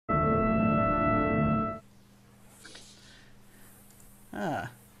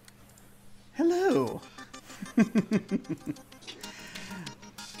Ah. Hello.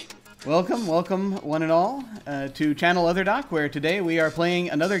 Welcome, one and all, to Channel Otherdoc, where today we are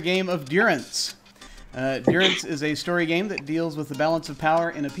playing another game of Durance. Durance is a story game that deals with the balance of power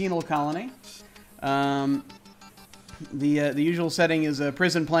in a penal colony. The usual setting is a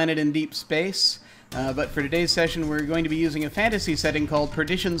prison planet in deep space, but for today's session we're going to be using a fantasy setting called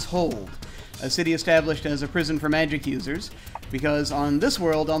Perdition's Hold, a city established as a prison for magic users, because on this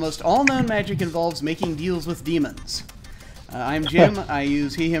world almost all known magic involves making deals with demons. I'm Jim, I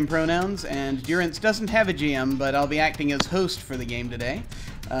use he/him pronouns, and Durance doesn't have a GM, but I'll be acting as host for the game today.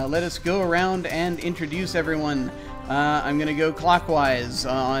 Let us go around and introduce everyone. I'm going to go clockwise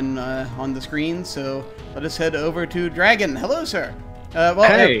on the screen, so let us head over to Dragon. Hello, sir.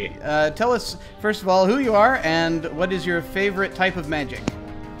 Hey. Tell us, first of all, who you are and what is your favorite type of magic?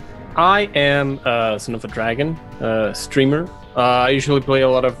 I am Son of a Dragon, streamer. I usually play a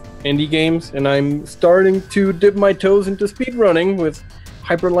lot of indie games, and I'm starting to dip my toes into speedrunning with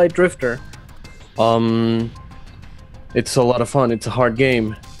Hyper Light Drifter. It's a lot of fun. It's a hard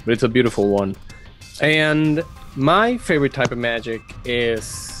game, but it's a beautiful one. And my favorite type of magic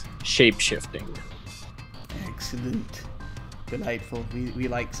is shape-shifting. Excellent. Delightful. We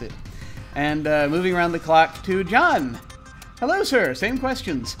likes it. And moving around the clock to John. Hello, sir. Same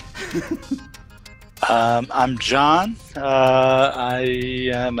questions. I'm John.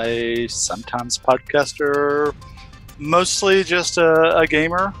 I am a sometimes podcaster, mostly just a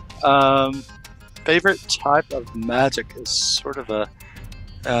gamer. Favorite type of magic is sort of a...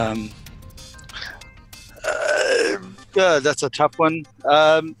 that's a tough one.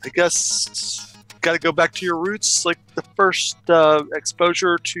 I guess got to go back to your roots. Like the first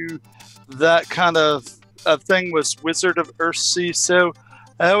exposure to that kind of thing was Wizard of Earthsea. So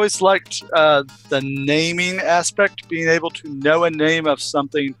I always liked the naming aspect, being able to know a name of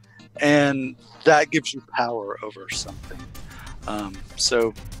something, and that gives you power over something.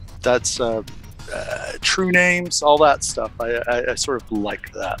 So that's true names, all that stuff. I sort of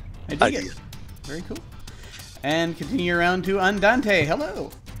like that idea. Very cool. And continue around to Andante.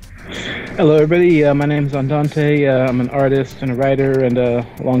 Hello. Hello, everybody. My name is Andante. I'm an artist and a writer and a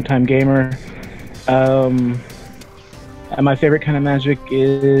longtime gamer. And my favorite kind of magic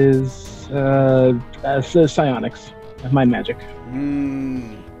is psionics, mind magic.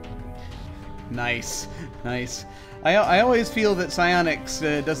 Nice, nice. I always feel that psionics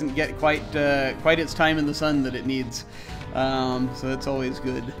doesn't get quite its time in the sun that it needs. So it's always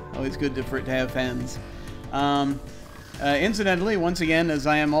good for it to have fans. Incidentally, once again, as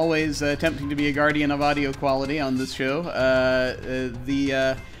I am always attempting to be a guardian of audio quality on this show,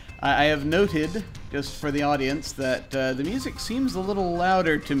 I have noted, just for the audience, that the music seems a little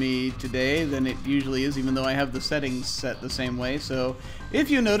louder to me today than it usually is, even though I have the settings set the same way. So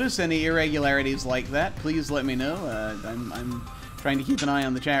if you notice any irregularities like that, please let me know. I'm trying to keep an eye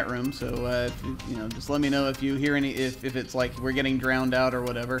on the chat room, so just let me know if you hear any, if it's like we're getting drowned out or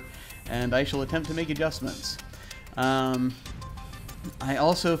whatever, and I shall attempt to make adjustments. I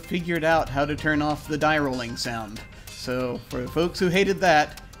also figured out how to turn off the die rolling sound, so for folks who hated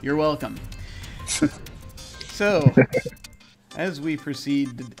that, you're welcome. So, as we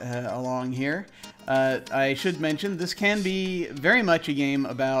proceed along here, I should mention this can be very much a game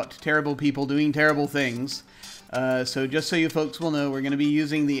about terrible people doing terrible things. So just so you folks will know, we're going to be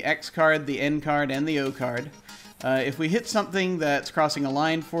using the X card, the N card, and the O card. If we hit something that's crossing a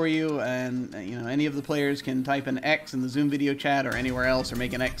line for you, and any of the players can type an X in the Zoom video chat or anywhere else, or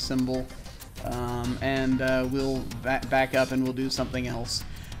make an X symbol, and we'll back up and we'll do something else.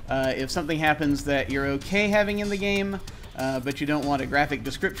 If something happens that you're okay having in the game, but you don't want a graphic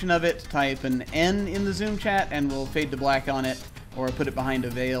description of it, type an N in the Zoom chat and we'll fade to black on it, or put it behind a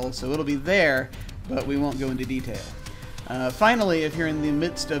veil, so it'll be there, but we won't go into detail. Finally, if you're in the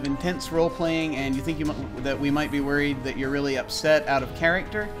midst of intense role-playing and you think that we might be worried that you're really upset out of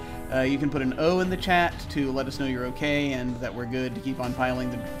character, you can put an O in the chat to let us know you're okay and that we're good to keep on piling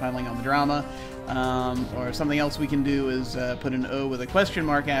on the drama. Or something else we can do is put an O with a question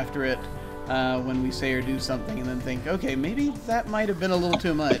mark after it when we say or do something, and then think, okay, maybe that might have been a little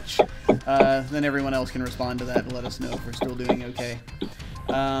too much. Then everyone else can respond to that and let us know if we're still doing okay.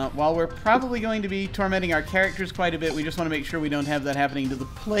 While we're probably going to be tormenting our characters quite a bit, we just want to make sure we don't have that happening to the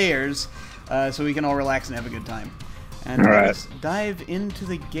players, so we can all relax and have a good time. And let's dive into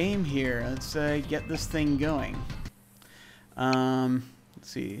the game here. Let's get this thing going. Let's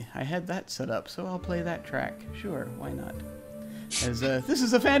see, I had that set up, so I'll play that track. Sure, why not? As this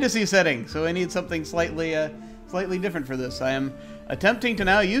is a fantasy setting, so I need something slightly different for this. I am attempting to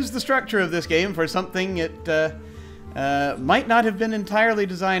now use the structure of this game for something it might not have been entirely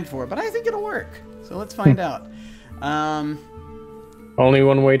designed for, but I think it'll work. So let's find out. Only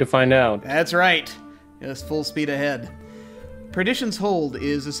one way to find out. That's right. Just full speed ahead. Perdition's Hold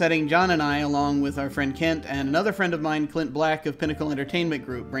is a setting John and I, along with our friend Kent and another friend of mine, Clint Black of Pinnacle Entertainment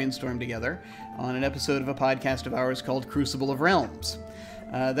Group, brainstormed together on an episode of a podcast of ours called Crucible of Realms.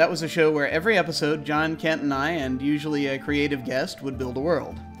 That was a show where every episode, John, Kent, and I, and usually a creative guest, would build a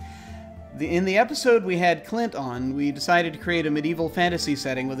world. In the episode we had Clint on, we decided to create a medieval fantasy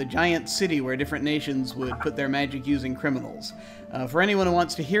setting with a giant city where different nations would put their magic-using criminals. For anyone who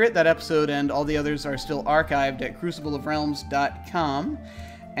wants to hear it, that episode and all the others are still archived at crucibleofrealms.com.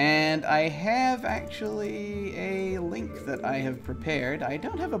 And I have actually a link that I have prepared. I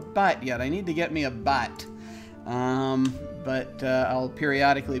don't have a bot yet. I need to get me a bot. But I'll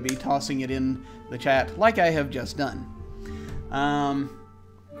periodically be tossing it in the chat like I have just done.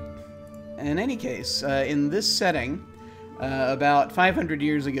 In any case, in this setting, about 500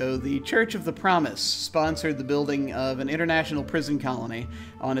 years ago, the Church of the Promise sponsored the building of an international prison colony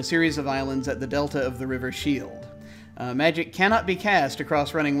on a series of islands at the delta of the River Shield. Magic cannot be cast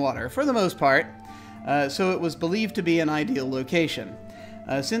across running water, for the most part, so it was believed to be an ideal location.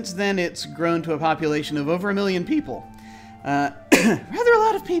 Since then, it's grown to a population of over 1 million people. Rather a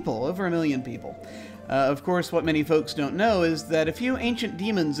lot of people, over 1 million people. Of course, what many folks don't know is that a few ancient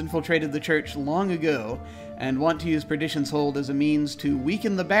demons infiltrated the church long ago and want to use Perdition's Hold as a means to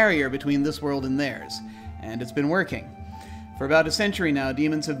weaken the barrier between this world and theirs, and it's been working. For about a century now,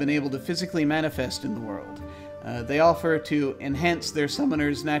 demons have been able to physically manifest in the world. They offer to enhance their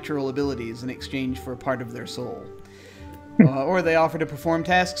summoner's natural abilities in exchange for a part of their soul. Or they offer to perform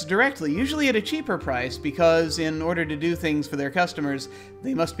tasks directly, usually at a cheaper price, because in order to do things for their customers,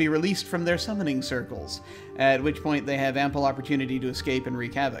 they must be released from their summoning circles, at which point they have ample opportunity to escape and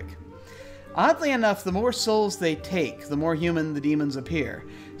wreak havoc. Oddly enough, the more souls they take, the more human the demons appear,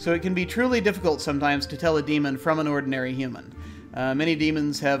 so it can be truly difficult sometimes to tell a demon from an ordinary human. Many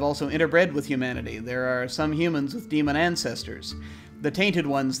demons have also interbred with humanity. There are some humans with demon ancestors. The Tainted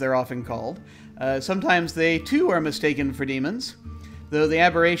Ones, they're often called. Sometimes they, too, are mistaken for demons, though the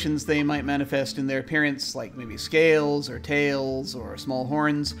aberrations they might manifest in their appearance, like maybe scales or tails or small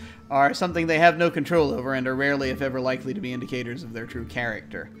horns, are something they have no control over and are rarely, if ever, likely to be indicators of their true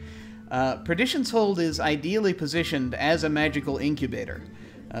character. Perdition's Hold is ideally positioned as a magical incubator.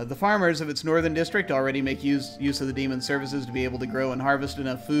 The farmers of its northern district already make use of the demon services to be able to grow and harvest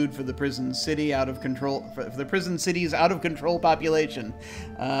enough food for the prison city out of control, for the prison city's out of control population.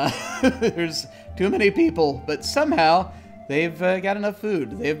 There's too many people, but somehow they've got enough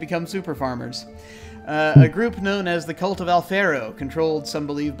food. They have become super farmers. A group known as the Cult of Alfaro, controlled, some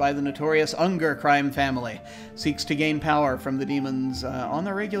believe, by the notorious Unger crime family, seeks to gain power from the demons on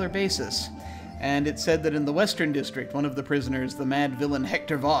a regular basis. And it's said that in the Western District, one of the prisoners, the mad villain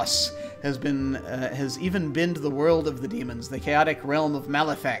Hector Voss, has even been to the world of the demons, the chaotic realm of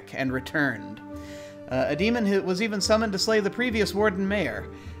Malefak, and returned. A demon was even summoned to slay the previous warden mayor,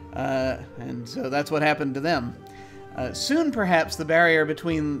 and so that's what happened to them. Soon, perhaps, the barrier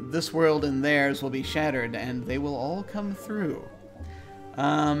between this world and theirs will be shattered, and they will all come through.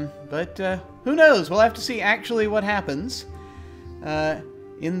 But who knows? We'll have to see actually what happens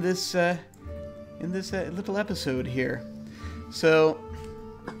in this little episode here. So,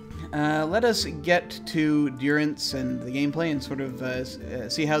 let us get to Durance and the gameplay and sort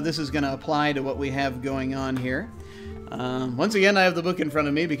of see how this is going to apply to what we have going on here. Once again, I have the book in front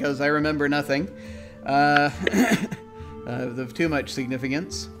of me because I remember nothing of too much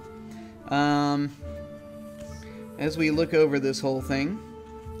significance. As we look over this whole thing,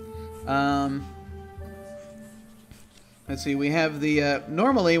 let's see, we have the,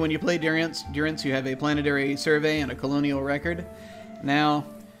 normally when you play Durance, you have a planetary survey and a colonial record. Now,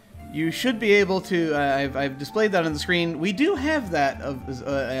 you should be able to, I've displayed that on the screen. We do have that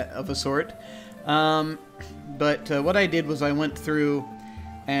of a sort, but what I did was I went through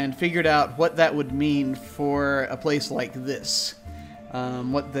and figured out what that would mean for a place like this,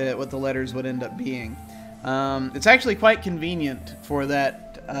 what the letters would end up being. It's actually quite convenient for that,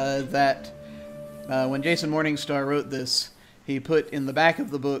 when Jason Morningstar wrote this, he put in the back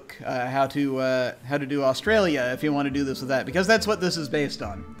of the book how to do Australia if you want to do this with that, because that's what this is based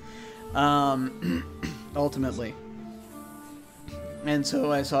on, ultimately. And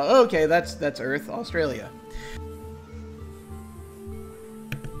so I saw, oh, okay, that's Earth, Australia.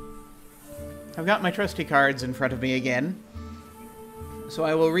 I've got my trusty cards in front of me again, so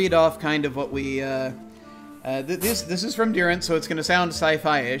I will read off kind of what we. This is from Durance, so it's going to sound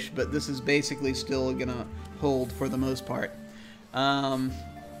sci-fi-ish, but this is basically still going to hold for the most part.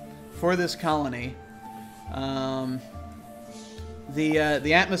 For this colony,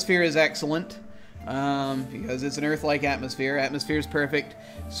 The atmosphere is excellent because it's an Earth-like atmosphere. Atmosphere is perfect,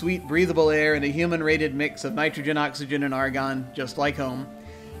 sweet, breathable air, and a human-rated mix of nitrogen, oxygen, and argon, just like home.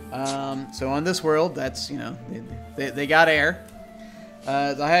 So on this world, that's, you know, they got air.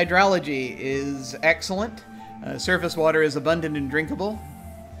 The hydrology is excellent. Surface water is abundant and drinkable.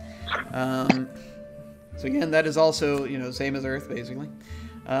 So again, that is also, you know, same as Earth, basically.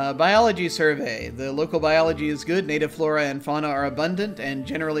 Biology survey. The local biology is good. Native flora and fauna are abundant and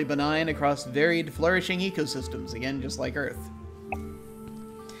generally benign across varied, flourishing ecosystems. Again, just like Earth.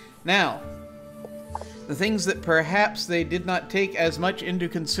 Now, the things that perhaps they did not take as much into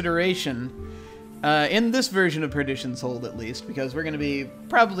consideration in this version of Perdition's Hold, at least, because we're going to be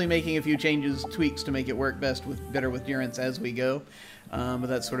probably making a few changes, tweaks to make it work better with Durance as we go. But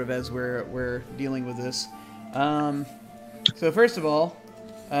that's sort of as we're dealing with this. So first of all,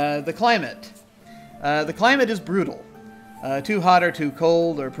 the climate. The climate is brutal. Too hot or too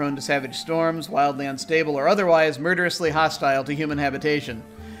cold, or prone to savage storms, wildly unstable, or otherwise murderously hostile to human habitation.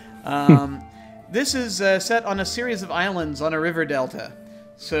 This is set on a series of islands on a river delta.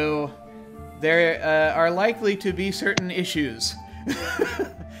 So there are likely to be certain issues.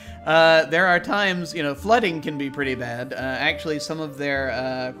 There are times, you know, flooding can be pretty bad. Actually, some of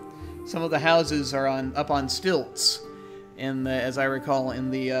the houses are up on stilts, as I recall, in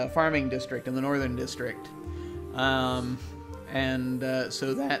the farming district, in the northern district, so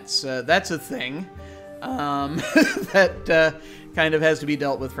that's a thing that kind of has to be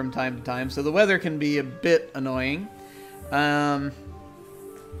dealt with from time to time. So the weather can be a bit annoying. Then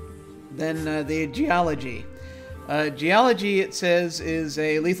the geology. Geology, it says, is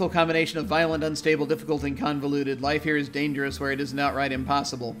a lethal combination of violent, unstable, difficult, and convoluted. Life here is dangerous where it is outright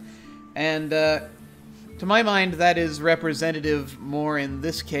impossible. And to my mind, that is representative more in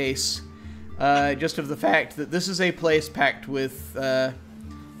this case, just of the fact that this is a place packed with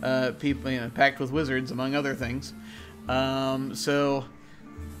people, you know, packed with wizards, among other things. So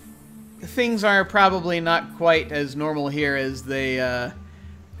things are probably not quite as normal here as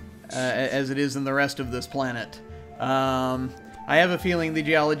as it is in the rest of this planet. I have a feeling the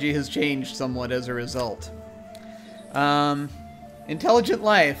geology has changed somewhat as a result. Intelligent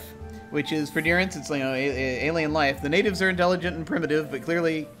life, which is, for Durance, it's, you know, alien life. The natives are intelligent and primitive, but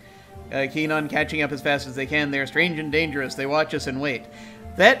clearly keen on catching up as fast as they can. They're strange and dangerous. They watch us and wait.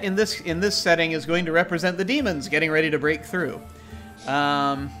 That, in this setting, is going to represent the demons getting ready to break through.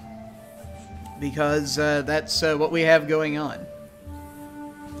 Because that's what we have going on.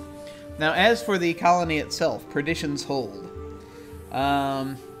 Now, as for the colony itself, Perdition's Hold,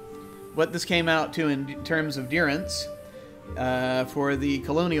 what this came out to in terms of Durance for the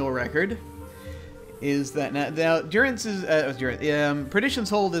colonial record is that now Durance is Perdition's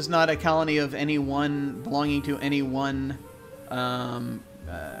Hold is not a colony of any one belonging to any one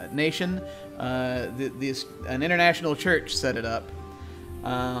nation. An international church set it up.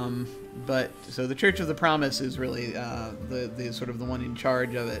 But so the Church of the Promise is really the sort of the one in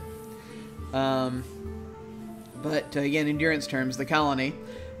charge of it. But again, in Durance terms, the colony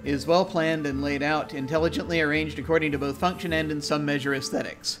is well planned and laid out, intelligently arranged according to both function and, in some measure,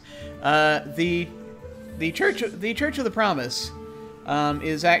 aesthetics. The Church of the Promise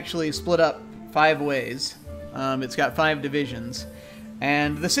is actually split up 5 ways. It's got 5 divisions,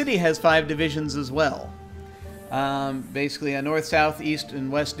 and the city has 5 divisions as well. Basically, a north, south, east, and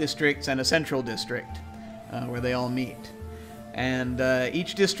west districts, and a central district where they all meet. And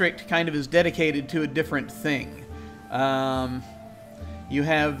each district kind of is dedicated to a different thing. You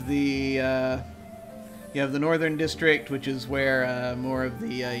have the northern district, which is where more of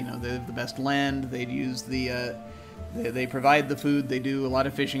the the best land. They'd use they provide the food. They do a lot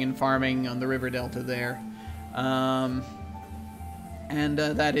of fishing and farming on the river delta there. And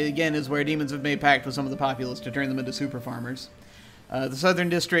that again is where demons have made pact with some of the populace to turn them into super farmers. The southern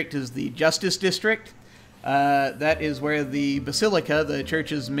district is the Justice District. That is where the Basilica, the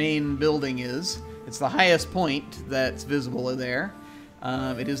church's main building, is. It's the highest point that's visible there.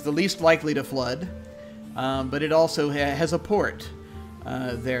 It is the least likely to flood, but it also has a port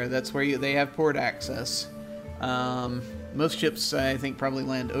there. That's where they have port access. Most ships, I think, probably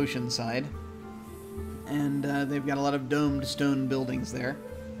land oceanside. And they've got a lot of domed stone buildings there.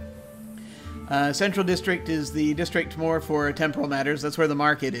 Central District is the district more for temporal matters. That's where the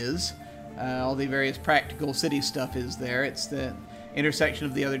market is. All the various practical city stuff is there. It's the intersection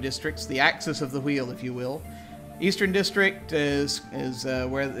of the other districts, the axis of the wheel, if you will. Eastern District is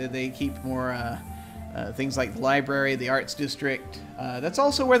where they keep more things like the library, the arts district. That's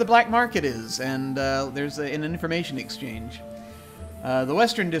also where the black market is, and there's an information exchange. The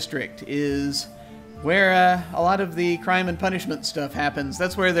Western District is where a lot of the crime and punishment stuff happens.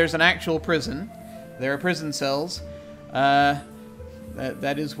 That's where there's an actual prison. There are prison cells.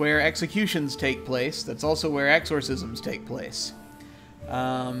 That is where executions take place. That's also where exorcisms take place.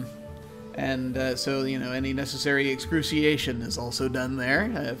 So, any necessary excruciation is also done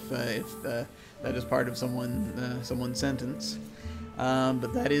there if that is part of someone's sentence.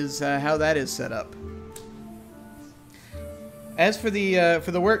 But that is how that is set up. As for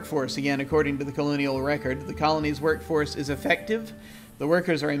the workforce, again, according to the colonial record, the colony's workforce is effective. The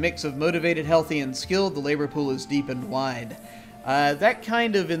workers are a mix of motivated, healthy, and skilled. The labor pool is deep and wide. That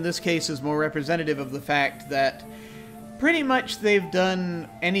kind of, in this case, is more representative of the fact that pretty much they've done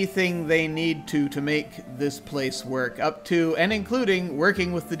anything they need to make this place work, up to and including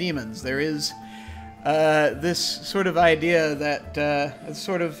working with the demons. There is this sort of idea that,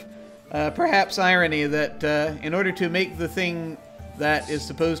 perhaps irony, that in order to make the thing that is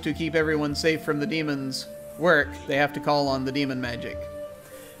supposed to keep everyone safe from the demons work, they have to call on the demon magic.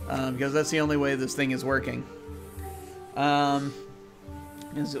 Because that's the only way this thing is working.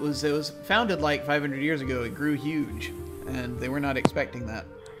 It was founded like 500 years ago. It grew huge, and they were not expecting that.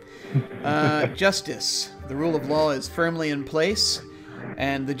 Justice. The rule of law is firmly in place,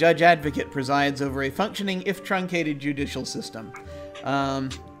 and the judge advocate presides over a functioning, if truncated, judicial system.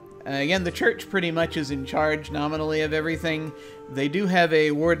 Again, the church pretty much is in charge nominally of everything. They do have a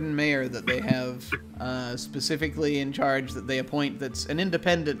warden mayor that they have specifically in charge that they appoint, that's an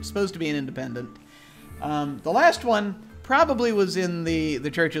independent, supposed to be an independent. The last one probably was in the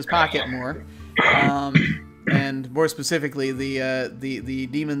church's pocket more, and more specifically the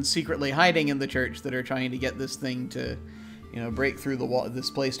demons secretly hiding in the church that are trying to get this thing to, break through the wall, this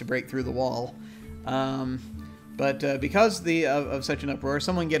place to break through the wall. But because of such an uproar,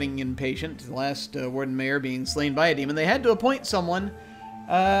 someone getting impatient, the last warden mayor being slain by a demon, they had to appoint someone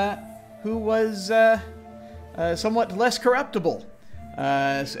who was somewhat less corruptible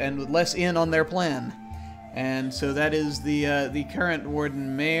and less in on their plan. And so that is the current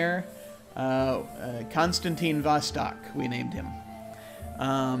warden mayor, Konstantin Vostok. We named him.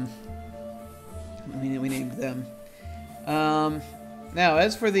 We named them. Now,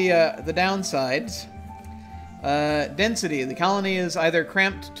 as for the downsides. Density. The colony is either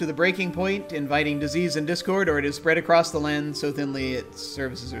cramped to the breaking point, inviting disease and discord, or it is spread across the land so thinly that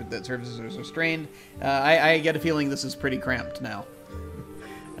services are strained. I get a feeling this is pretty cramped now.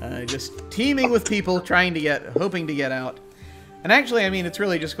 Just teeming with people hoping to get out. And actually, it's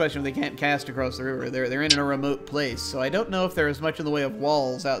really just a question of they can't cast across the river. They're in a remote place, so I don't know if there is much in the way of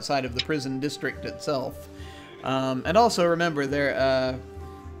walls outside of the prison district itself. And also, remember,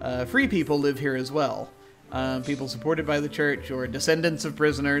 free people live here as well. People supported by the church or descendants of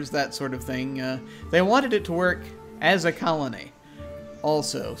prisoners, that sort of thing. They wanted it to work as a colony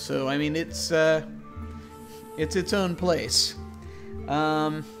also. So, it's its own place.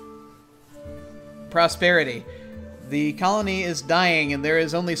 Prosperity. The colony is dying and there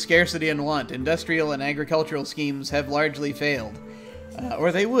is only scarcity and want. Industrial and agricultural schemes have largely failed.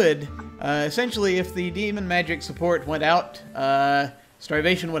 Or they would. Essentially, if the demon magic support went out,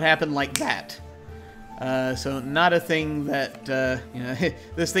 starvation would happen like that. So not a thing that,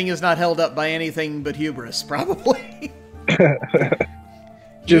 this thing is not held up by anything but hubris, probably.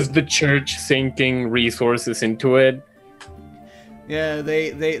 Just the church sinking resources into it. Yeah,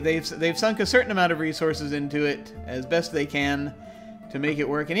 they've sunk a certain amount of resources into it as best they can to make it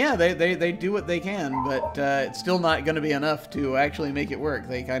work. And yeah, they do what they can, but it's still not going to be enough to actually make it work.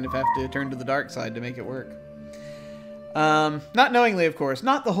 They kind of have to turn to the dark side to make it work. Not knowingly, of course.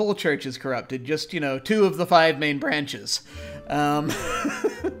 Not the whole church is corrupted, just, 2 of the 5 main branches. And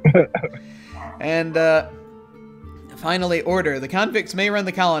finally, order. The convicts may run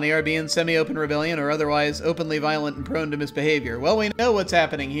the colony or be in semi-open rebellion or otherwise openly violent and prone to misbehavior. Well, we know what's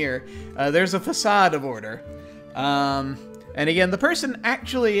happening here. There's a facade of order. And again, the person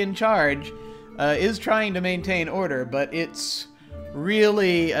actually in charge is trying to maintain order, but it's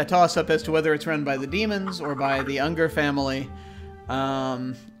really a toss-up as to whether it's run by the demons or by the Unger family,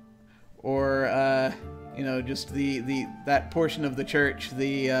 or just that portion of the church.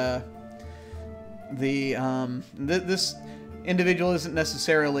 This individual isn't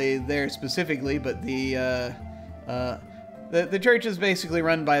necessarily there specifically, but the church is basically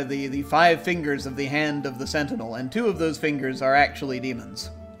run by the 5 fingers of the hand of the sentinel, and 2 of those fingers are actually demons.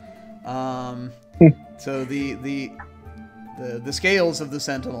 So the scales of the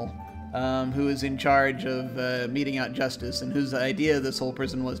sentinel, who is in charge of meting out justice, and whose idea this whole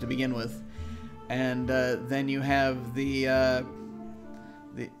prison was to begin with. And then you have the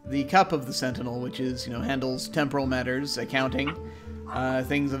cup of the sentinel, which is handles temporal matters, accounting.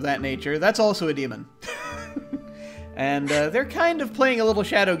 things of that nature. That's also a demon. And they're kind of playing a little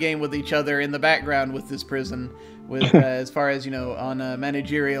shadow game with each other in the background with this prison, with as far as, you know, on a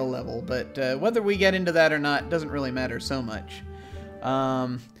managerial level. But whether we get into that or not doesn't really matter so much.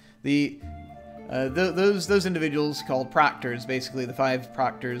 Those individuals called proctors, basically the 5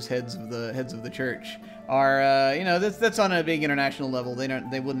 proctors, heads of the church, are you know, that's on a big international level.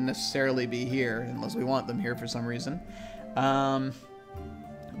 They wouldn't necessarily be here unless we want them here for some reason. But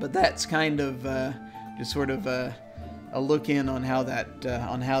that's kind of just sort of a look in on how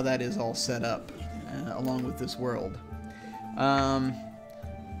that is all set up, along with this world. The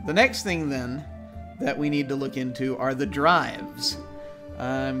next thing then that we need to look into are the drives.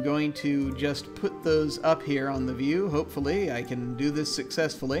 I'm going to just put those up here on the view. Hopefully I can do this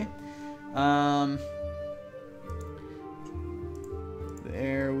successfully.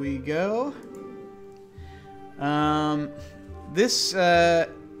 There we go. This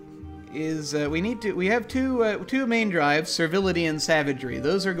we have two main drives, servility and savagery.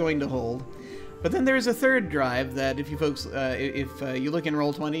 Those are going to hold. But then there's a third drive that if you folks, if you look in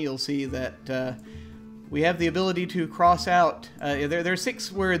Roll20, you'll see that we have the ability to cross out. There are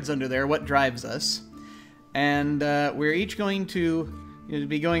 6 words under there, what drives us. And we're each going to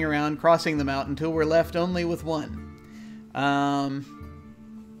be going around crossing them out until we're left only with one.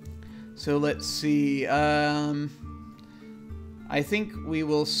 So let's see. I think we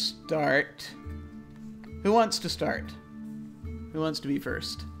will start. Who wants to start? Who wants to be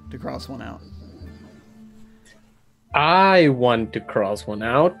first to cross one out? I want to cross one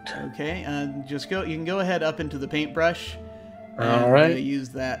out. Okay, just go. You can go ahead up into the paintbrush. All right. Use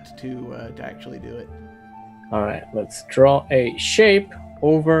that to actually do it. All right. Let's draw a shape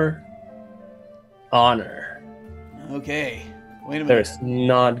over honor. Okay. Wait a minute. There's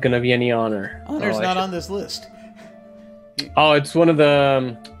not gonna be any honor. Honor's not on this list. Oh, it's one of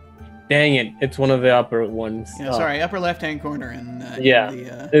the. Dang it! It's one of the upper ones. Yeah, sorry, upper left-hand corner. And yeah,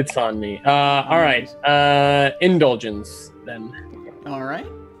 it's on me. All right. Indulgence then. All right.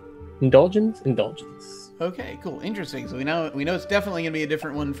 Indulgence. Okay, cool, interesting. So we know it's definitely gonna be a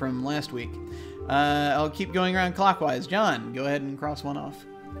different one from last week. I'll keep going around clockwise. John, go ahead and cross one off.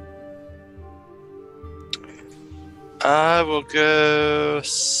 I will go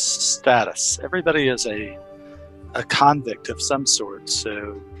status. Everybody is a convict of some sort,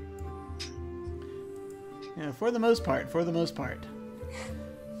 so. Yeah, for the most part.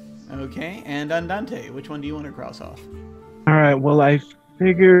 Okay, and Andante, which one do you want to cross off? All right. Well, I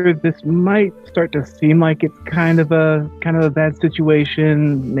figure this might start to seem like it's kind of a bad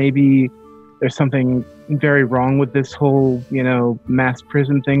situation. Maybe there's something very wrong with this whole, mass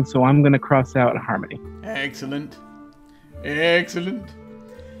prison thing. So I'm gonna cross out harmony. Excellent.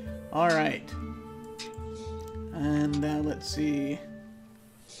 All right. And let's see.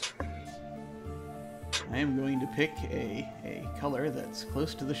 I am going to pick a color that's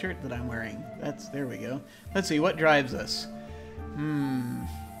close to the shirt that I'm wearing. There we go. Let's see, what drives us?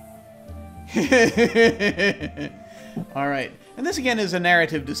 All right. And this again is a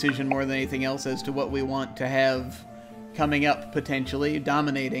narrative decision more than anything else as to what we want to have coming up, potentially,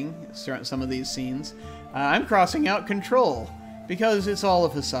 dominating some of these scenes. I'm crossing out control, because it's all a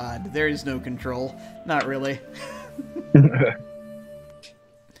facade. There is no control. Not really.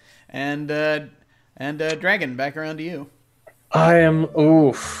 And Dragon, back around to you. I am.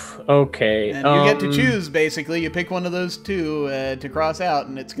 Oof. Okay. And you get to choose, basically. You pick one of those two to cross out,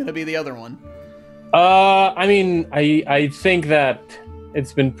 and it's going to be the other one. I mean, I think that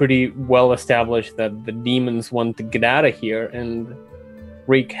it's been pretty well established that the demons want to get out of here and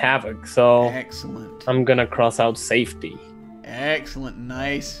wreak havoc. So excellent. I'm gonna cross out safety. Excellent.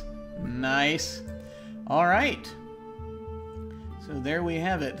 Nice. All right. So there we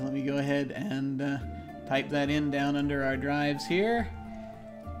have it. Let me go ahead and type that in down under our drives here.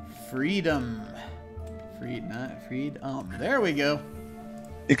 Freedom. Freedom. There we go.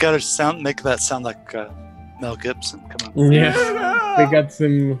 You gotta make that sound like Mel Gibson. Come on. Yeah. We got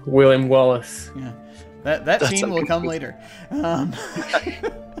some William Wallace. Yeah. That scene will come later.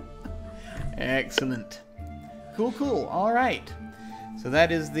 Excellent. Cool. All right. So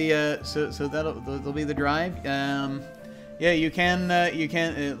that is the so that'll be the drive. Yeah, you can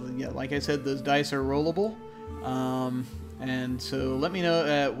yeah, like I said, those dice are rollable. And so let me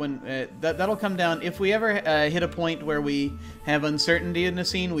know when that'll come down. If we ever hit a point where we have uncertainty in the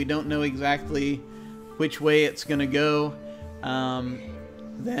scene, we don't know exactly which way it's going to go,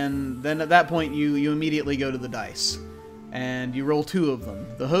 then at that point you immediately go to the dice and you roll 2 of them.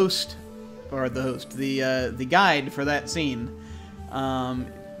 The guide for that scene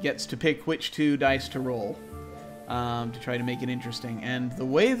gets to pick which 2 dice to roll. to try to make it interesting. And the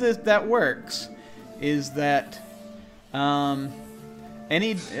way that works is that so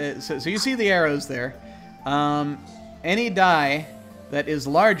you see the arrows there. Any die that is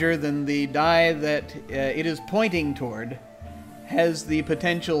larger than the die that it is pointing toward has the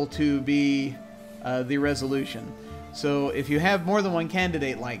potential to be the resolution. So if you have more than one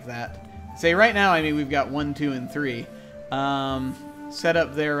candidate like that, say right now, I mean, we've got 1, 2, and 3 set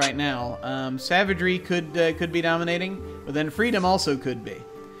up there right now. Savagery could be dominating, but then freedom also could be,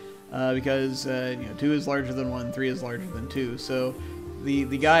 because 2 is larger than 1, 3 is larger than 2. So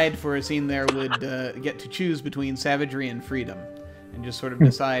the guide for a scene there would get to choose between savagery and freedom, and just sort of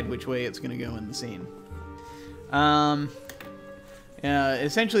decide which way it's going to go in the scene.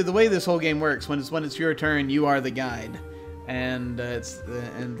 Essentially, the way this whole game works, when it's your turn, you are the guide, and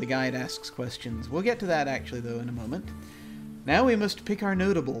the guide asks questions. We'll get to that actually, though, in a moment. Now we must pick our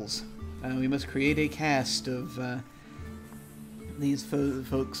notables. We must create a cast of these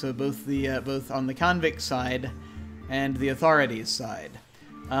folks, both on the convict side and the authorities side.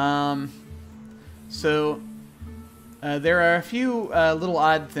 There are a few little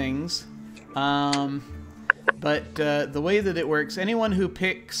odd things. But the way that it works, anyone who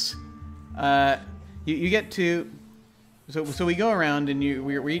picks, you get to, so we go around and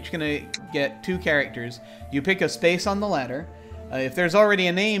we're each going to get 2 characters. You pick a space on the ladder. If there's already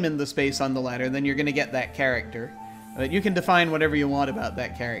a name in the space on the ladder, then you're going to get that character. You can define whatever you want about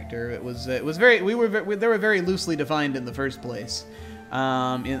that character. It was very, they were very loosely defined in the first place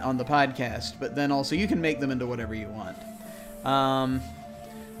on the podcast, but then also you can make them into whatever you want.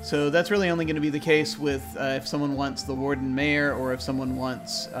 So that's really only going to be the case with if someone wants the warden mayor, or if someone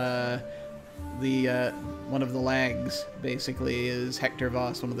wants one of the lags, basically, is Hector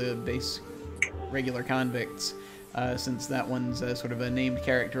Voss, one of the base regular convicts, since that one's sort of a named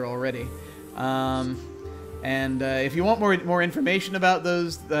character already. If you want more information about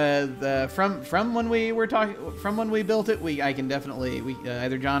those, from when we built it, I can definitely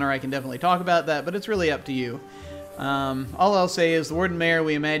either John or I can definitely talk about that, but it's really up to you. All I'll say is the warden mayor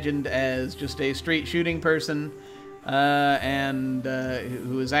we imagined as just a straight shooting person,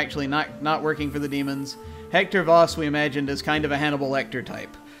 who is actually not working for the demons. Hector Voss we imagined as kind of a Hannibal Lecter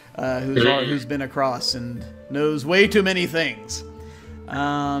type, who's been across and knows way too many things.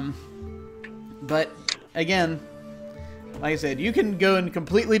 But again, like I said, you can go in a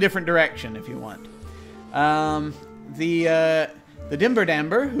completely different direction if you want. The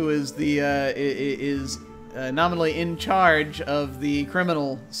Dimberdamber, who is nominally in charge of the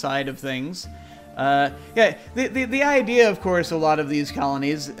criminal side of things. The idea, of course, a lot of these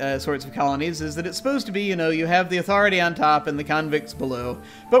colonies, sorts of colonies, is that it's supposed to be, you have the authority on top and the convicts below,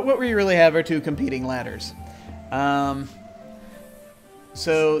 but what we really have are 2 competing ladders.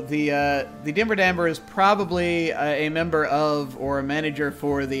 So the Dimberdamber is probably a member of or a manager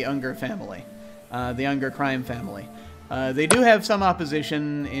for the Unger family, the Unger crime family. They do have some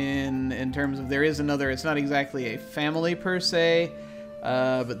opposition in terms of there is another. It's not exactly a family per se,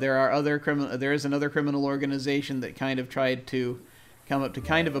 but there is another criminal organization that kind of tried to come up to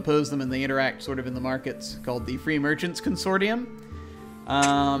kind of oppose them, and they interact sort of in the markets, called the Free Merchants Consortium.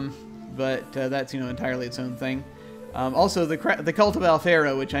 But that's entirely its own thing. Also, the Cult of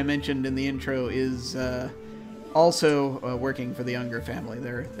Alfaro, which I mentioned in the intro, is also working for the Unger family.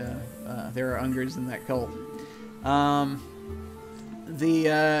 There are Ungers in that cult.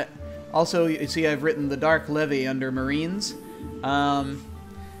 Also, you see I've written the Dark Levy under Marines.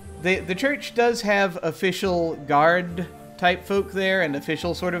 The church does have official guard type folk there and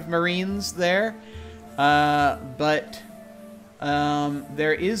official sort of Marines there, but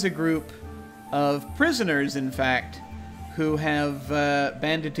there is a group of prisoners, in fact, who have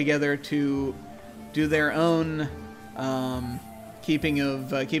banded together to do their own keeping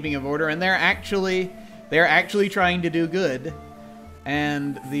of order, and they're actually trying to do good.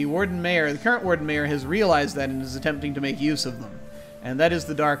 And the warden mayor, the current warden mayor, has realized that and is attempting to make use of them, and that is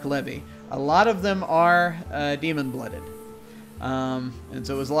the Dark Levy. A lot of them are demon-blooded, and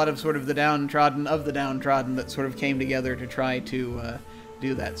so it was a lot of sort of the downtrodden of the downtrodden that sort of came together to try to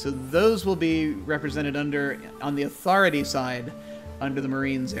do that. So those will be represented on the authority side, under the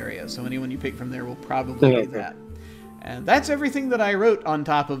Marines area. So anyone you pick from there will probably do that. And that's everything that I wrote on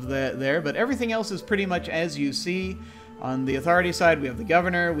top of there, but everything else is pretty much as you see. On the authority side, we have the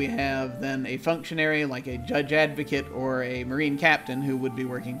governor, we have then a functionary like a judge advocate or a marine captain who would be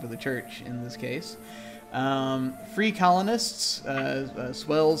working for the church in this case. Free colonists,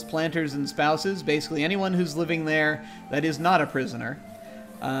 swells, planters, and spouses, basically anyone who's living there that is not a prisoner.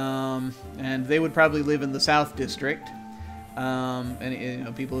 And they would probably live in the South District. and you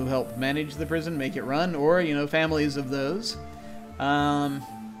know, people who help manage the prison, make it run, or you know, families of those. And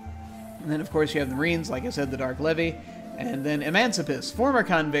then, of course, you have the Marines, like I said, the Dark Levy, and then emancipists, former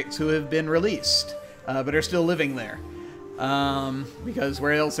convicts who have been released, but are still living there. Because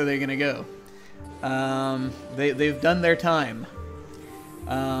where else are they going to go? They've done their time.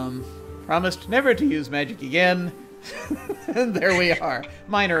 Promised never to use magic again. And there we are.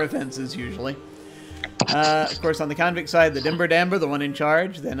 Minor offenses, usually. Of course, on the convict side, the Dimber Damber, the one in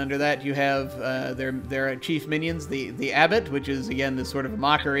charge. Then under that, you have their chief minions, the Abbot, which is, again, this sort of a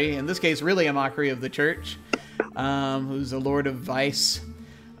mockery. In this case, really a mockery of the church, who's a lord of vice.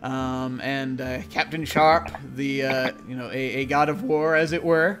 And Captain Sharp, the you know, a god of war, as it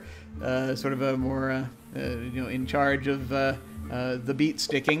were, sort of a more you know, in charge of the beat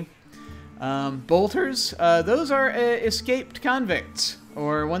sticking. Bolters, those are escaped convicts,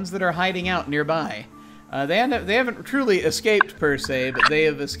 or ones that are hiding out nearby. They haven't truly escaped per se, but they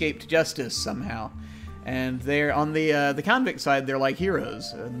have escaped justice somehow. And they're on the convict side, they're like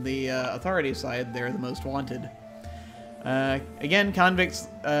heroes. On the authority side, they're the most wanted. Again, convicts,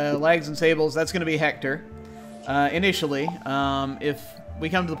 Lags and Sables, that's going to be Hector. Initially, if we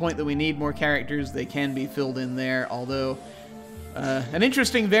come to the point that we need more characters, they can be filled in there, although an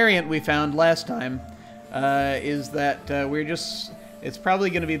interesting variant we found last time is that it's probably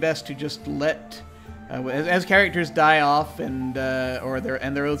going to be best to just let, as characters die off and or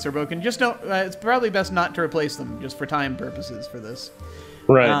their oaths are broken, just don't, it's probably best not to replace them, just for time purposes for this.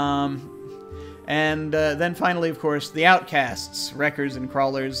 Right. And then finally, of course, the outcasts, wreckers and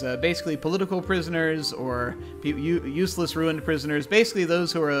crawlers, basically political prisoners or useless ruined prisoners, basically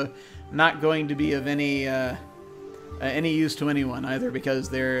those who are not going to be of any use to anyone, either because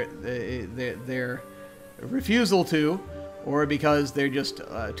their refusal to, or because they're just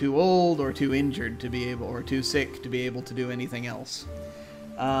too old or too injured to be able, or too sick to be able to do anything else.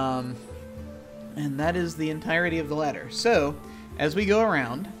 And that is the entirety of the ladder. So, as we go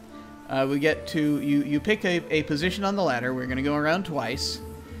around, we get to, you pick a position on the ladder. We're going to go around twice,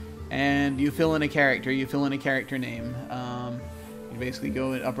 and you fill in a character. You fill in a character name. You basically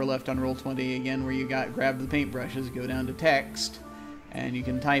go upper left on Roll20 again, where you grab the paintbrushes, go down to text, and you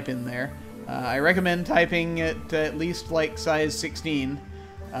can type in there. I recommend typing at least like size 16,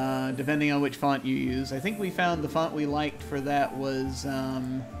 depending on which font you use. I think we found the font we liked for that was,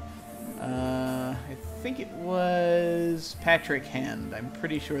 I think it was Patrick Hand. I'm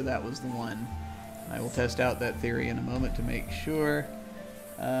pretty sure that was the one. I will test out that theory in a moment to make sure.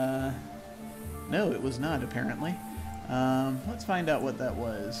 No, it was not, apparently. Let's find out what that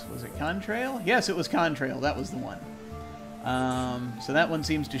was. Was it Contrail? Yes, it was Contrail. That was the one. So that one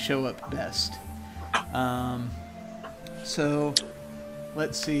seems to show up best. So,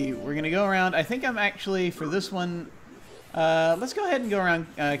 let's see. We're going to go around. I think I'm actually, for this one, let's go ahead and go around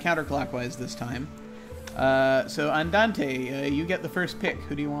counterclockwise this time. So, Andante, you get the first pick.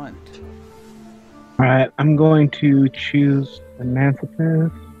 Who do you want? Alright, I'm going to choose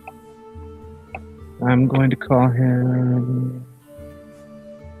Emancipus. I'm going to call him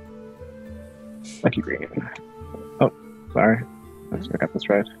Lucky Green. Oh, sorry. Let's I got this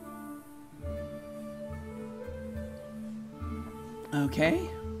right. Okay.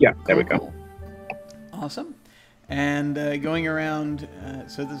 Yeah, there we go. Cool. Awesome. And going around,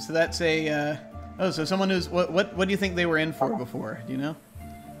 so that's a. So someone who's what do you think they were in for before? Do you know?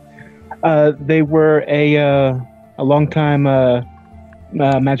 They were a long time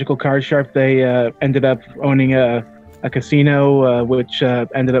magical card sharp. They ended up owning a casino, which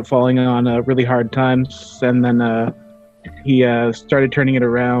ended up falling on really hard times, and then he started turning it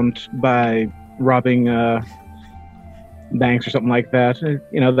around by robbing banks or something like that.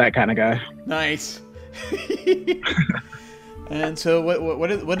 You know, that kind of guy. Nice. And so,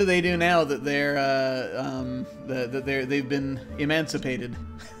 what do they do now that they've been emancipated?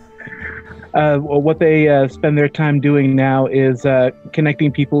 Well, what they spend their time doing now is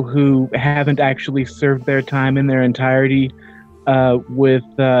connecting people who haven't actually served their time in their entirety with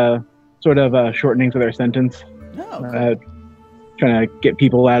sort of shortenings of their sentence. Oh, okay. Trying to get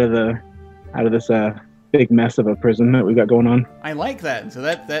people out of this big mess of a prison that we've got going on. I like that. So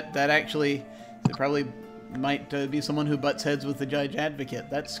that actually probably might be someone who butts heads with the judge advocate.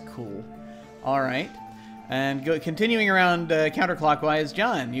 That's cool. All right. And continuing around counterclockwise,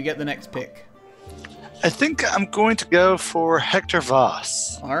 John, you get the next pick. I think I'm going to go for Hector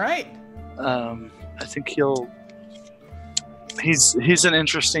Voss. All right. I think he's an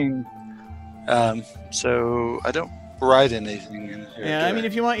interesting. So I don't write anything in here. Yeah, I mean,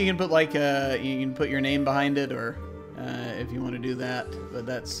 if you want, you can put like you can put your name behind it, or if you want to do that. But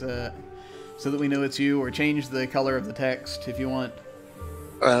that's so that we know it's you, or change the color of the text if you want.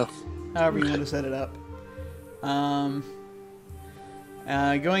 However you want to set it up.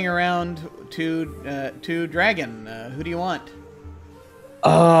 Going around to Dragon. Who do you want?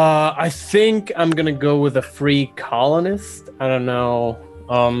 I think I'm gonna go with a free colonist. I don't know.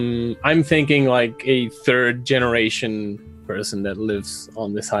 I'm thinking like a third generation person that lives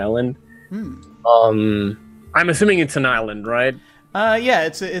on this island. I'm assuming it's an island, right? Yeah,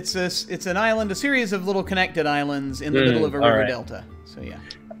 it's an island, a series of little connected islands in the middle of a river delta.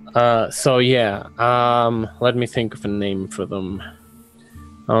 So yeah. Let me think of a name for them.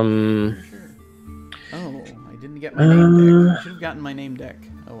 Sure. Oh, I didn't get my name deck. I should have gotten my name deck.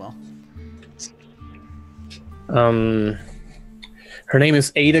 Oh well. Her name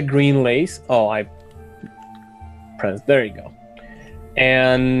is Ada Greenlace. Oh, I pressed. There you go.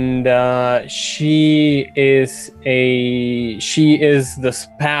 And she is the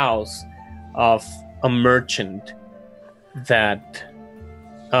spouse of a merchant that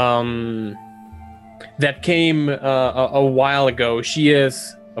came a while ago. She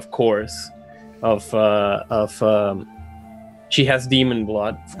is, of course, she has demon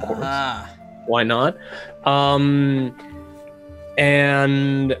blood, of course. Why not?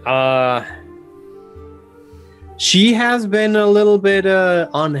 She has been a little bit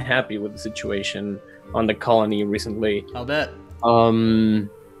unhappy with the situation on the colony recently. I'll bet.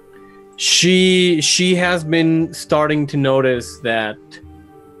 She has been starting to notice that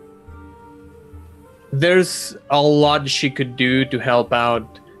there's a lot she could do to help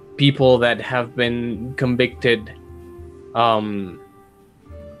out people that have been convicted. I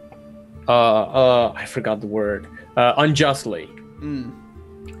forgot the word. Unjustly.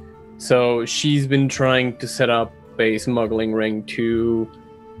 So she's been trying to set up a smuggling ring to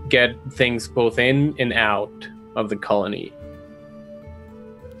get things both in and out of the colony.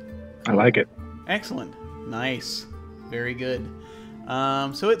 I like it. Excellent. Nice. Very good.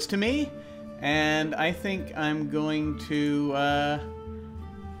 So it's to me, and I think I'm going to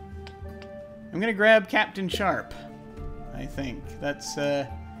grab Captain Sharp. I think that's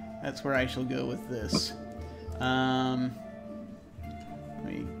where I shall go with this. Let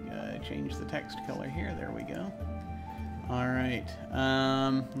me change the text color here. There we go. All right.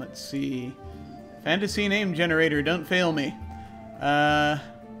 Let's see. Fantasy name generator, don't fail me. Let's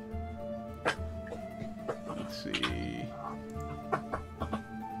see.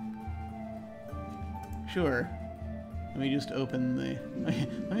 Sure. Let me just open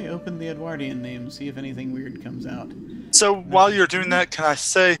the Edwardian name, see if anything weird comes out. So while you're doing that, can I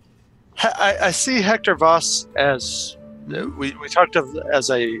say, I see Hector Voss as we talked of as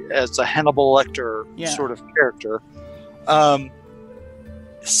a Hannibal Lecter sort of character.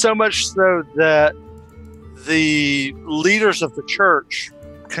 So much so that the leaders of the church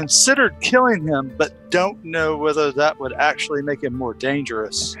considered killing him, but don't know whether that would actually make him more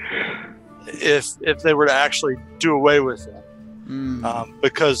dangerous if they were to actually do away with him,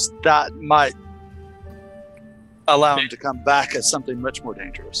 because that might allow him to come back as something much more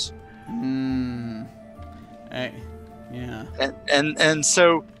dangerous. Yeah. And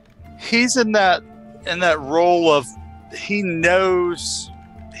so he's in that role of he knows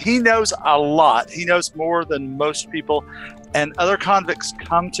a lot. He knows more than most people, and other convicts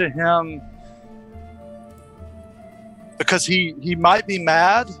come to him because he might be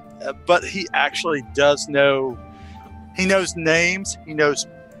mad, but he actually does know. He knows names. He knows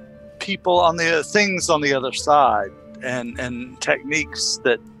people on the things on the other side, and techniques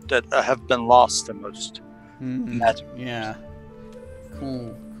that have been lost to most. Yeah.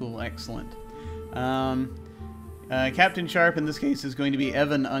 Cool. Excellent. Captain Sharp in this case is going to be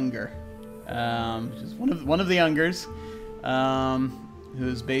Evan Unger, just one of the Ungers,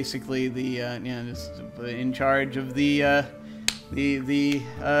 who's basically the just in charge of the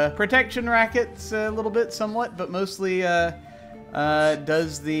protection rackets a little bit, somewhat, but mostly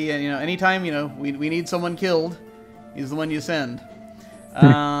does the anytime we need someone killed, he's the one you send.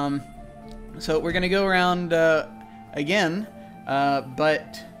 So we're gonna go around again,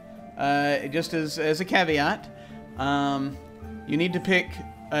 but just as a caveat. You need to pick,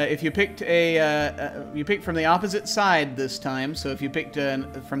 if you picked you picked from the opposite side this time, so if you picked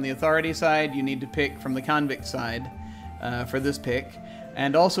from the authority side, you need to pick from the convict side for this pick,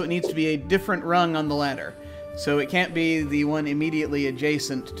 and also it needs to be a different rung on the ladder, so it can't be the one immediately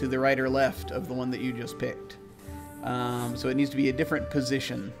adjacent to the right or left of the one that you just picked. So it needs to be a different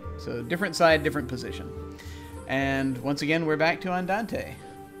position, so different side, different position. And once again, we're back to Andante.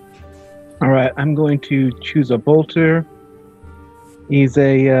 All right, I'm going to choose a bolter. He's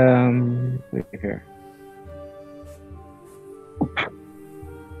a wait here.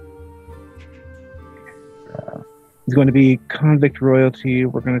 He's going to be convict royalty.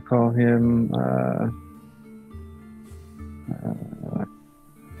 We're going to call him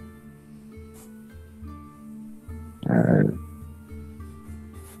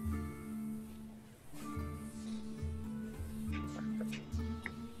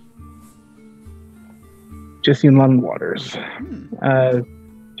Jesse Waters.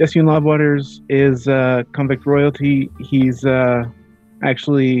 Jesse Waters is convict royalty. He's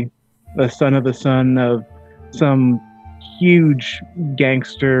actually the son of some huge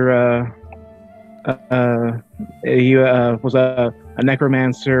gangster. He was a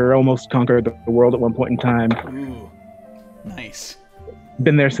necromancer, almost conquered the world at one point in time. Ooh, nice.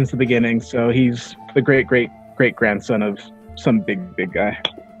 Been there since the beginning, so he's the great grandson of some big guy.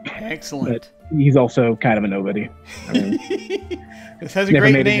 Excellent. But he's also kind of a nobody. I mean, this has a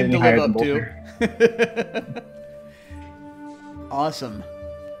great name to live up to. Awesome.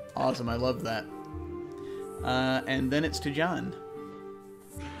 Awesome, I love that. And then it's to John.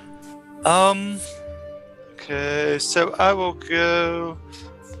 Okay, so I will go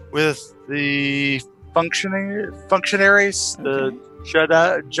with the functionaries, Okay. the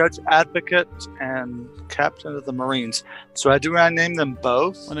judge advocate and captain of the Marines. So do I name them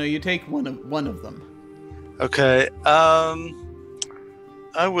both? Well, no, you take one of them. Okay.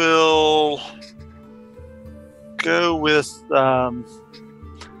 I will go with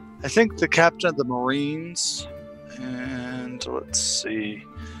I think the captain of the Marines. And let's see.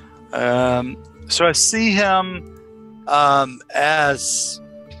 So I see him as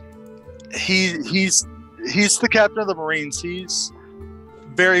he's the captain of the Marines. He's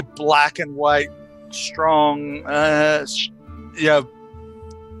very black and white, strong. You're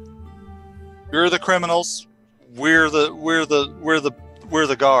the criminals. We're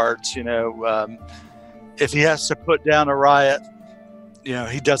the guards. You know, if he has to put down a riot, you know,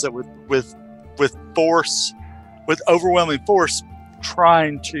 he does it with force, with overwhelming force,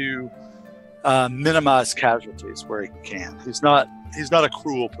 trying to minimize casualties where he can. He's not a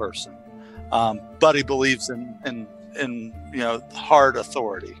cruel person, but he believes in you know, hard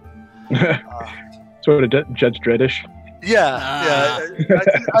authority. Sort of Judge Dreddish. Yeah.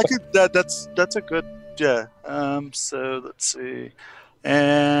 I could. That's a good. Yeah. So let's see,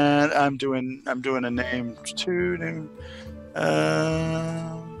 and I'm doing a name too.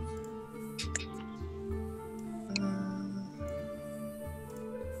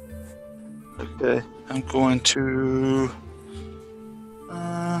 Okay, I'm going to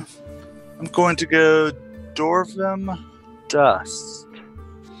go Dorvim Dust.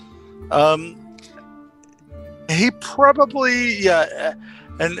 He probably, yeah,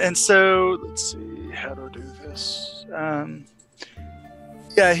 and so let's see, how do I do this?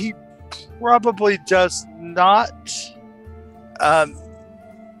 Yeah, he probably does not.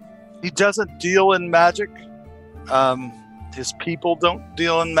 He doesn't deal in magic. His people don't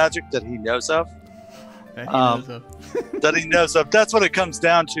deal in magic that he knows of. That he knows of. That's what it comes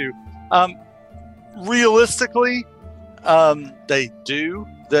down to. Realistically, they do.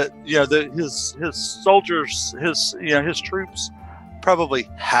 That, you know, his soldiers, his troops probably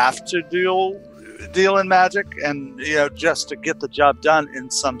have to deal in magic, and, you know, just to get the job done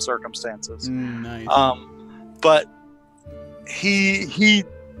in some circumstances. Nice. But he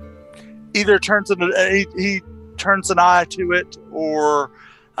either turns he turns an eye to it, or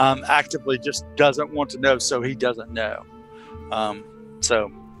actively just doesn't want to know, so he doesn't know.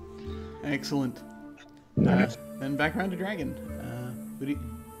 So Excellent. Nice. Then back around to Dragon. Who do you...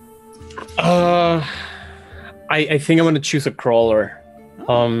 I think I'm gonna choose a crawler.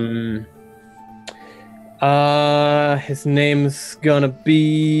 His name's gonna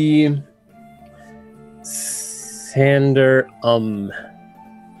be Sander.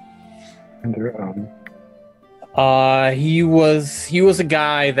 He was a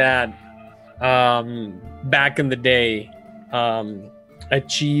guy that back in the day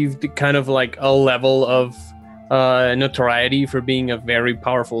achieved kind of like a level of notoriety for being a very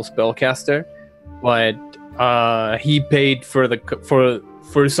powerful spellcaster, but he paid for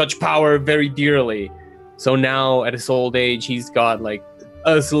such power very dearly. So now at his old age, he's got like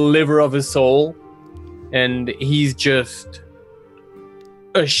a sliver of his soul, and he's just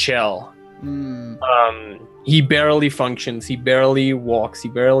a shell. He barely functions, he barely walks, he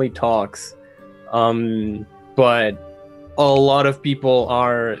barely talks, but a lot of people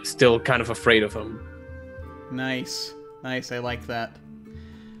are still kind of afraid of him. Nice. I like that.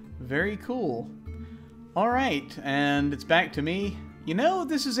 Very cool. All right, and it's back to me. You know,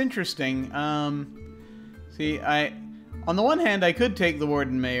 this is interesting. See, on the one hand, I could take the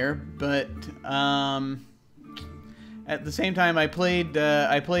Warden Mayor, but at the same time, I played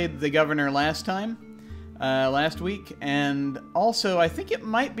the Governor last time. last week, and also I think it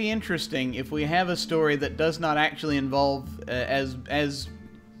might be interesting if we have a story that does not actually involve as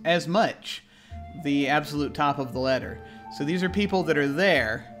much the absolute top of the ladder. So these are people that are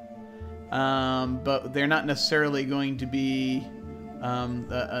there, but they're not necessarily going to be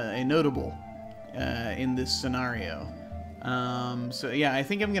a notable in this scenario. So yeah, I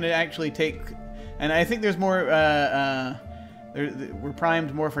think I'm going to actually take, and I think there's more. We're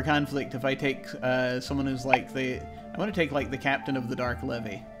primed more for conflict if I take someone who's like I want to take like the captain of the Dark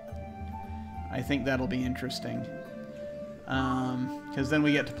Levy. I think that'll be interesting. Because then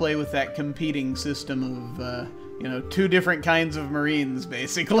we get to play with that competing system of, you know, two different kinds of Marines,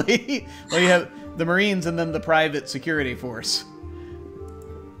 basically. Well, you have the Marines and then the private security force.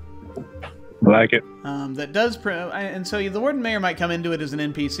 I like it. That does, and so the Warden Mayor might come into it as an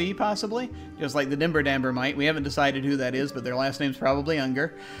NPC, possibly, just like the Dimber Damber might. We haven't decided who that is, but their last name's probably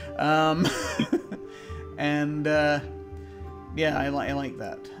Unger. And, yeah, I like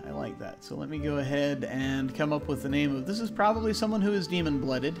that. I like that. So let me go ahead and come up with the name of... This is probably someone who is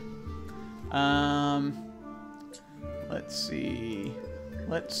demon-blooded. Let's see.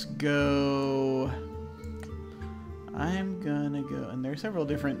 Let's go... I'm gonna go... And there are several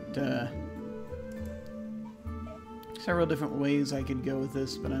different ways I could go with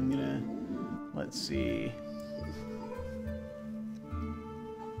this, but I'm gonna... Let's see...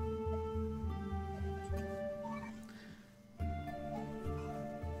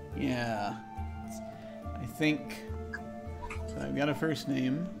 Yeah, I think, so I've got a first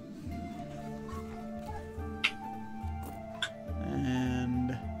name,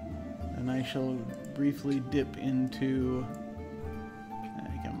 and then I shall briefly dip into,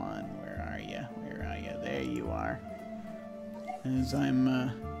 come on, where are you, there you are, as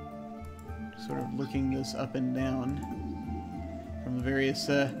I'm sort of looking this up and down from the various,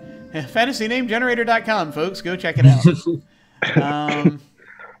 fantasynamegenerator.com, folks, go check it out.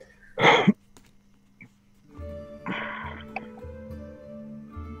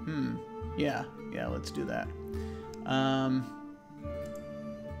 Yeah, let's do that.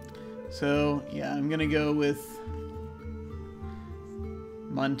 So, yeah, I'm gonna go with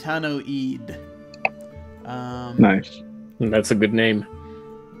Montano Eid. Nice. That's a good name.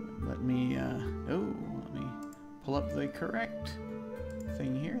 Let me pull up the correct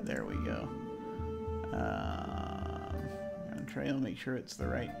thing here. There we go. I'm gonna try to make sure it's the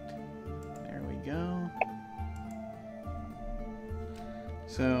right. There we go.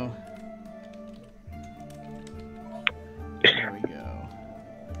 So, there we go.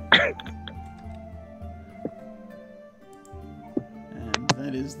 And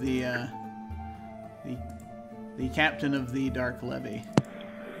that is the captain of the Dark Levy.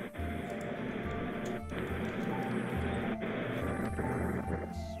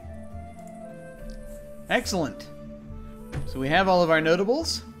 Excellent. So we have all of our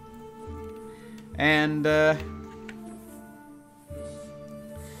notables, and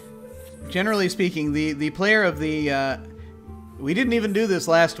generally speaking, the player of the we didn't even do this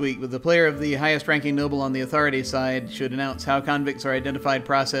last week, but the player of the highest ranking noble on the authority side should announce how convicts are identified,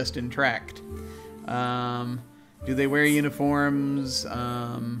 processed, and tracked. Do they wear uniforms?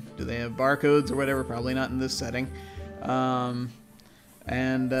 Do they have barcodes or whatever? Probably not in this setting.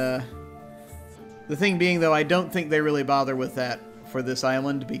 The thing being, though, I don't think they really bother with that for this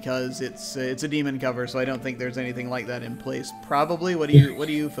island because it's a demon cover, so I don't think there's anything like that in place. Probably. What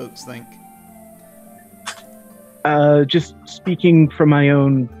do you folks think? Just speaking from my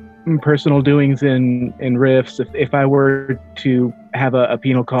own personal doings in Rifts, if I were to have a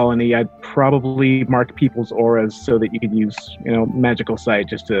penal colony, I'd probably mark people's auras so that you could use, magical sight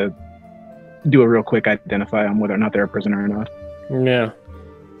just to do a real quick identify on whether or not they're a prisoner or not. Yeah.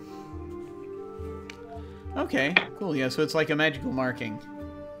 Okay, cool. Yeah, so it's like a magical marking.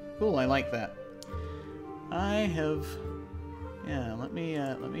 Cool, I like that. I have... Yeah, let me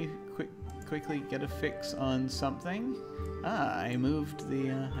quickly get a fix on something. I moved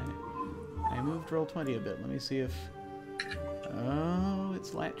the... I moved Roll20 a bit. Let me see if... Oh,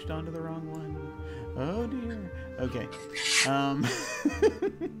 it's latched onto the wrong one. Oh, dear. Okay.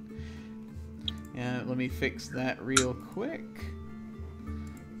 Yeah, let me fix that real quick.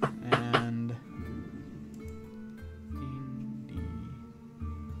 And...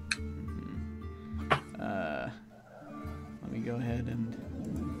 let me go ahead and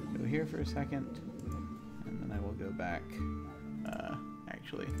go here for a second, and then I will go back.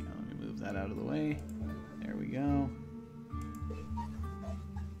 Actually, let me move that out of the way. There we go.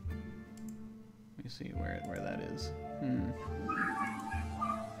 Let me see where that is.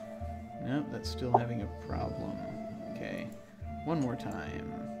 Nope, that's still having a problem. Okay, one more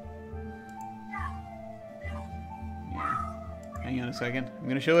time. hang on a second. I'm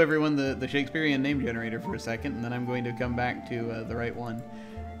going to show everyone the Shakespearean name generator for a second, and then I'm going to come back to the right one.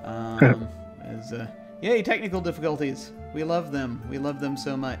 Yay, technical difficulties. We love them. We love them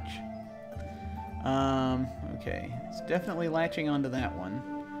so much. Okay, it's definitely latching onto that one.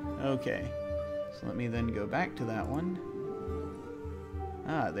 Okay, so let me then go back to that one.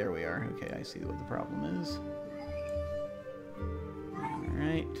 Ah, there we are. Okay, I see what the problem is.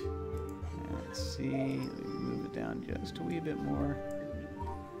 Alright. Let's see. Let me move it down just a wee bit more.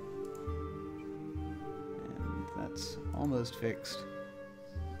 And that's almost fixed.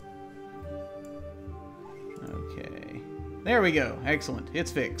 Okay. There we go. Excellent.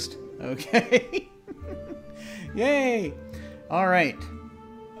 It's fixed. Okay. Yay! Alright.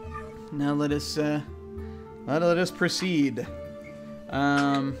 Now let us proceed.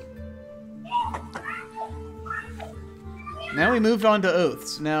 Now we moved on to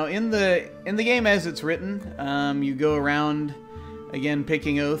oaths. Now in the game as it's written, you go around again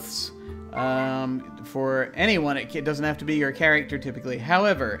picking oaths for anyone. It doesn't have to be your character typically.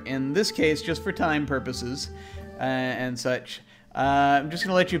 However, in this case, just for time purposes and such, I'm just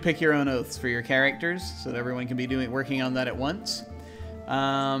going to let you pick your own oaths for your characters so that everyone can be working on that at once.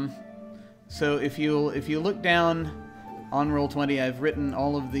 So if you look down on Roll20, I've written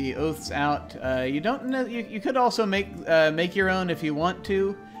all of the oaths out. You don't know, you could also make your own if you want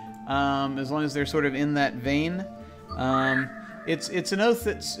to, as long as they're sort of in that vein. It's an oath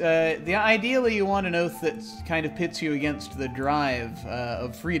that's ideally you want an oath that kind of pits you against the drive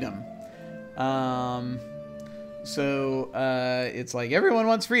of freedom. It's like everyone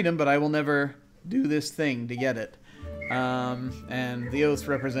wants freedom, but I will never do this thing to get it. And the oaths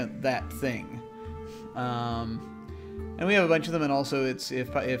represent that thing. And we have a bunch of them, and also it's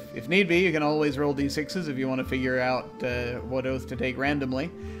if need be, you can always roll d6s if you want to figure out what oath to take randomly.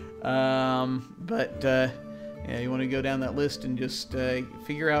 Yeah, you want to go down that list and just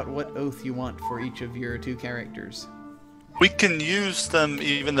figure out what oath you want for each of your two characters. We can use them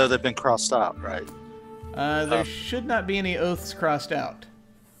even though they've been crossed out, right? There should not be any oaths crossed out.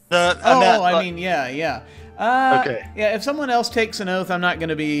 No, I mean, yeah. Okay. Yeah, if someone else takes an oath, I'm not going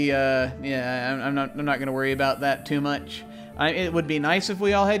to be. I'm not going to worry about that too much. It would be nice if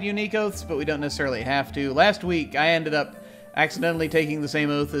we all had unique oaths, but we don't necessarily have to. Last week, I ended up accidentally taking the same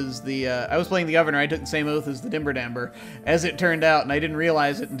oath as the. I was playing the governor. I took the same oath as the Dimberdamber, as it turned out, and I didn't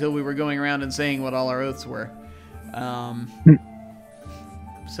realize it until we were going around and saying what all our oaths were.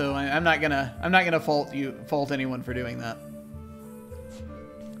 So I'm not gonna fault anyone for doing that.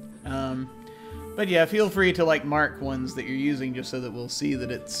 But yeah, feel free to like mark ones that you're using just so that we'll see that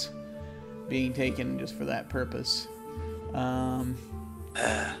it's being taken just for that purpose. Let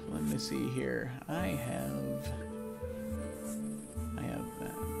me see here. I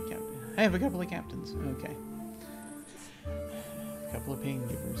have a couple of captains. Okay. A couple of pain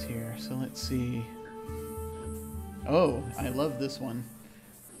givers here. So let's see. Oh, I love this one.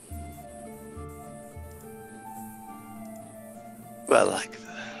 Well, like,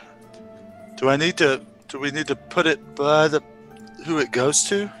 do we need to put it by who it goes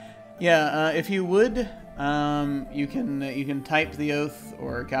to? Yeah, if you would, you can type the oath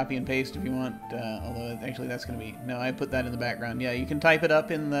or copy and paste if you want. Although actually that's going to be I put that in the background. Yeah, you can type it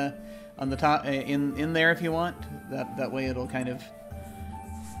up on the top in there if you want. That way it'll kind of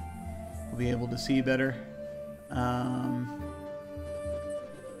we'll be able to see better.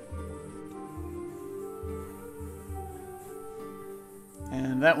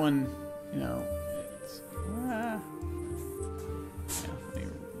 And that one, it's, yeah, let me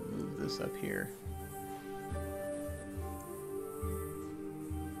move this up here.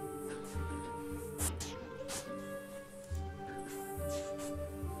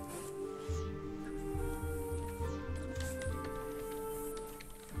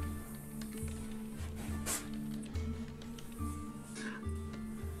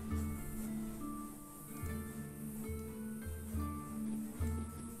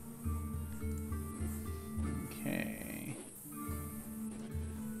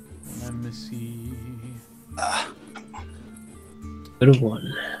 Good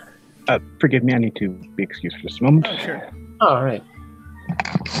one. Forgive me, I need to be excused for just a moment. Oh, sure. All right.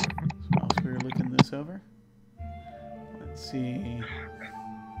 So whilst we're looking this over, let's see.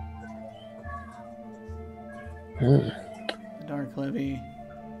 Dark Levy.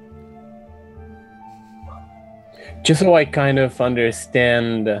 Just so I kind of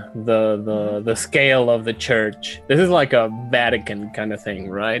understand the scale of the church, this is like a Vatican kind of thing,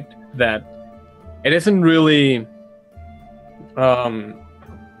 right? That it isn't really,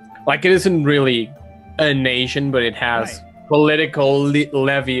 it isn't really a nation, but it has political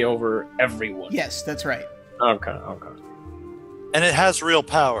levy over everyone. Yes, that's right. Okay. And it has real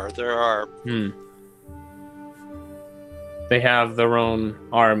power. There are... They have their own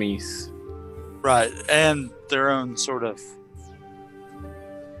armies. Right, and their own sort of...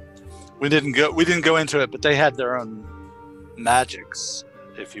 We didn't go into it, but they had their own magics,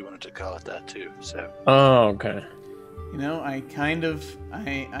 if you wanted to call it that too. So. Oh, okay. You know, I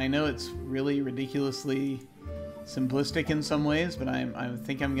know it's really ridiculously simplistic in some ways, but I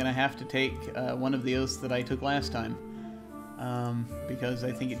think I'm gonna have to take one of the oaths that I took last time, because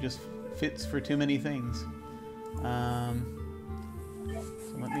I think it just fits for too many things. So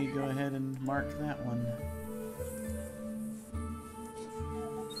let me go ahead and mark that one.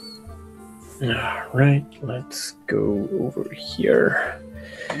 Alright, let's go over here.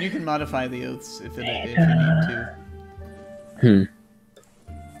 And you can modify the oaths if you need to.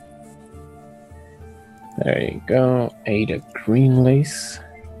 There you go. Ada green lace.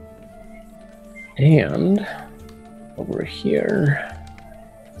 And over here,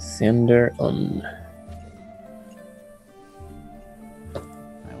 Sander on. I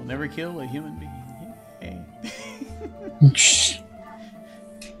will never kill a human being. Yay.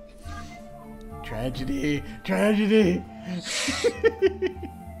 Tragedy, tragedy.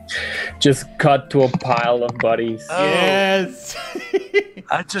 Just cut to a pile of buddies. Oh. Yes.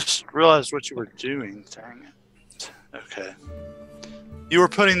 I just realized what you were doing. Dang it. Okay. You were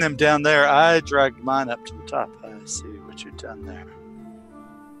putting them down there. I dragged mine up to the top. I see what you've done there.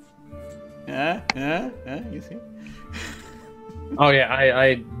 You see? Oh yeah,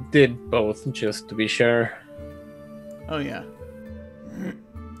 I did both just to be sure. Oh yeah.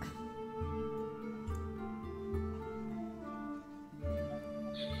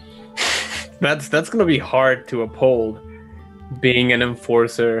 That's gonna be hard to uphold, being an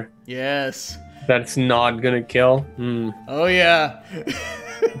enforcer. Yes. That's not gonna kill. Oh yeah.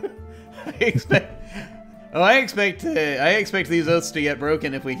 I expect these oaths to get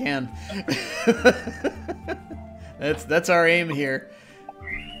broken if we can. That's our aim here.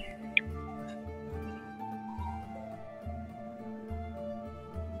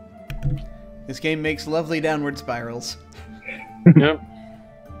 This game makes lovely downward spirals. Yep.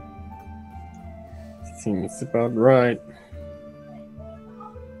 Seems about right.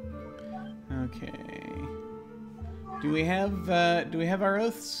 Okay. Do we have our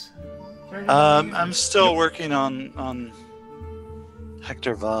oaths? I'm still working on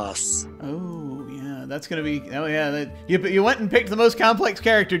Hector Voss. Oh yeah, that's gonna be. Oh yeah, you went and picked the most complex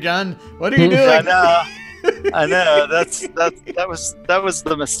character, John. What are you doing? I know. I know. That was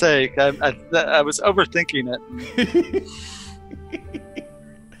the mistake. I was overthinking it.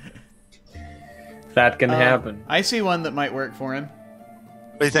 That can happen. I see one that might work for him.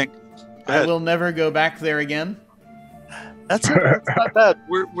 What do you think? Go I ahead. will never go back there again. That's not bad.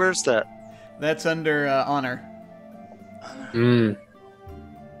 Where's that? That's under honor. The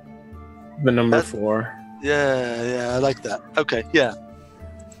number 4. Yeah, I like that. Okay, yeah,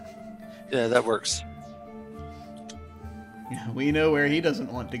 that works. We know where he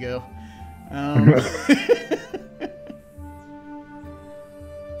doesn't want to go.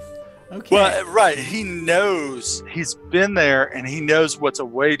 Okay. Well, right. He knows. He's been there, and he knows what's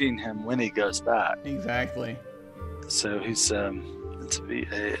awaiting him when he goes back. Exactly. So he's it's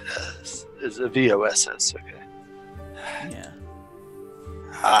a VOSS. Okay. Yeah.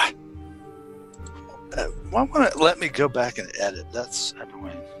 Why won't it let me go back and edit? That's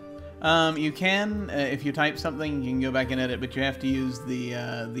annoying. You can if you type something, you can go back and edit, but you have to use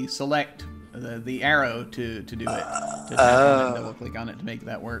the select the arrow to do it. To tap on it and double click on it to make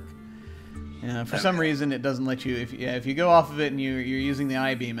that work. For some reason, it doesn't let you. If you go off of it and you're using the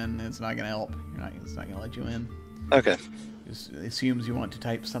I-beam, and it's not going to help. It's not going to let you in. Okay. Just assumes you want to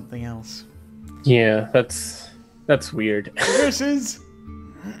type something else. Yeah, that's weird. Versus.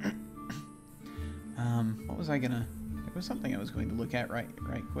 What was I gonna? There was something I was going to look at right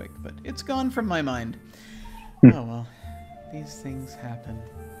quick, but it's gone from my mind. Oh well, these things happen.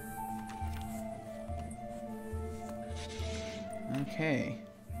 Okay.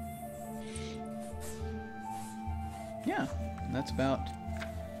 Yeah, that's about.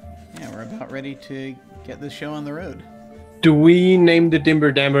 Yeah, we're about ready to get this show on the road. Do we name the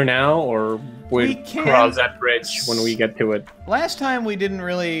Dimber Damber now, or We we'll can. cross that bridge when we get to it? Last time we didn't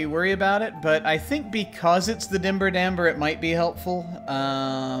really worry about it, but I think because it's the Dimber Damber, it might be helpful.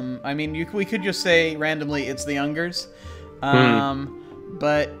 I mean, we could just say randomly it's the Youngers,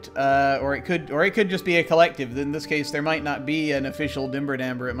 but or it could just be a collective. In this case, there might not be an official Dimber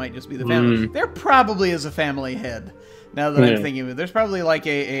Damber. It might just be the family. There probably is a family head. Now that I'm thinking of it, there's probably like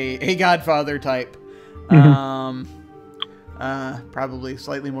a Godfather type. Probably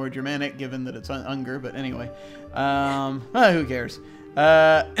slightly more Germanic, given that it's Unger, but anyway. Who cares?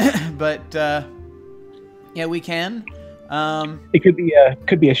 Yeah, we can. It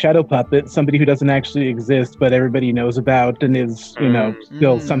could be a shadow puppet, somebody who doesn't actually exist, but everybody knows about and is,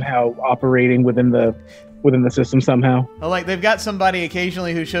 still somehow operating within the system somehow. Oh, like they've got somebody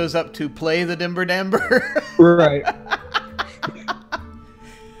occasionally who shows up to play the Dimber Damber. Right.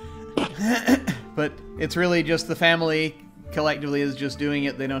 But it's really just the family collectively is just doing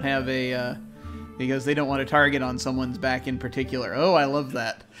it. They don't have a because they don't want to target on someone's back in particular. Oh, I love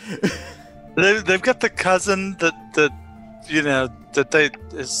that. They've got the cousin that he's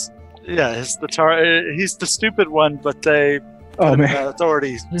the stupid one, but they put him in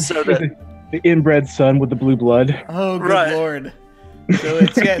authority so that the inbred son with the blue blood. Oh, good lord! So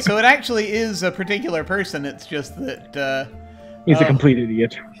it's so it actually is a particular person. It's just that he's a complete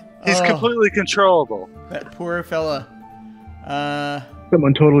idiot. He's completely controllable. That poor fella.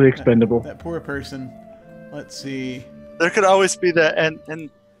 Someone totally expendable. That poor person. Let's see. There could always be that,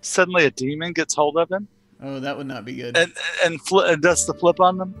 and suddenly a demon gets hold of him. Oh, that would not be good. And does the flip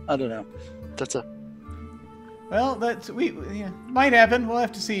on them? I don't know. Well, might happen. We'll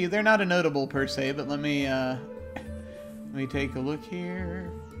have to see. They're not a notable per se, but let me take a look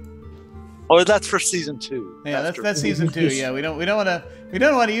here. Oh, that's for season 2. Yeah, that's season 2. Yeah, we don't want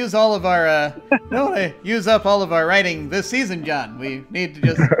to use all of our don't want to use up all of our writing this season, John. We need to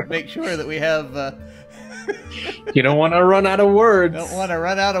just make sure that we have. You don't want to run out of words. Don't want to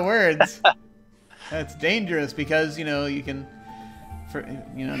run out of words. That's dangerous because you can,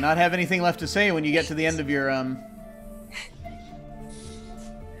 not have anything left to say when you get to the end of your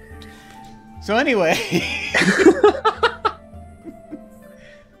So anyway.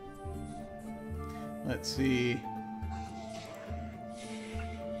 Let's see.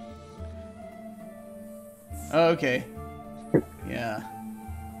 Oh, okay. Yeah.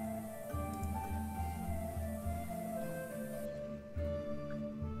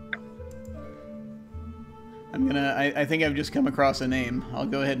 I think I've just come across a name. I'll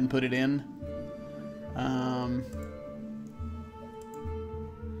go ahead and put it in. How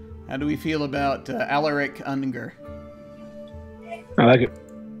do we feel about Alaric Unger? I like it.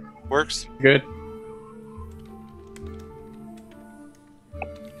 Works. Good.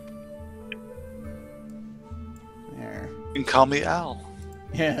 There. You can call me Al.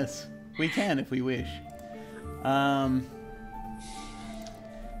 Yes, we can if we wish. But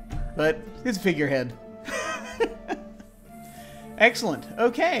it's a figurehead. Excellent.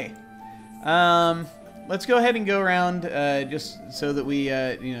 Okay. Let's go ahead and go around just so that we,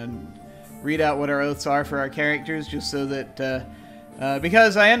 read out what our oaths are for our characters, just so that,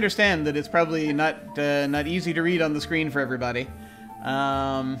 because I understand that it's probably not easy to read on the screen for everybody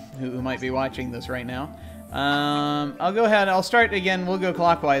who might be watching this right now. I'll go ahead. I'll start again. We'll go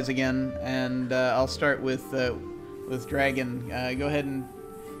clockwise again, and I'll start with Dragon. Go ahead and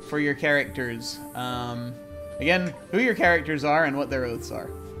for your characters. Again, who your characters are and what their oaths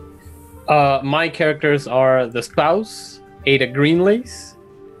are. My characters are the spouse, Ada Greenlace.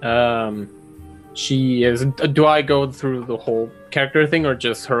 She is. Do I go through the whole character thing or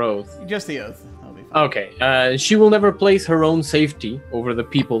just her oath? Just the oath. That'll be fine. Okay. She will never place her own safety over the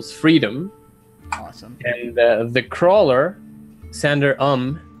people's freedom. Awesome. And the crawler, Sander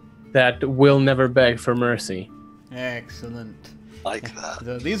that will never beg for mercy. Excellent. Like that.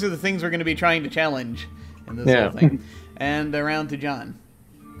 So these are the things we're going to be trying to challenge in this whole thing. And around to John.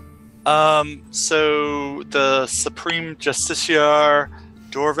 So the Supreme Justiciar,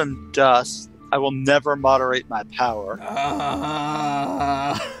 Dorvan Dust, I will never moderate my power.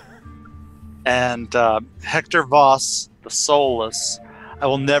 And Hector Voss, the Soulless, I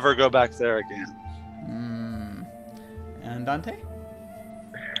will never go back there again. And Dante?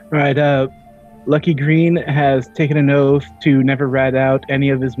 Right, Lucky Green has taken an oath to never rat out any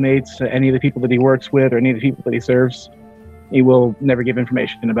of his mates, any of the people that he works with, or any of the people that he serves. He will never give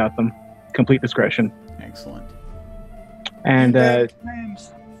information about them. Complete discretion. Excellent. And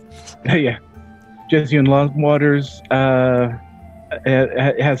names. Yeah, Jesuan Longwaters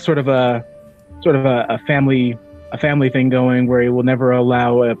has sort of a family thing going where he will never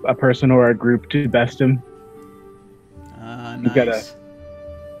allow a person or a group to best him. Nice.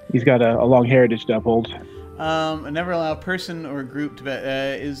 He's got a long heritage to uphold. Never allow a person or a group to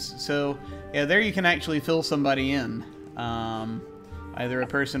there you can actually fill somebody in. Either a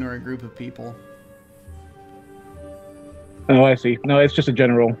person or a group of people. Oh, I see. No, it's just a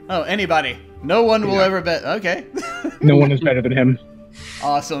general. Oh, anybody. No one will ever bet. Okay. No one is better than him.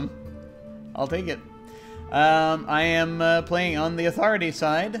 Awesome. I'll take it. I am playing on the authority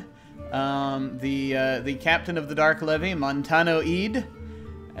side. the captain of the Dark Levy, Montano Eid,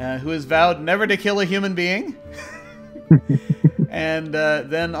 who has vowed never to kill a human being. And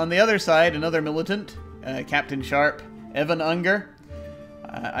then on the other side, another militant, Captain Sharp, Evan Unger.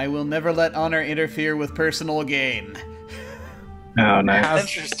 I will never let honor interfere with personal gain. Oh, nice.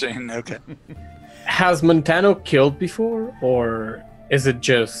 Interesting. Okay. Has Montano killed before, or is it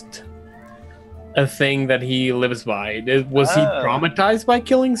just a thing that he lives by? Was he traumatized by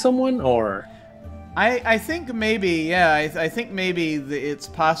killing someone, or? I think maybe, yeah. I think maybe it's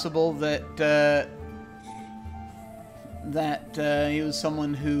possible that he was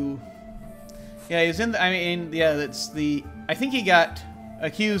someone who, yeah, he's in. I mean, yeah, that's the. I think he got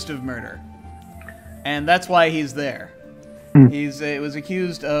accused of murder, and that's why he's there. It was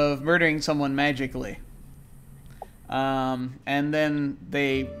accused of murdering someone magically, and then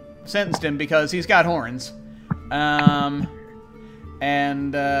they sentenced him because he's got horns,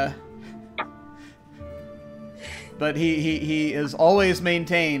 but he has always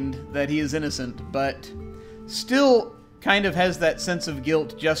maintained that he is innocent, but still kind of has that sense of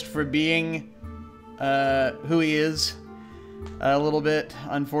guilt just for being who he is. A little bit,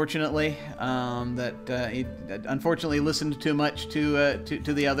 unfortunately, he unfortunately listened too much to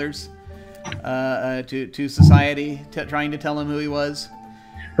the others, to society, trying to tell him who he was.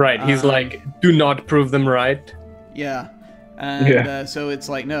 Right, he's like, do not prove them right. Yeah, and so it's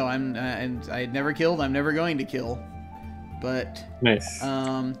like, no, and I never killed. I'm never going to kill. But nice.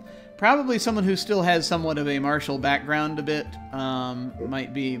 Probably someone who still has somewhat of a martial background a bit.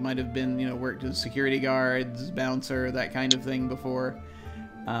 Might have been, worked as security guards, bouncer, that kind of thing before.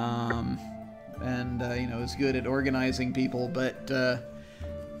 Is good at organizing people, but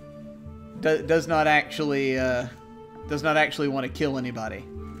does not actually want to kill anybody.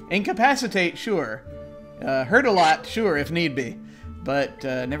 Incapacitate, sure. Hurt a lot, sure, if need be, but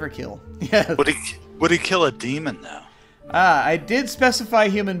never kill. Yeah. Would he kill a demon though? I did specify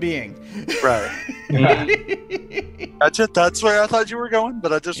human being. Right. That's where I thought you were going,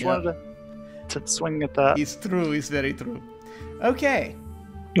 but I just wanted to swing at that. He's true. He's very true. Okay.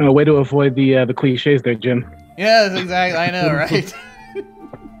 Way to avoid the cliches there, Jim. Yeah, exactly. I know, right?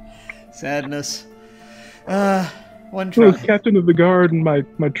 Sadness. One try. I was captain of the guard, and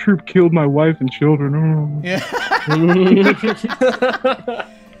my troop killed my wife and children. Oh. Yeah.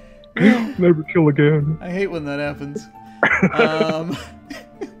 Never kill again. I hate when that happens.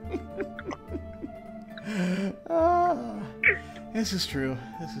 This is true.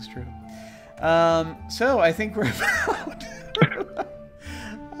 This is true. So I think we're about.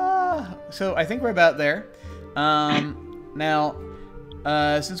 So there. Now,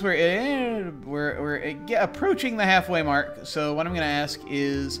 since we're approaching the halfway mark, so what I'm going to ask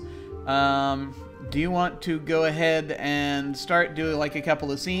is, do you want to go ahead and start doing like a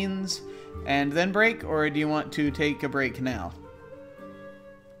couple of scenes and then break, or do you want to take a break now?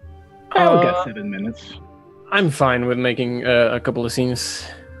 I'll get 7 minutes. I'm fine with making a couple of scenes.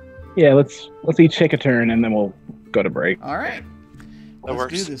 Yeah, let's each take a turn and then we'll go to break. All right.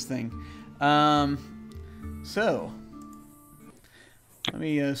 Let's do this thing. So let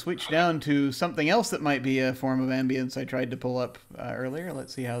me switch down to something else that might be a form of ambience I tried to pull up earlier.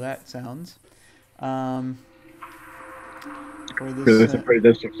 Let's see how that sounds. There's some pretty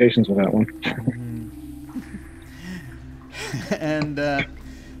distinct stations with that one. And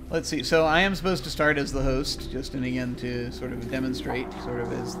let's see. So I am supposed to start as the host, just and again to sort of demonstrate sort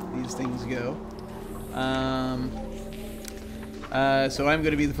of as these things go. So I'm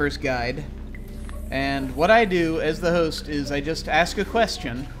going to be the first guide. And what I do as the host is I just ask a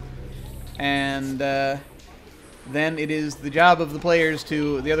question, and then it is the job of the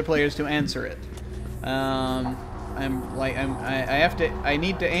other players to answer it. I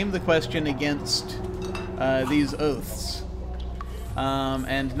need to aim the question against these oaths,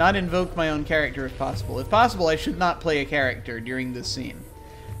 and not invoke my own character if possible. If possible, I should not play a character during this scene.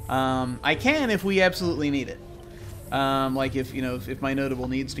 I can if we absolutely need it. Like if my notable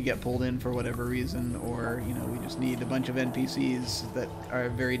needs to get pulled in for whatever reason, or we just need a bunch of NPCs that are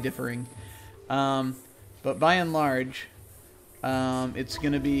very differing. But by and large, it's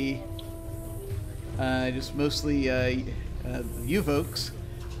going to be just mostly you folks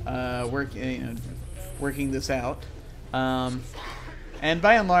working this out. And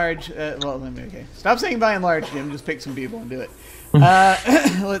by and large, okay. Stop saying by and large, Jim. Just pick some people and do it.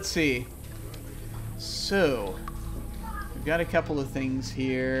 Let's see. So, we've got a couple of things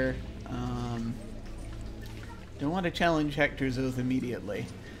here. Don't want to challenge Hector's oath immediately.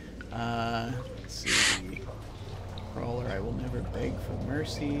 Let's see. Crawler, I will never beg for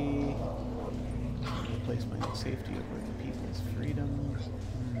mercy. Place my own safety over the people's freedom.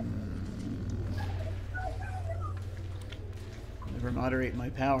 overmoderate my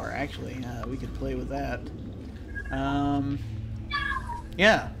power. Actually, we could play with that.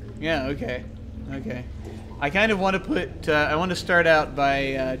 Yeah, okay. I kind of want to put, I want to start out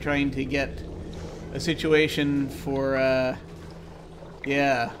by trying to get a situation for,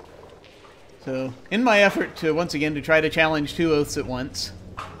 yeah. So, in my effort to, once again, to try to challenge 2 oaths at once,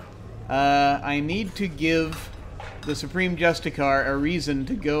 I need to give the Supreme Justicar a reason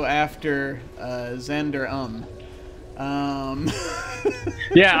to go after Xander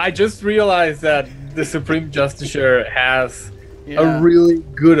Yeah, I just realized that the Supreme Justicer has Yeah. a really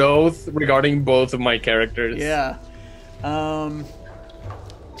good oath regarding both of my characters. Yeah.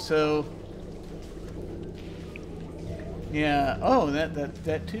 So. Yeah. Oh,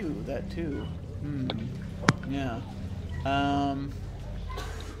 that too. Yeah.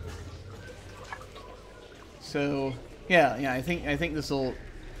 So yeah. I think this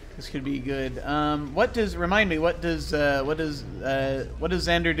could be good. What does Xander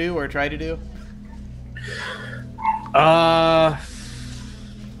do or try to do?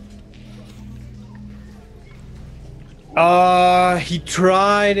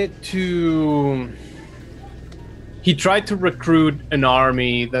 He tried to recruit an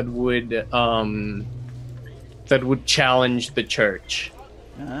army that would challenge the church.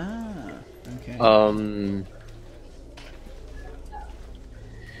 Ah, okay.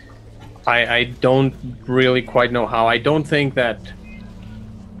 I don't really quite know how. I don't think that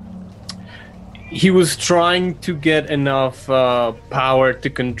he was trying to get enough power to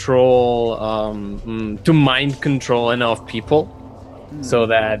control, to mind control enough people, so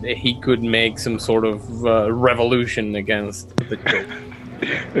that he could make some sort of revolution against the church.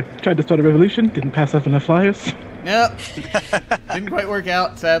 Tried to start a revolution, didn't pass up enough flyers. Nope. Didn't quite work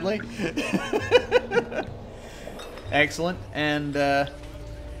out, sadly. Excellent. And can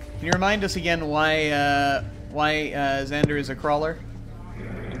you remind us again why Xander is a crawler?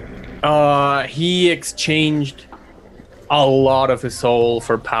 He exchanged a lot of his soul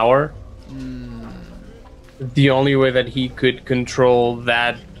for power. The only way that he could control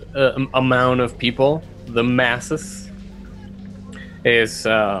that amount of people, the masses, is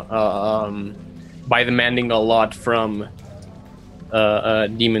by demanding a lot from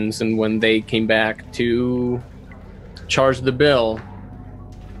demons. And when they came back to charge the bill,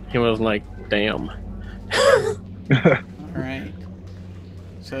 he was like, damn. Alright.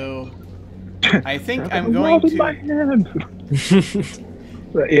 So, I think I'm going to... My hand.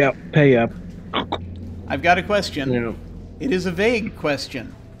 Yeah, pay up. I've got a question. Yeah. It is a vague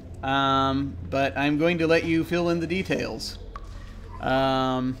question, but I'm going to let you fill in the details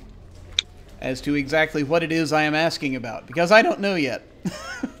as to exactly what it is I am asking about, because I don't know yet.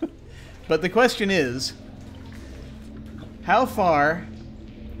 But the question is, how far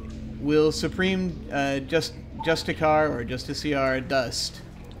will Supreme Justicar or Justiciar Dust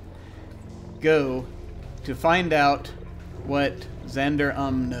go to find out what Xander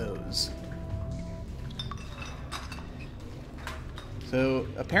knows? So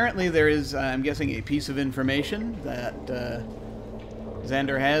apparently there is, I'm guessing, a piece of information that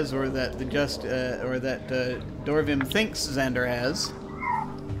Xander has, or that Dorvim thinks Xander has,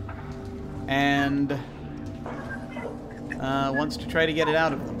 and wants to try to get it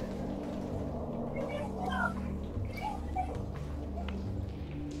out of them.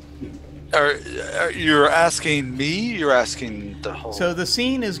 You're asking me? You're asking the whole... So the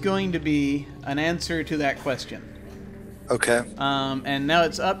scene is going to be an answer to that question. Okay. And now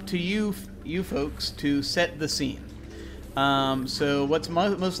it's up to you folks to set the scene. So what's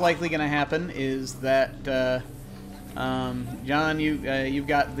most likely going to happen is that John, you've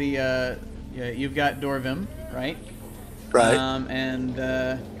got Dorvim, right? Right.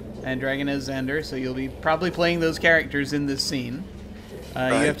 And Dragon as Xander, so you'll be probably playing those characters in this scene.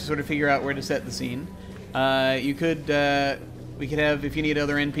 Right. You have to sort of figure out where to set the scene. We could have, if you need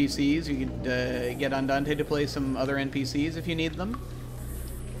other NPCs, you could get Andante to play some other NPCs if you need them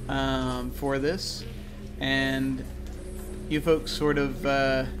for this, and you folks sort of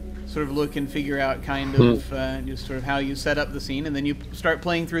look and figure out kind of just sort of how you set up the scene, and then you start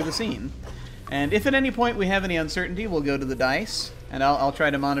playing through the scene. And if at any point we have any uncertainty, we'll go to the dice, and I'll try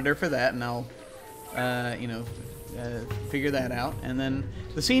to monitor for that, and I'll figure that out, and then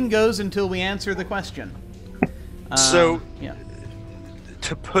the scene goes until we answer the question. So yeah.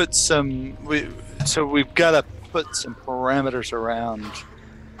 To put some, we've got to put some parameters around.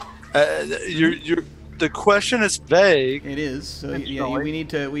 The question is vague. It is. So yeah, we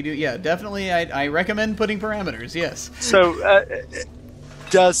do. Yeah, definitely. I recommend putting parameters. Yes. So I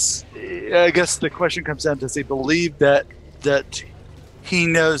guess the question comes down: does he believe that he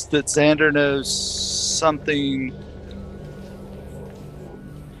knows that Xander knows something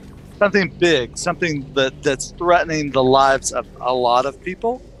something big, something that's threatening the lives of a lot of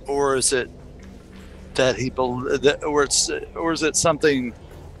people, or is it that or is it something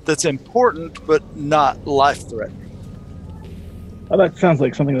that's important but not life-threatening? Well, that sounds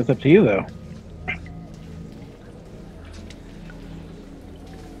like something that's up to you, though.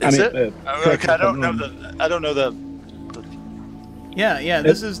 Is it? Okay, I don't know the. Yeah.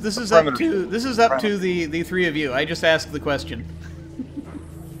 This is up to the three of you. I just asked the question.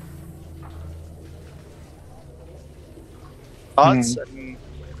 Thoughts?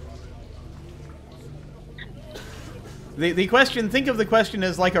 The question. Think of the question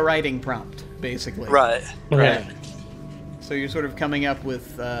as like a writing prompt, basically. Right. So you're sort of coming up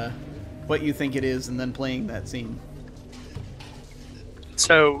with what you think it is, and then playing that scene.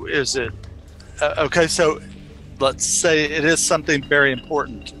 So is it okay? So let's say it is something very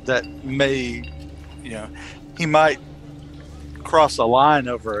important that may, he might cross a line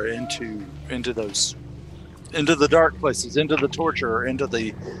over into the dark places, into the torture, into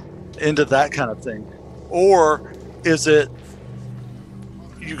that kind of thing, or is it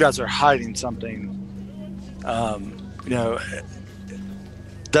you guys are hiding something?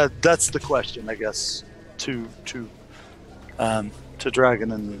 That's the question, I guess, to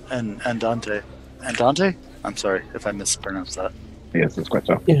Dragon and Dante. And Dante? I'm sorry if I mispronounced that. Yes, that's quite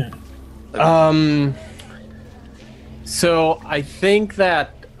so. Yeah. So I think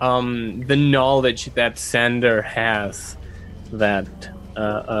that the knowledge that Sander has that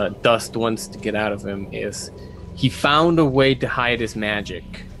Dust wants to get out of him is he found a way to hide his magic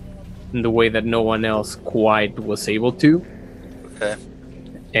in the way that no one else quite was able to. Okay.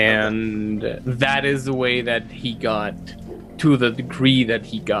 And that is the way that he got to the degree that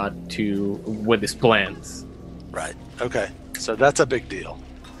he got to with his plans. Right. Okay. So that's a big deal.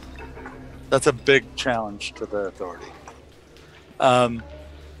 That's a big challenge to the authority.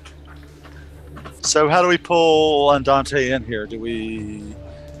 So how do we pull Andante in here? Do we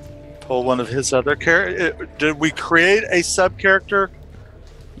pull one of his other characters? Did we create a sub-character?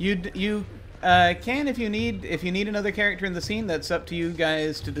 You can if you need another character in the scene. That's up to you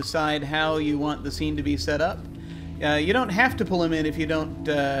guys to decide how you want the scene to be set up. You don't have to pull him in if you don't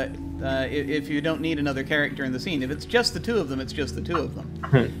need another character in the scene. If it's just the two of them, it's just the two of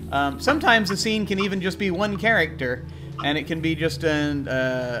them. Sometimes the scene can even just be one character, and it can be just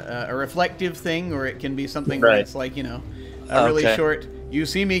a reflective thing, or it can be something that's like a really short. You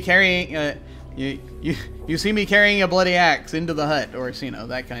see me carrying you see me carrying a bloody axe into the hut, or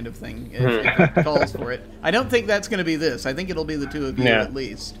that kind of thing. If it calls for it. I don't think that's going to be this. I think it'll be the two of you at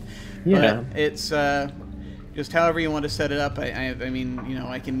least. Yeah. But it's. Just however you want to set it up. I mean,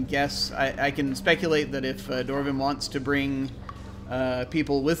 I can guess. I can speculate that if Dorvin wants to bring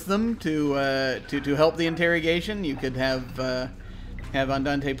people with them to help the interrogation, you could have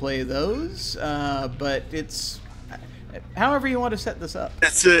Andante play those. But it's however you want to set this up.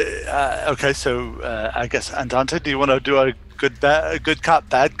 It's okay. So I guess Andante, do you want to do a good cop,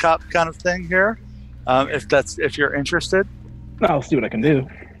 bad cop kind of thing here? If you're interested, I'll see what I can do.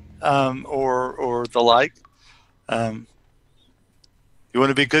 Or the like. You want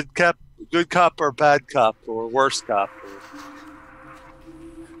to be good cop or bad cop or worse cop?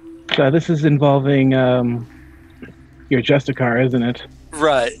 This is involving your Justicar, isn't it?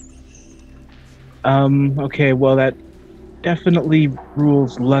 Right. Okay, well, that definitely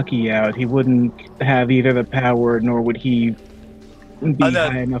rules Lucky out. He wouldn't have either the power, nor would he be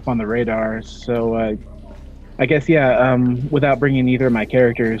high enough on the radar. So I guess, without bringing either of my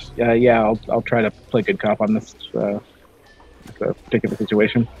characters, I'll try to play good cop on this particular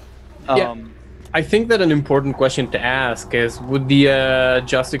situation. I think that an important question to ask is, would the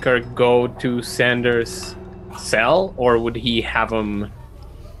Justicar go to Sanders' cell, or would he have him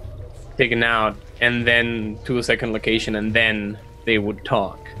taken out and then to a second location, and then they would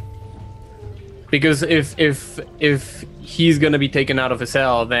talk? Because if he's going to be taken out of a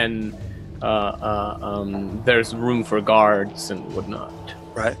cell, then there's room for guards and whatnot.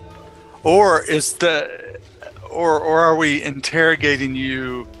 Right. Or or are we interrogating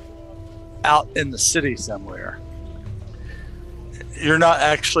you out in the city somewhere? You're not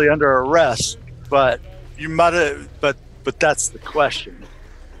actually under arrest, but you might have. But that's the question.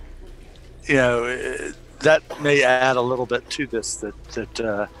 That may add a little bit to this.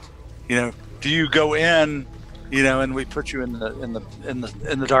 That do you go in? And we put you in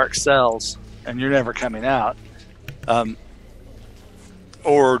the dark cells, and you're never coming out,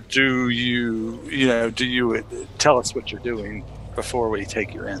 or do you tell us what you're doing before we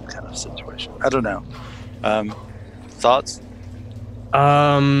take you in, kind of situation? I don't know. Thoughts?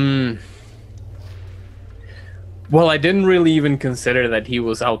 Well, I didn't really even consider that he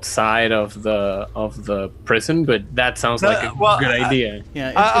was outside of the prison, but that sounds like a good idea.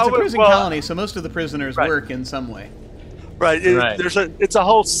 Yeah, it's a prison colony, so most of the prisoners work in some way. Right. It's a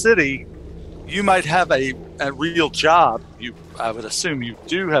whole city. You might have a real job. I would assume you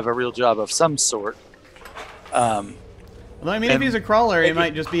do have a real job of some sort. Although, I mean, if he's a crawler, he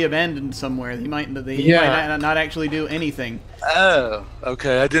might just be abandoned somewhere. He might not actually do anything. Oh,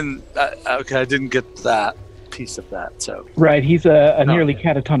 okay. I didn't get that piece of that. So right, he's a nearly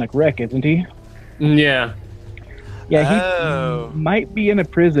catatonic wreck, isn't he? Yeah. Yeah, he might be in a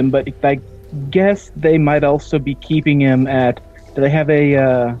prison, but I guess they might also be keeping him at. Do they have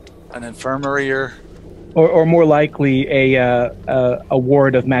an infirmary or more likely a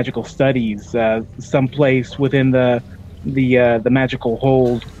ward of magical studies, someplace within the magical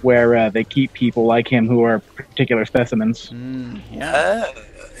hold where they keep people like him who are particular specimens. Yeah,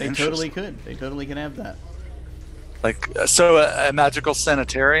 they totally could. They totally can have that. Like, so a magical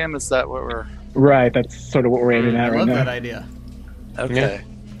sanitarium, is that what we're... Right, that's sort of what we're aiming at right now. I love that idea. Okay.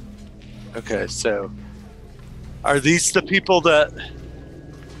 Yeah. Okay, so are these the people that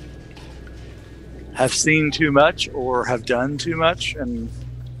have seen too much or have done too much? And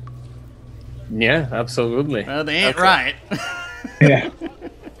yeah, absolutely. Well, they ain't right. Yeah.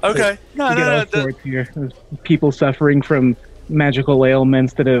 Okay. No. Here. There's people suffering from magical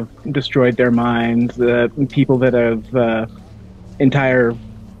ailments that have destroyed their minds. People that have entire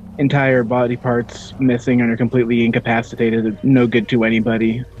body parts missing and are completely incapacitated. No good to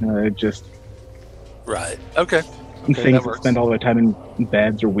anybody. Just right. Okay. Things that spend all their time in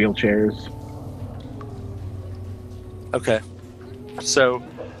beds or wheelchairs. Okay. So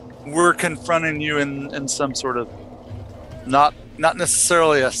we're confronting you in some sort of not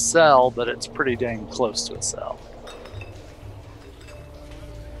necessarily a cell, but it's pretty dang close to a cell.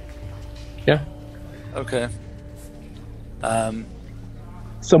 Yeah. Okay.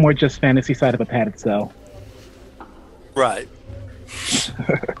 Somewhere just fantasy side of a padded cell. Right.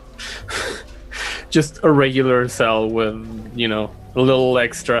 Just a regular cell with, a little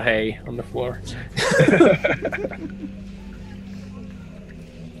extra hay on the floor.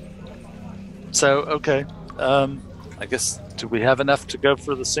 So, okay. I guess, do we have enough to go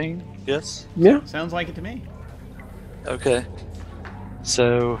for the scene? Yes? Yeah. Sounds like it to me. Okay.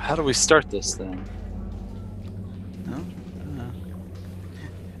 So, how do we start this then?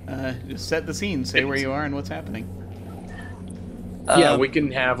 Just set the scene. Say where you are and what's happening. Yeah, we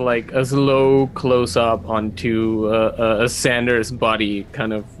can have like a slow close-up onto Xander's body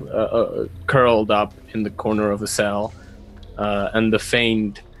kind of curled up in the corner of the cell. And the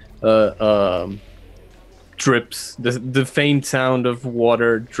faint drips, the faint sound of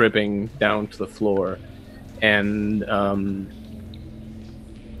water dripping down to the floor. And I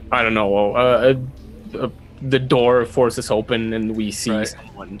don't know, the door forces open and we see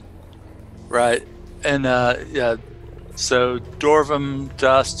someone. Right. And yeah, so Dorvam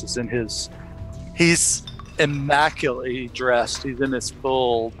Dust is in he's immaculately dressed. He's in his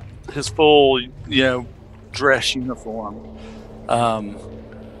full dress uniform.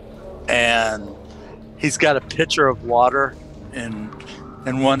 And he's got a pitcher of water in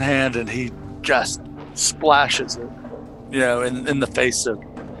one hand, and he just splashes it, in the face of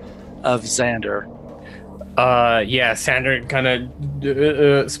Xander. Yeah, Xander kind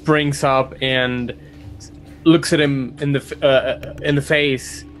of springs up and looks at him in the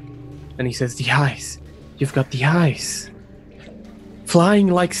face, and he says, "The eyes, you've got the eyes, flying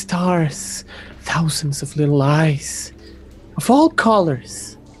like stars, thousands of little eyes, of all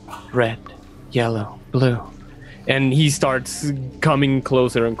colors, red, yellow, blue." And he starts coming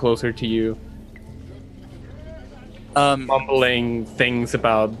closer and closer to you, mumbling things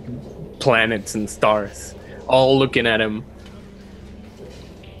about planets and stars, all looking at him.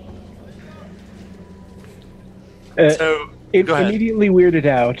 Immediately weirded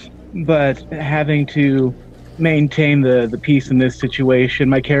out, but having to maintain the peace in this situation,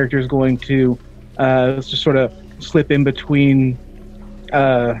 my character is going to just sort of slip in between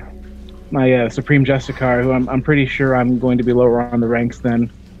my Supreme Justicar, who I'm pretty sure I'm going to be lower on the ranks than,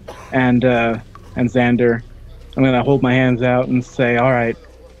 and Xander. I'm going to hold my hands out and say, "All right,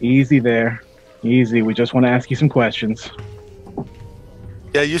 easy there, easy. We just want to ask you some questions."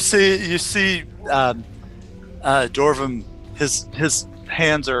 Yeah, you see, Dorvam. His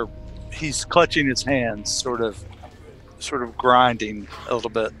hands are. He's clutching his hands, sort of grinding a little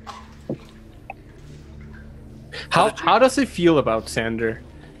bit. How does he feel about Xander?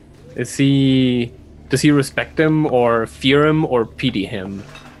 Does he respect him or fear him or pity him?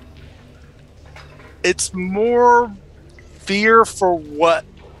 It's more fear for what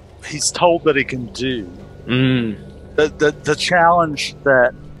he's told that he can do. The challenge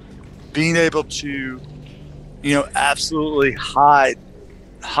that being able to, absolutely hide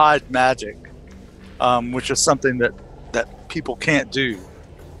magic, which is something that people can't do.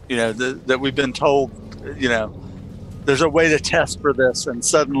 That we've been told, there's a way to test for this, and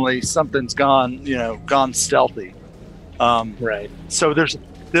suddenly something's gone stealthy. Right. So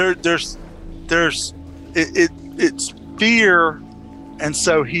it's fear, and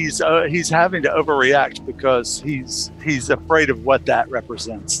so he's having to overreact because he's afraid of what that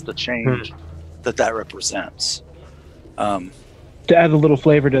represents, the change that represents. To add a little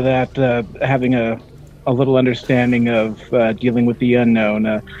flavor to that, having a little understanding of dealing with the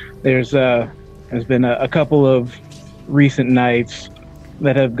unknown, there's been a couple of recent nights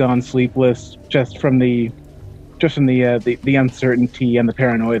that have gone sleepless just from the uncertainty and the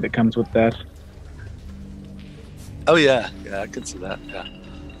paranoia that comes with that. Oh yeah, I can see that. Yeah.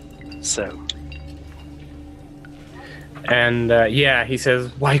 So. And he says,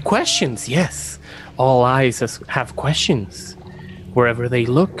 "Why questions? Yes, all eyes have questions. Wherever they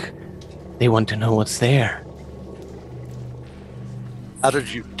look, they want to know what's there." How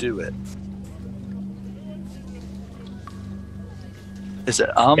did you do it? Is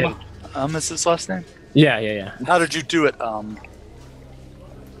it is his last name? Yeah. How did you do it?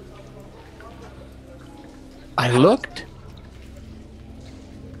 I looked.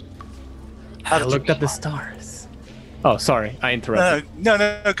 How I did looked at the stars. Oh, sorry, I interrupted. No,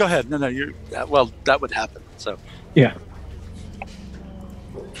 go ahead. No, you're well. That would happen. So. Yeah.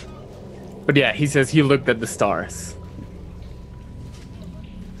 But yeah, he says he looked at the stars.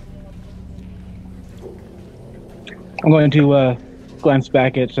 I'm going to glance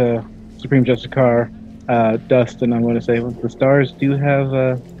back at Supreme Justicar, Dust, and I'm going to say, well, the stars do have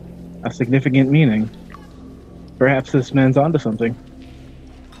a significant meaning. Perhaps this man's onto something.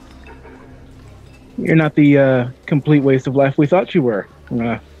 You're not the complete waste of life we thought you were. I'm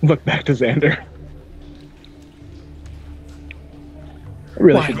going to look back to Xander.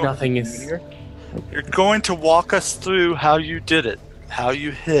 Why nothing is... You're going to walk us through how you did it, how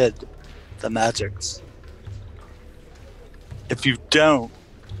you hid the magics. If you don't,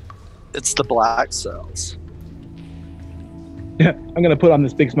 it's the black cells. Yeah, I'm going to put on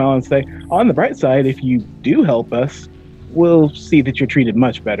this big smile and say, on the bright side, if you do help us, we'll see that you're treated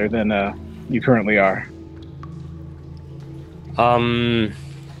much better than you currently are.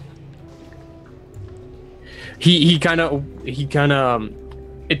 He kind of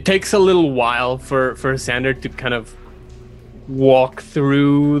it takes a little while for Xander to kind of walk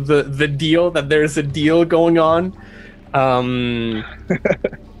through the deal, that there's a deal going on. And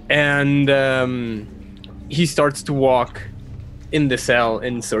he starts to walk in the cell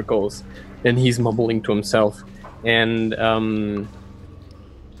in circles, and he's mumbling to himself. And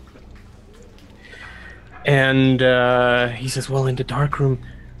he says, well, in the dark room,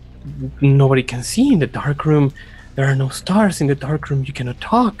 nobody can see. In the dark room, there are no stars. In the dark room, you cannot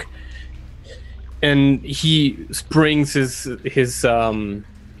talk. And he springs his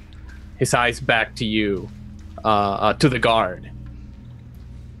eyes back to you, to the guard.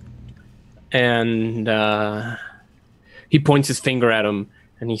 And he points his finger at him,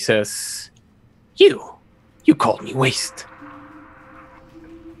 and he says, You called me waste.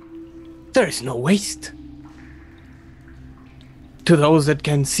 There is no waste. To those that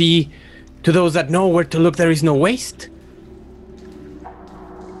can see, to those that know where to look, there is no waste.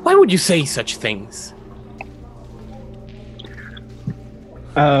 Why would you say such things?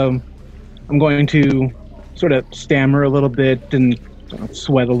 I'm going to sort of stammer a little bit and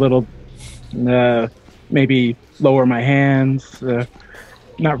sweat a little, maybe lower my hands.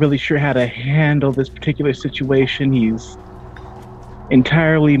 Not really sure how to handle this particular situation. He's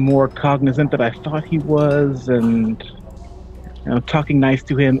entirely more cognizant than I thought he was, and talking nice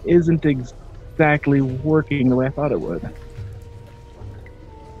to him isn't exactly working the way I thought it would.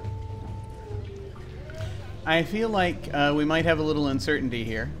 I feel like we might have a little uncertainty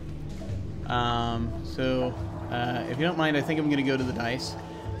here. So if you don't mind, I think I'm going to go to the dice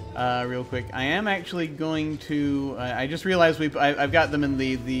real quick. I am actually going to... I just realized I've got them in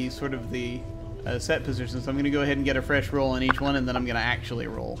the sort of the set position, so I'm going to go ahead and get a fresh roll on each one, and then I'm going to actually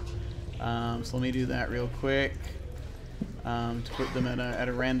roll. So let me do that real quick to put them at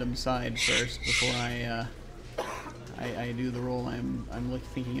a random side first before I do the roll I'm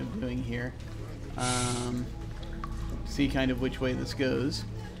thinking of doing here. See kind of which way this goes.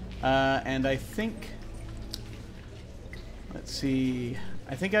 And I think... Let's see...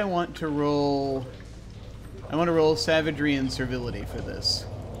 I think I want to roll... I want to roll savagery and servility for this.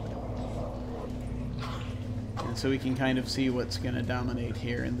 And so we can kind of see what's going to dominate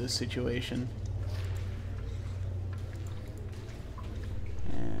here in this situation.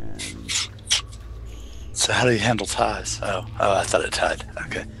 So how do you handle ties? Oh, I thought it tied.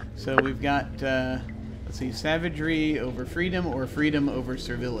 Okay. So we've got, let's see, savagery over freedom or freedom over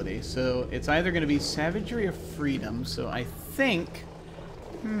servility. So it's either going to be savagery or freedom. So I think,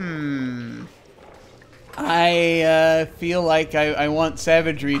 I feel like I want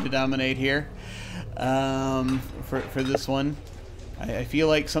savagery to dominate here for this one. I feel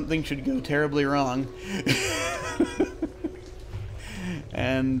like something should go terribly wrong.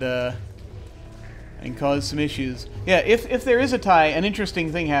 and cause some issues. Yeah, if there is a tie, an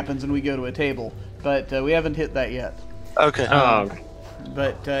interesting thing happens and we go to a table. But we haven't hit that yet. Okay.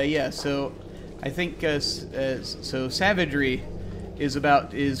 But yeah, so I think so savagery is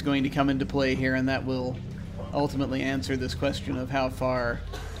going to come into play here, and that will ultimately answer this question of how far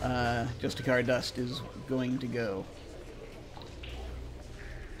Justicar Dust is going to go.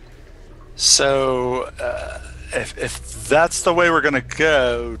 So if that's the way we're going to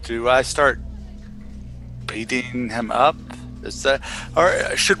go, do I start beating him up? Is that,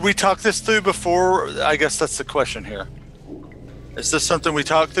 or should we talk this through before? I guess that's the question here. Is this something we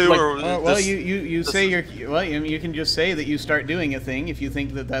talk through, or well, you say you can just say that you start doing a thing if you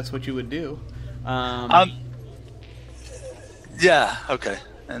think that that's what you would do. Yeah. Okay.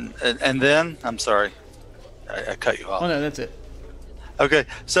 And then I'm sorry, I cut you off. Oh no, that's it. Okay.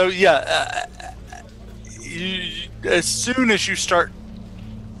 So yeah, as soon as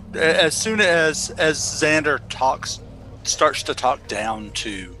Xander starts to talk down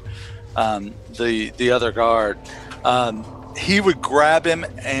to the other guard, he would grab him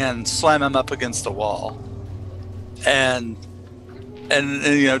and slam him up against the wall, and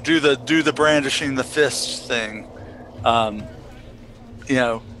you know, do the brandishing the fist thing. You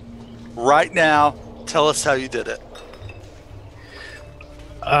know, right now, tell us how you did it.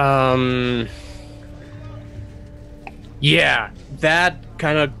 Yeah, that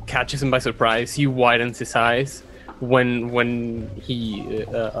kind of catches him by surprise. He widens his eyes when he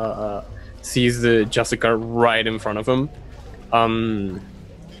sees the Justicar right in front of him.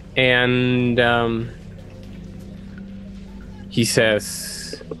 He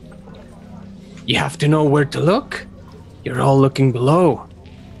says, "You have to know where to look. You're all looking below,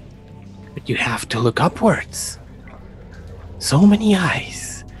 but you have to look upwards. So many eyes."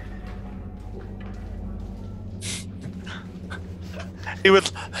 He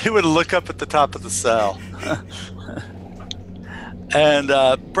would look up at the top of the cell and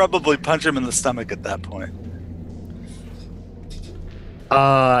probably punch him in the stomach at that point.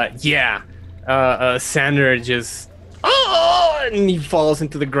 Yeah. Sander just and he falls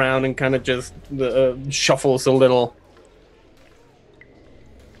into the ground and kind of just shuffles a little.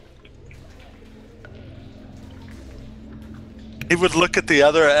 He would look at the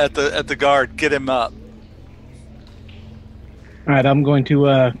other at the guard, get him up. All right, I'm going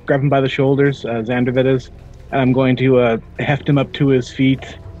to grab him by the shoulders, Xander that is, and I'm going to heft him up to his feet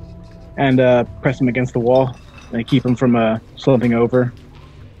and press him against the wall and keep him from slumping over.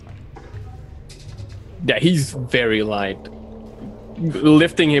 Yeah, he's very light.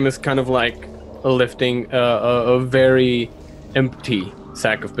 Lifting him is kind of like lifting a very empty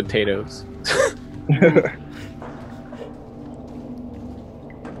sack of potatoes.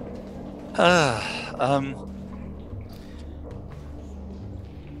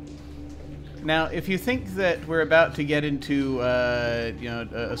 Now, if you think that we're about to get into, you know,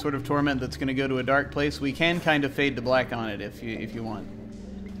 a sort of torment that's going to go to a dark place, we can kind of fade to black on it if you want.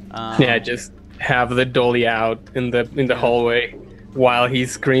 Yeah, just have the dolly out in the hallway while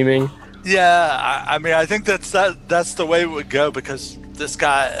he's screaming. Yeah, I mean, I think that's the way it would go, because this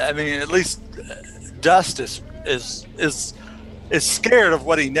guy, I mean, at least Dust is scared of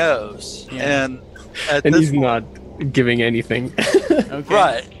what he knows, yeah. and he's not giving anything. Okay.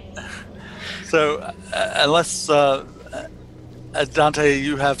 Right. So unless Dante,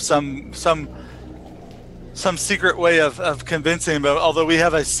 you have some secret way of convincing him, although we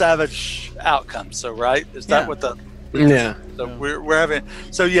have a savage outcome. So right, is that what the? Yeah. So we're having.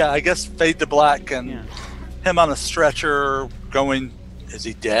 So yeah, I guess fade to black and him on a stretcher going. Is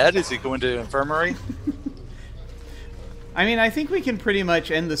he dead? Is he going to infirmary? I mean, I think we can pretty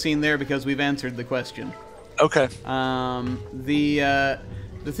much end the scene there because we've answered the question. Okay.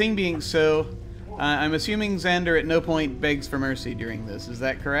 The thing being, so I'm assuming Xander at no point begs for mercy during this. Is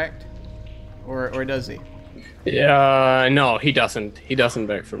that correct? Or does he? No, he doesn't. He doesn't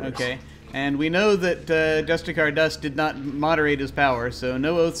beg for mercy. Okay. And we know that Justicar Dust did not moderate his power, so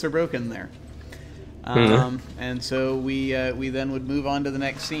no oaths are broken there. And so we then would move on to the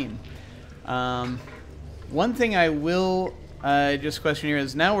next scene. One thing I will just question here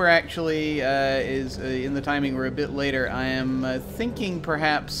is, now we're actually in the timing, we're a bit later. I am thinking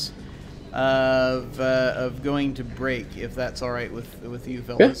perhaps of going to break, if that's all right with you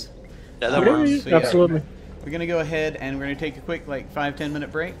fellas. Yeah, that works. So, yeah, Absolutely. we're going to go ahead and we're going to take a quick, like, 5-10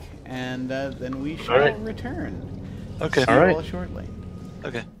 minute break, and then we shall return. Okay. See you all shortly.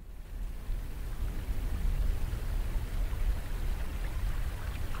 Okay.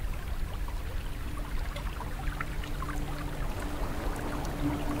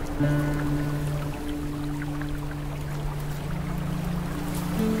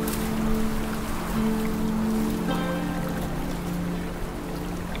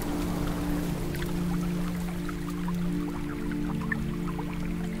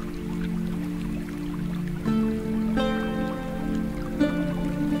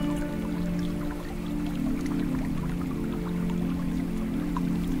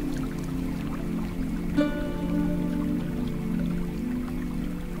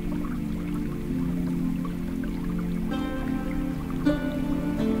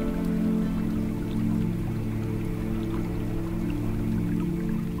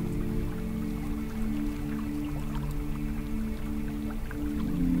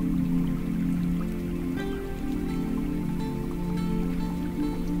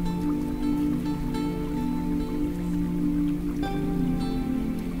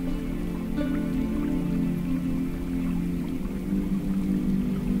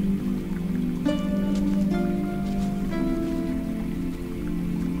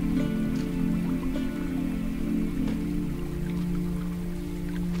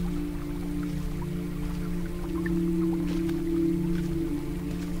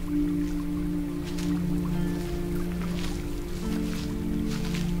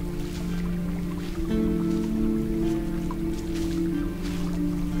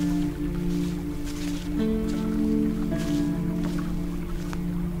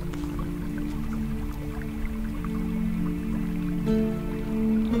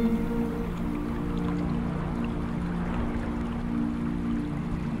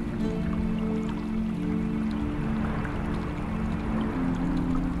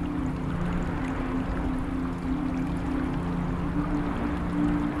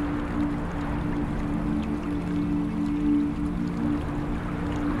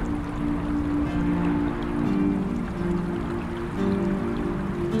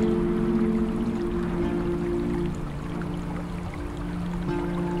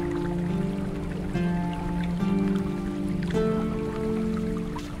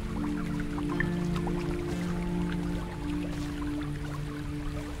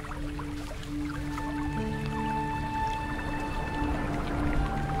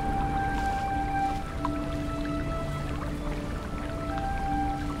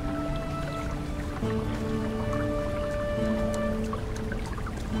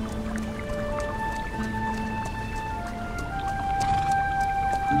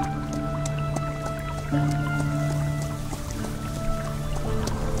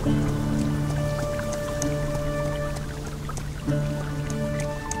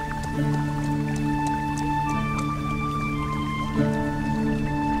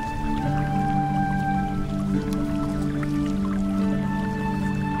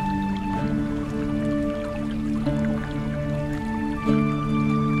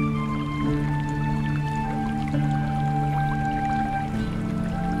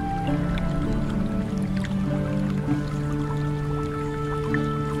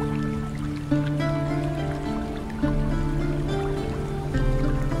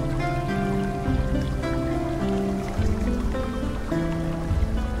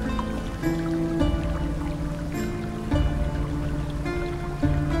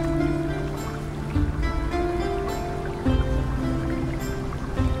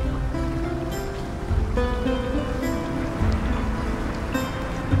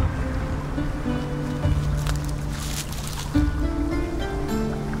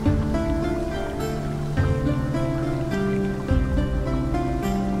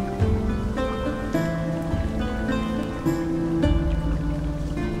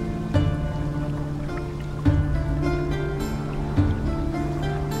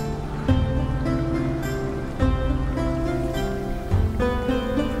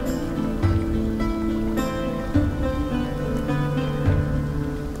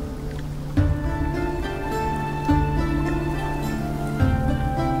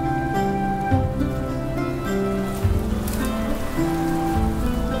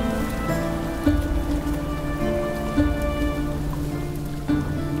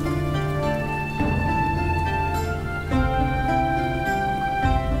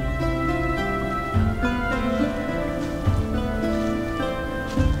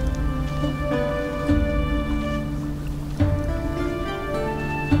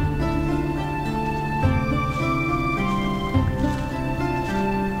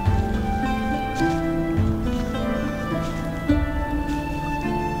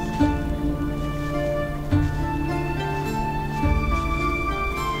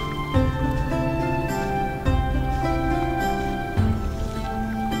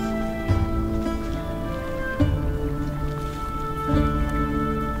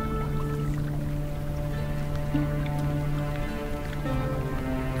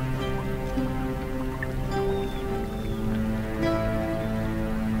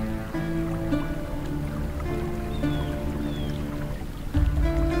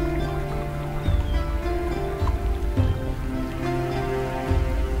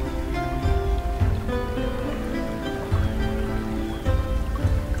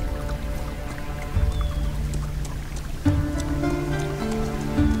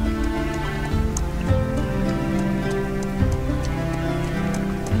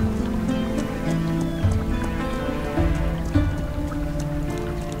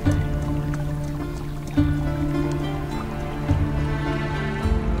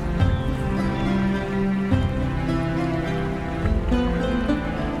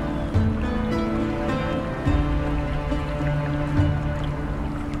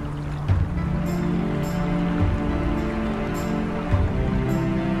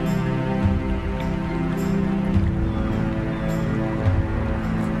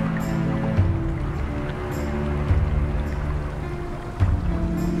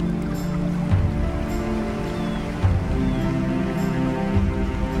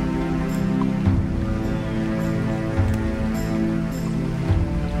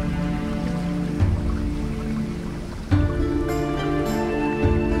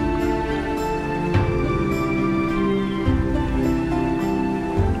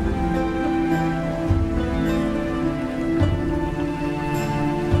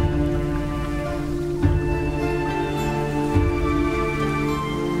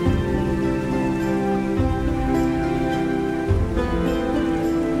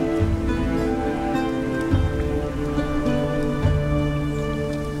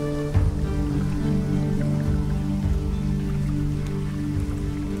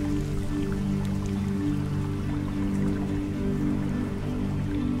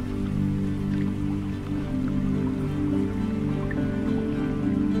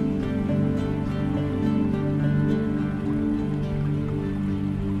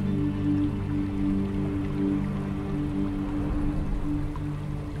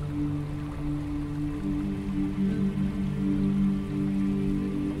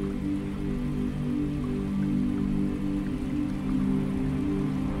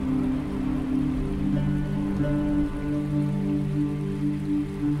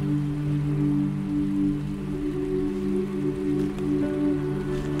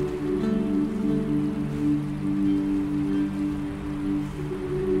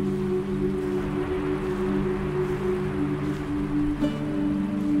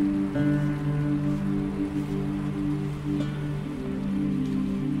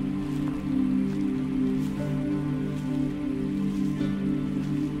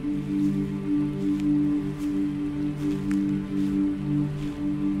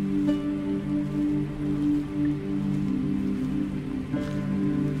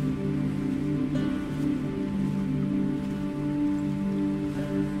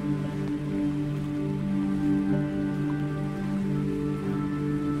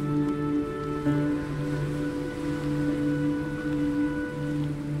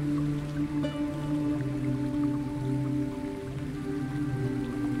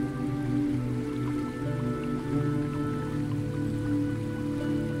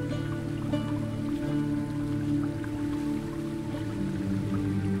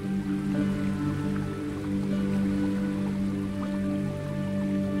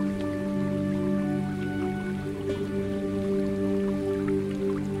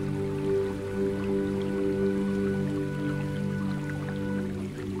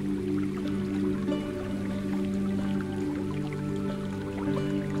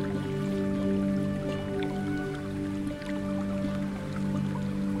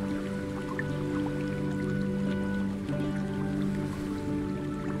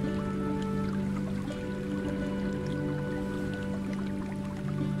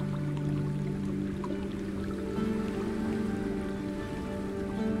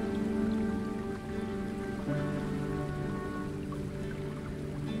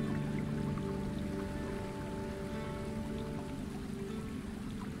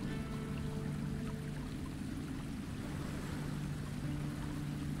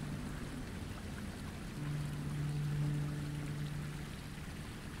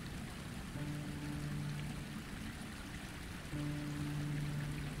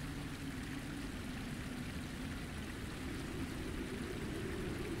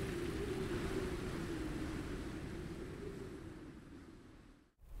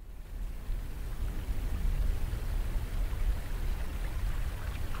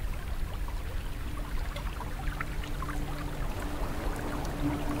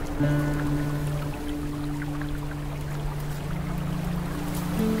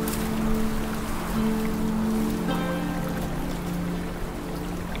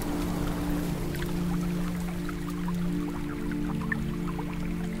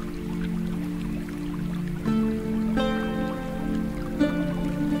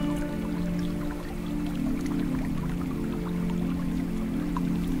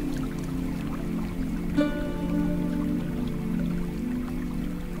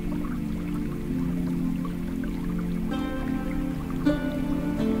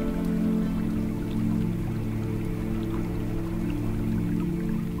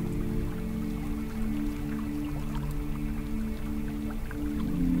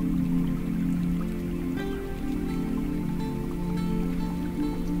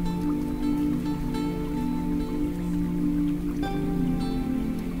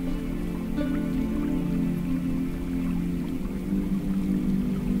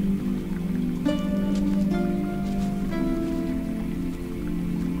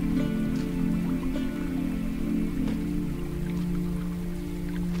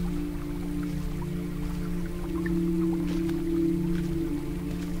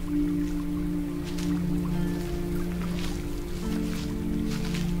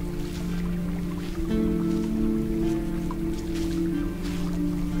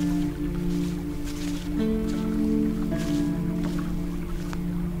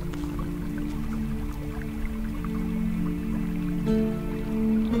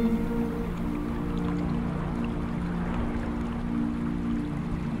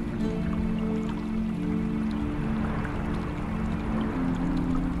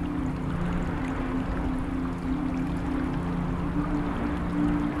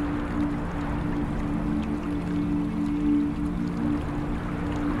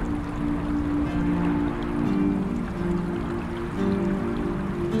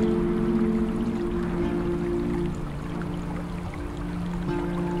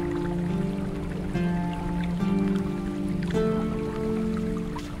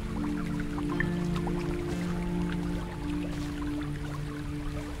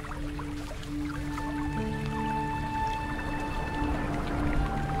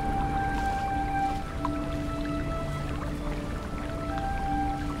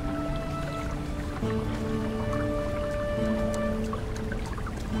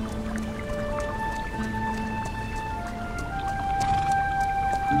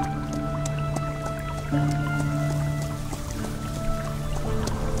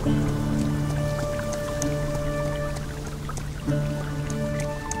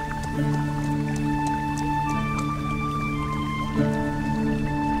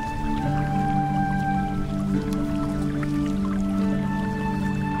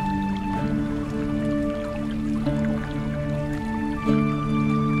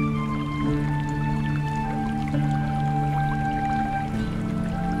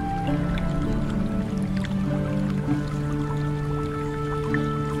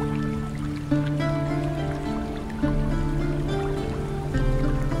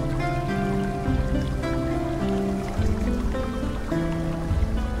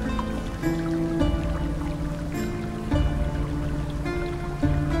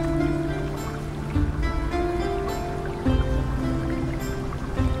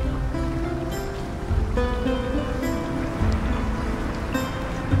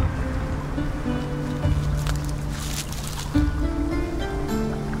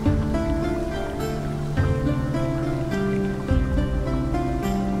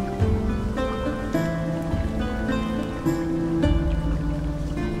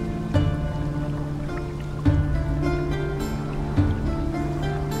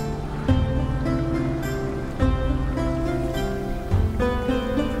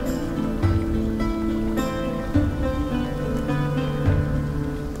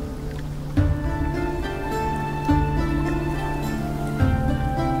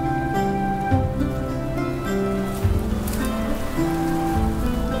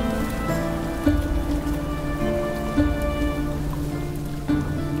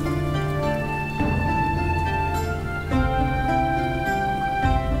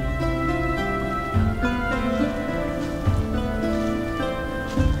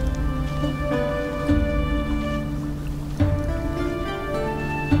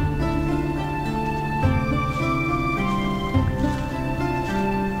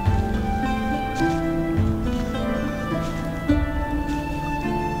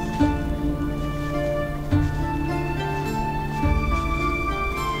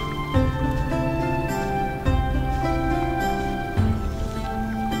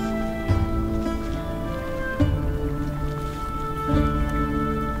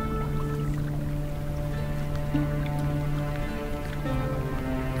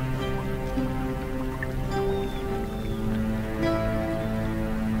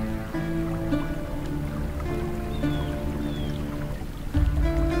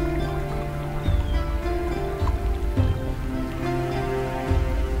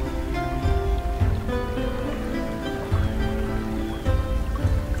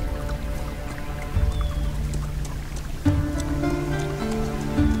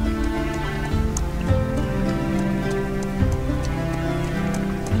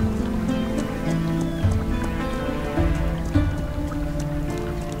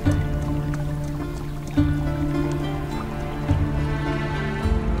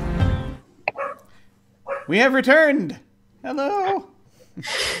 We have returned! Hello!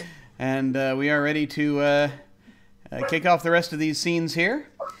 And we are ready to kick off the rest of these scenes here.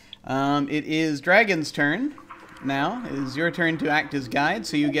 It is Dragon's turn now. It is your turn to act as guide,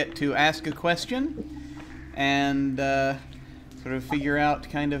 so you get to ask a question and sort of figure out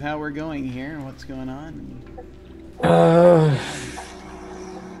kind of how we're going here, what's going on.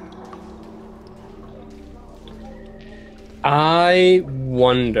 I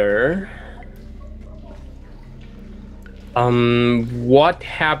wonder what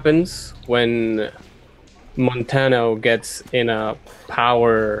happens when Montano gets in a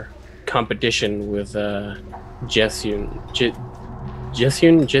power competition with Jessun.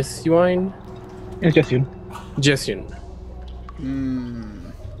 Jessuine? Yeah, Jessun.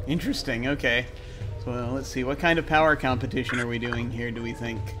 Interesting, okay. So let's see, what kind of power competition are we doing here, do we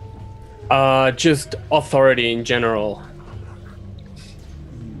think? Just authority in general.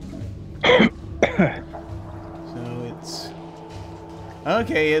 So it's...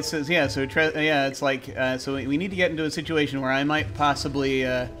 Okay, it says, yeah, so it's like, so we need to get into a situation where I might possibly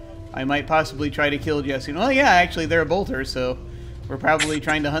try to kill Jesse. Well, yeah, actually, they're a bolter, so we're probably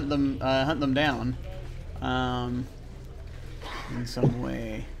trying to hunt them down, in some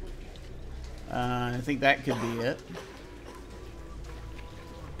way. I think that could be it.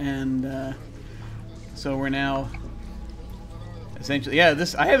 And, so we're now... Essentially, yeah,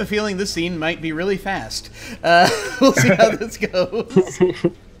 I have a feeling this scene might be really fast. We'll see how this goes.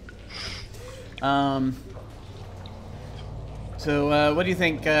 So, what do you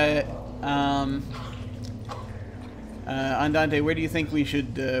think, Andante, where do you think we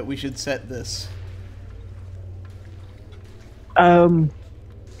should set this? Jessun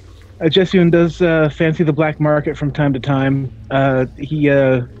does fancy the black market from time to time.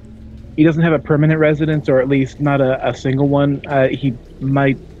 He doesn't have a permanent residence, or at least not a single one. He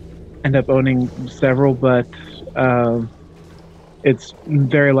might end up owning several, but it's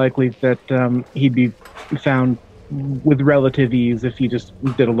very likely that he'd be found with relative ease if he just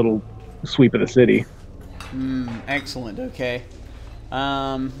did a little sweep of the city. Excellent, okay.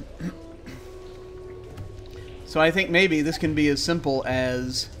 So I think maybe this can be as simple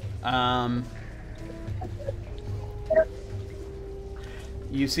as...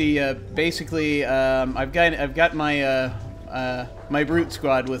 you see, basically, I've got my my brute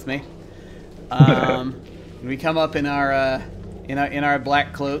squad with me. We come up in our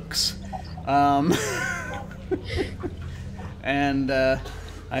black cloaks, and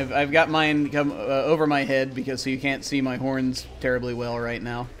I've got mine come over my head so you can't see my horns terribly well right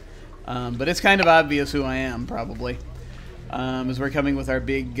now. But it's kind of obvious who I am, probably, as we're coming with our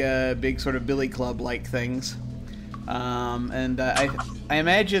big sort of billy club-like things. I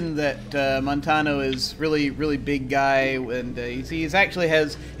imagine that Montano is really big guy, and he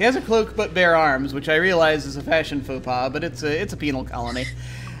has a cloak but bare arms, which I realize is a fashion faux pas, but it's a penal colony.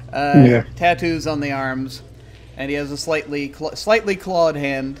 Yeah. Tattoos on the arms, and he has a slightly clawed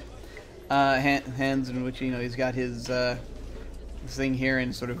hands in which he's got his thing here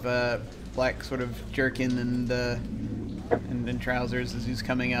in sort of black sort of jerkin and trousers as he's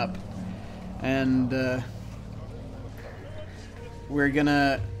coming up, and. We're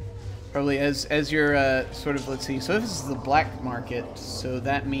gonna probably, as you're sort of, let's see, so this is the black market, so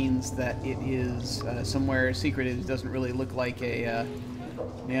that means that it is somewhere secretive. It doesn't really look like a,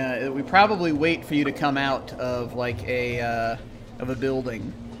 yeah, we probably wait for you to come out of like of a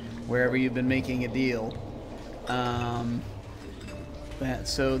building, wherever you've been making a deal.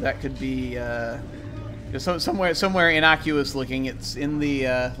 So that could be just somewhere innocuous looking. It's in the,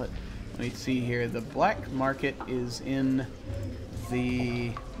 let me see here, the black market is in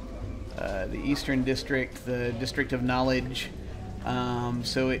the Eastern District, the District of Knowledge.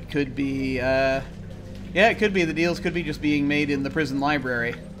 So it could be, yeah, it could be the deals could be just being made in the prison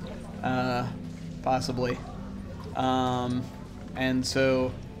library, possibly. And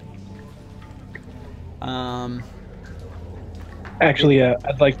so, actually,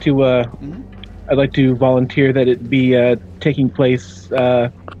 I'd like to volunteer that it be taking place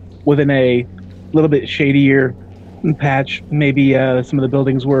within a little bit shadier patch. Maybe some of the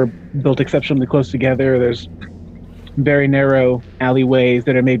buildings were built exceptionally close together. There's very narrow alleyways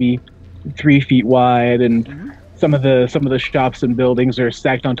that are maybe 3 feet wide, and some of the shops and buildings are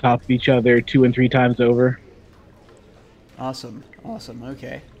stacked on top of each other 2 and 3 times over. Awesome,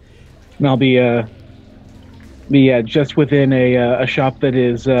 okay. And I'll be just within a shop that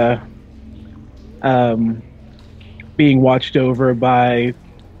is being watched over by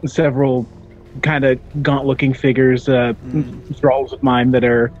several kind of gaunt-looking figures, thralls of mine that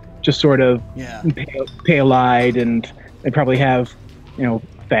are just sort of pale-eyed, and they probably have,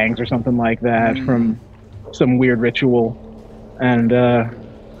 fangs or something like that from some weird ritual, and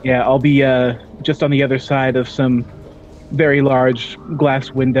yeah, I'll be just on the other side of some very large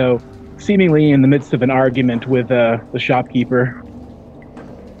glass window, seemingly in the midst of an argument with the shopkeeper.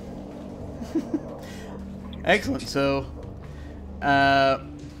 Excellent. So, I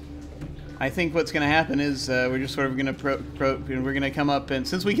think what's going to happen is we're just sort of going to we're going to come up, and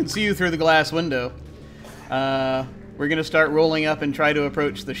since we can see you through the glass window, we're going to start rolling up and try to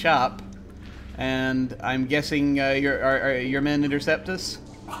approach the shop. And I'm guessing your men intercept us,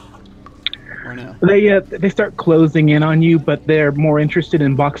 or no? They start closing in on you, but they're more interested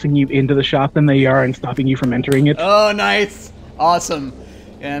in boxing you into the shop than they are in stopping you from entering it. Oh, nice, awesome,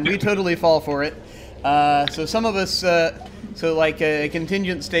 and we totally fall for it. So some of us, so like a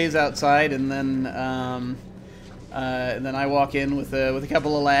contingent stays outside, and then I walk in with a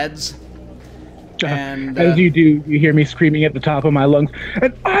couple of lads. And as you do, you hear me screaming at the top of my lungs,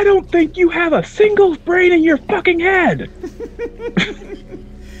 and I don't think you have a single brain in your fucking head.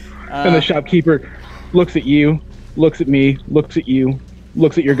 And the shopkeeper looks at you, looks at me, looks at you,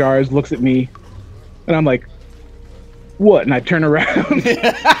 looks at your guards, looks at me, and I'm like, what? And I turn around.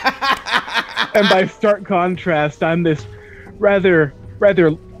 And by stark contrast, I'm this rather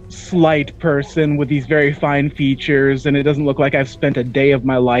slight person with these very fine features, and it doesn't look like I've spent a day of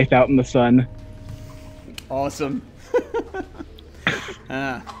my life out in the sun. Awesome.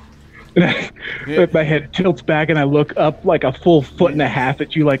 My head tilts back and I look up like a full foot and a half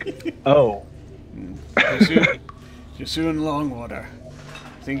at you like, oh. Jesu and Longwater.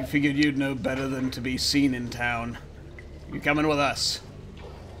 I figured you'd know better than to be seen in town. You're coming with us.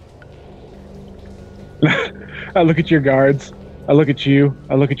 I look at your guards. I look at you.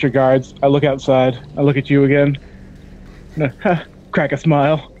 I look at your guards. I look outside. I look at you again. Crack a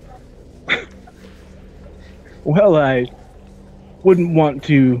smile. Well, I wouldn't want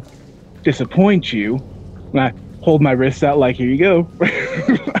to disappoint you. And I hold my wrists out like, here you go.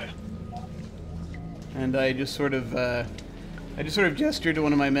 And I just sort of gesture to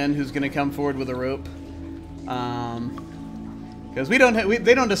one of my men who's going to come forward with a rope. Because they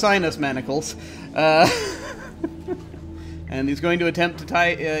don't assign us manacles. And he's going to attempt to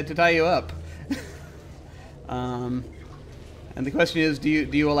tie you up. And the question is, do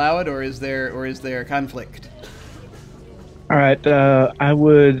you allow it, or is there conflict? All right, I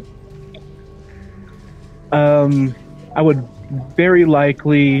would very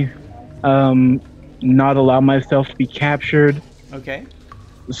likely not allow myself to be captured. Okay.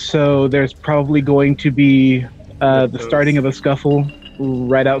 So there's probably going to be the starting of a scuffle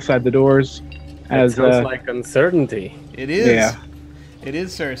right outside the doors. That sounds like uncertainty. It is. Yeah. It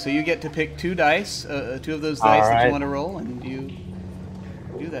is, sir. So you get to pick two dice, two of those dice that you want to roll, and you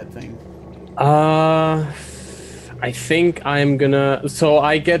do that thing. I think I'm gonna... So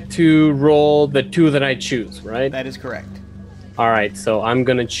I get to roll the two that I choose, right? That is correct. Alright, so I'm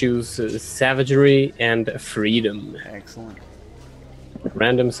gonna choose Savagery and Freedom. Excellent.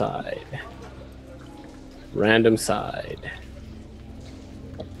 Random side. Random side.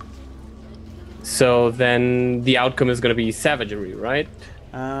 So then the outcome is gonna be Savagery, right?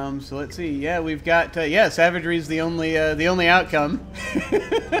 So let's see. Yeah, we've got... Savagery is the only outcome.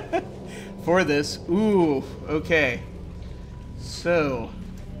 For this. Ooh, okay. So,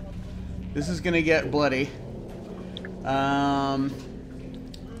 this is going to get bloody. The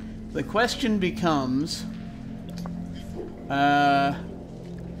question becomes... I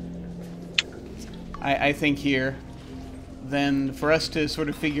think here, then for us to sort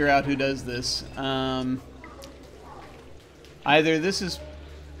of figure out who does this, either this is...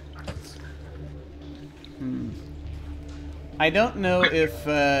 I don't know if,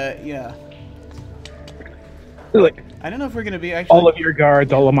 yeah... Like, I don't know if we're going to be actually... all of your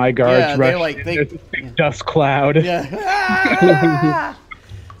guards, all of my guards rush. Like, There's this big dust cloud. Yeah.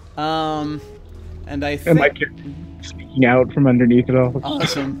 And I think... And my kid sneaking out from underneath it all.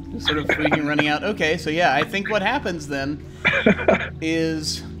 Awesome. Just sort of freaking running out. Okay, so yeah, I think what happens then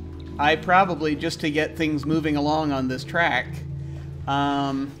is I probably, just to get things moving along on this track,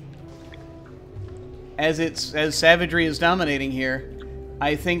 as Savagery is dominating here,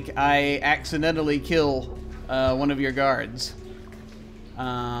 I think I accidentally kill one of your guards.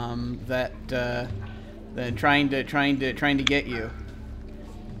 That trying to get you.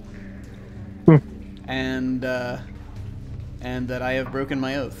 And that I have broken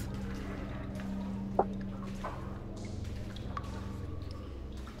my oath.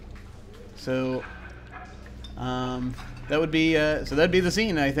 So that would be the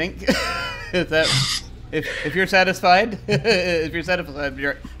scene, I think. If that if you're satisfied, if you're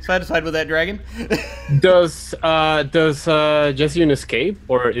satisfied with that dragon. Does Jessian escape,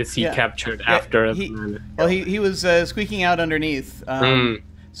 or is he captured after? He was squeaking out underneath.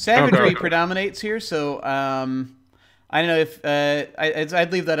 Savagery predominates here, so I don't know if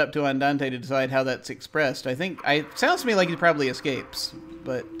I'd leave that up to Andante to decide how that's expressed. I think it sounds to me like he probably escapes,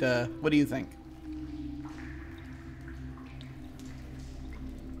 but what do you think?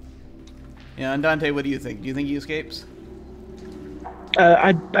 Yeah, Andante, what do you think? Do you think he escapes?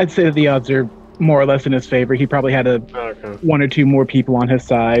 I'd say that the odds are more or less in his favor. He probably had one or two more people on his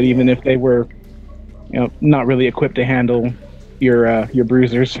side, even if they were, not really equipped to handle your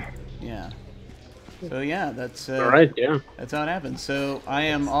bruisers. Yeah. So yeah, that's all right. Yeah, that's how it happens. So I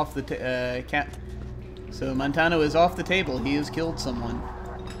am off the So Montano is off the table. He has killed someone,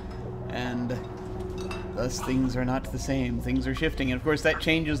 and thus things are not the same. Things are shifting, and of course that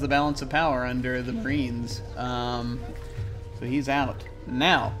changes the balance of power under the Marines. So he's out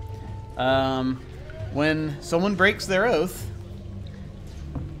now. When someone breaks their oath,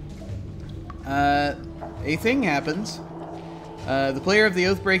 a thing happens. The player of the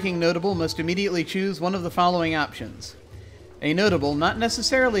oath-breaking notable must immediately choose one of the following options. A notable, not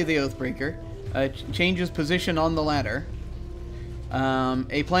necessarily the oathbreaker, changes position on the ladder.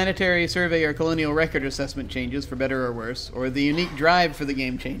 A planetary survey or colonial record assessment changes, for better or worse, or the unique drive for the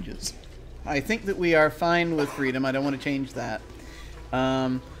game changes. I think that we are fine with freedom. I don't want to change that.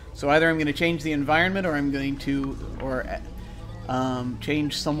 So either I'm going to change the environment, or I'm going to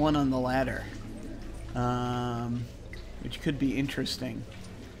change someone on the ladder, which could be interesting.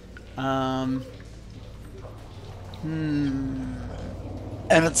 And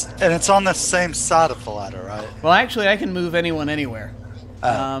it's on the same side of the ladder, right? Well, actually, I can move anyone anywhere.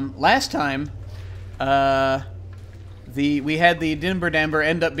 Last time, we had the Dimber Damber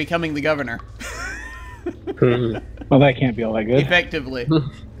end up becoming the governor. Well, that can't be all that good. Effectively.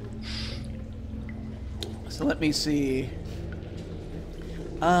 So let me see.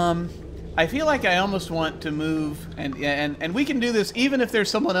 I feel like I almost want to move, and we can do this even if there's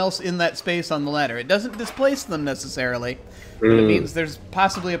someone else in that space on the ladder. It doesn't displace them necessarily, but it means there's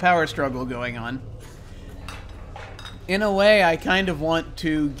possibly a power struggle going on. In a way, I kind of want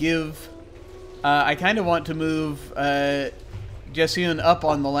to give... I kind of want to move Jessiun up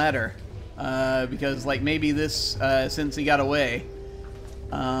on the ladder, because, like, maybe this, since he got away,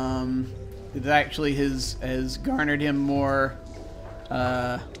 it actually has garnered him more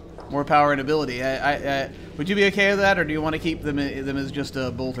power and ability. Would you be okay with that, or do you want to keep them as just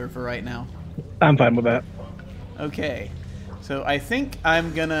a bolter for right now? I'm fine with that. Okay, so I think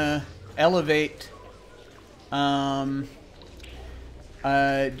I'm gonna elevate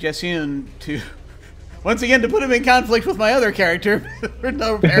Jessiun to once again to put him in conflict with my other character for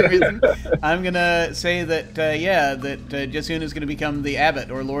no apparent reason. I'm gonna say that Jessiun is gonna become the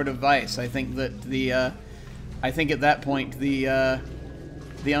abbot or Lord of Vice. I think that I think at that point the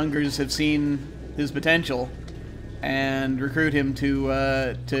Ungers have seen his potential and recruit him to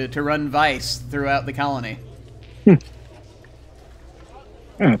run Vice throughout the colony.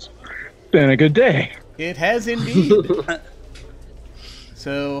 It's been a good day. It has indeed.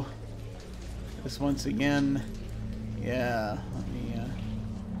 So, this once again, yeah, let me,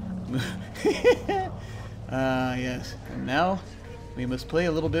 yes, and now we must play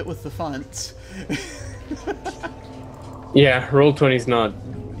a little bit with the fonts. Yeah, Roll20's not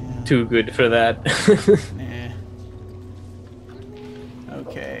too good for that.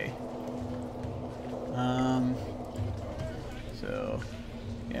 Okay. So,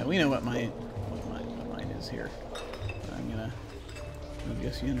 yeah, we know what mine is here. I'm gonna move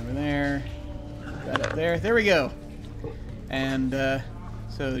Jessiun over there. Move that up there. There we go. And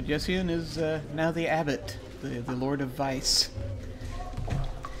so Jessiun is now the abbot, the Lord of Vice.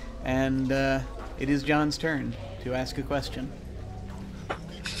 And it is John's turn to ask a question.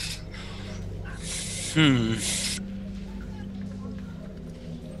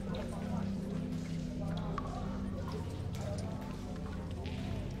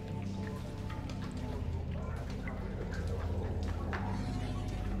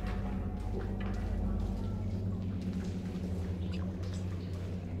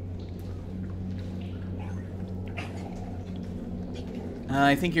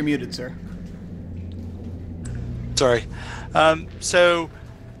 I think you're muted, sir. Sorry. So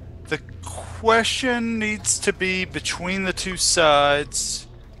the question needs to be between the two sides.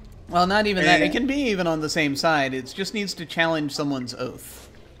 Well, not even that. It can be even on the same side. It just needs to challenge someone's oath.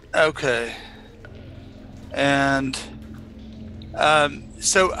 Okay. And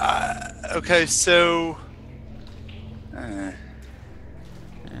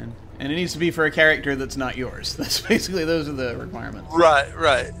And it needs to be for a character that's not yours. That's basically, those are the requirements.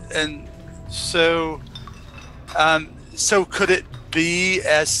 Right. And so, so could it be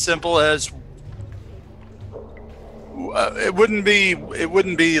as simple as it wouldn't be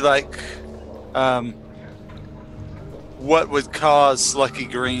like what would cause Lucky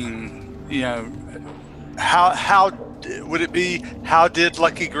Green? You know, how would it be? How did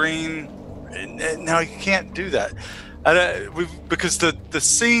Lucky Green? No, you can't do that. Because the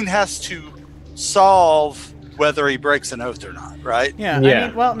scene has to solve whether he breaks an oath or not, right? Yeah. I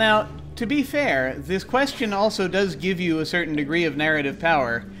mean, well, now, to be fair, this question also does give you a certain degree of narrative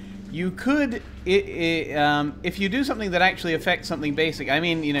power. You could, if you do something that actually affects something basic. I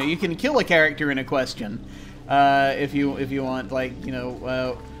mean, you know, you can kill a character in a question, if you want. Like, you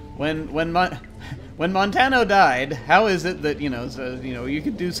know, when Montano died, how is it that, you know, so, you know, you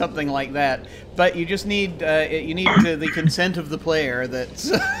could do something like that, but you just need the consent of the player that's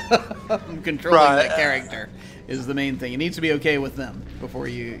controlling that character is the main thing. It needs to be okay with them before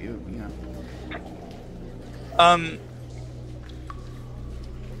you know.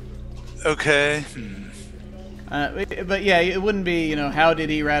 Okay. But yeah, it wouldn't be, you know, how did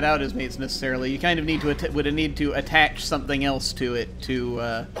he rat out his mates necessarily. You kind of need to attach something else to it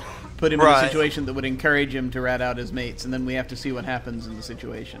to put him in a situation that would encourage him to rat out his mates, and then we have to see what happens in the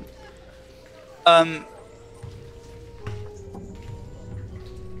situation.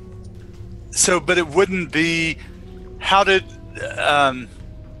 So, but it wouldn't be. How did?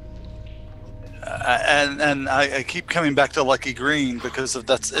 And I keep coming back to Lucky Green because of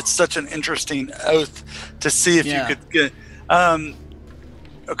that's. It's such an interesting oath to see if you could get.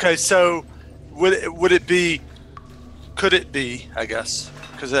 Okay, so would it be? Could it be? I guess.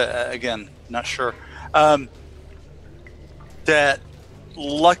 Because again, not sure that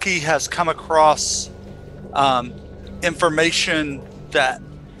Lucky has come across information that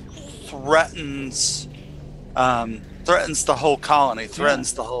threatens the whole colony,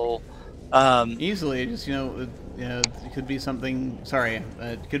 threatens the whole. Easily, just you know, it could be something. Sorry,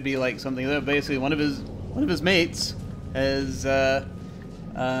 it could be like something that basically one of his mates is one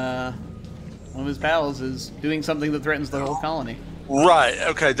of his pals is doing something that threatens the whole colony. Right.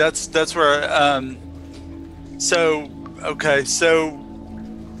 Okay. That's where. So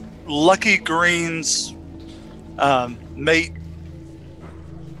Lucky Green's mate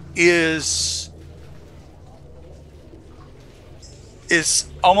is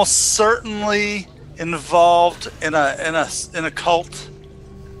almost certainly involved in a cult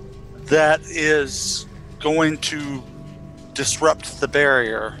that is going to disrupt the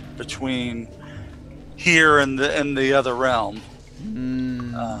barrier between here and the other realm.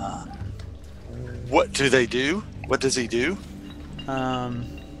 What do they do? What does he do?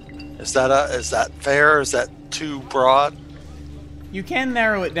 Is that fair? Is that too broad? You can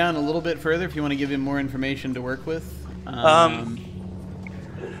narrow it down a little bit further if you want to give him more information to work with. That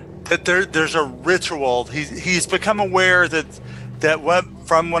there's a ritual. He's become aware that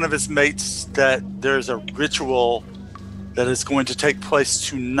from one of his mates that there's a ritual that is going to take place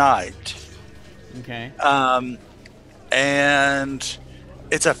tonight. Okay. And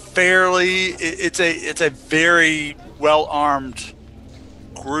it's a very well armed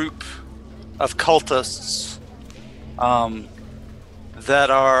group of cultists that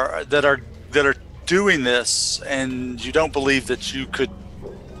are doing this, and you don't believe that you could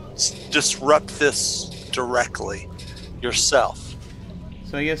disrupt this directly yourself.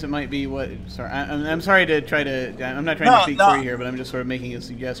 So I guess it might be what. Sorry, I'm sorry to try to. I'm not trying to speak for you here, but I'm just sort of making a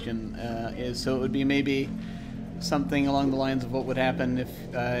suggestion. So it would be maybe something along the lines of what would happen if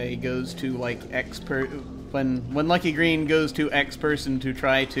he goes to like when Lucky Green goes to X person to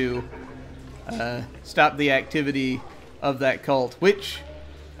try to stop the activity of that cult, which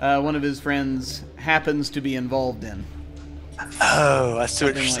one of his friends happens to be involved in. Oh, I see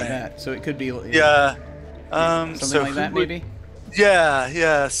what you're saying. That. So it could be something like that, maybe.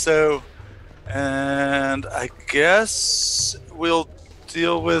 Yeah. So, and I guess we'll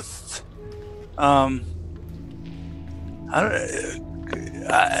deal with.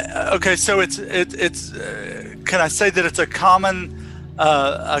 Okay, so it's. Can I say that it's a common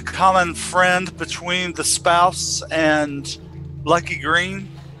friend between the spouse and Lucky Green?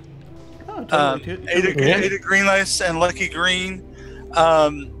 Oh, totally. Ada Greenlace and Lucky Green.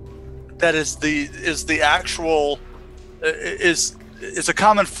 That is the actual is a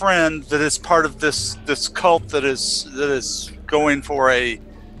common friend that is part of this cult that is going for a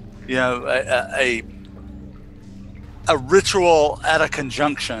ritual at a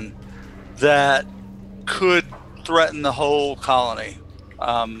conjunction that could threaten the whole colony,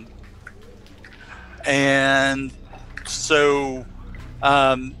 and so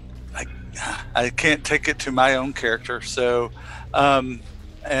I can't take it to my own character. So, and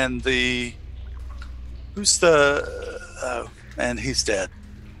who's the and he's dead.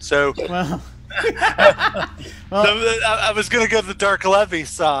 So Well, I was gonna go the Dark Levy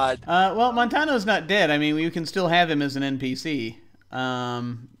side. well, Montano's not dead. I mean, you can still have him as an NPC.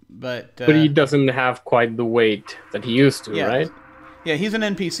 But he doesn't have quite the weight that he used to, yeah. right? Yeah, he's an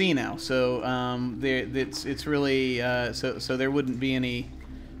NPC now, so it's really so there wouldn't be any.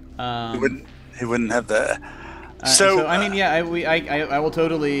 He wouldn't have that. So I mean, yeah, I will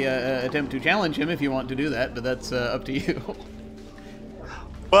totally attempt to challenge him if you want to do that, but that's up to you.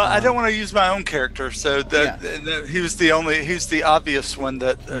 Well, I don't want to use my own character, so he was the obvious one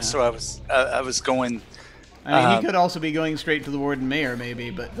that. So I was going. I mean, he could also be going straight to the Warden Mayor, maybe,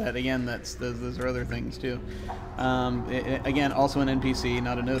 but that again, those are other things too. Again, also an NPC,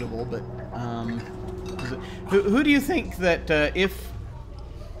 not a notable, but who do you think that if?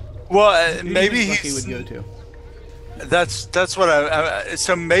 Well, maybe he would go to. That's what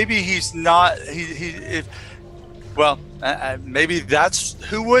so maybe he's not if. Well, maybe that's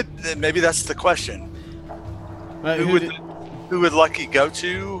who would. Maybe that's the question. Who would Lucky go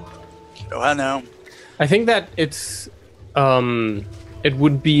to? Oh, I know. I think that it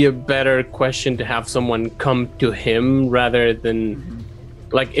would be a better question to have someone come to him rather than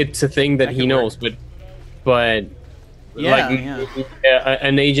like it's a thing that he knows, but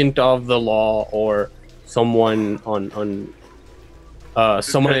an agent of the law or someone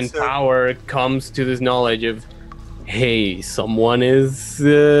someone in power comes to this knowledge of, hey, someone is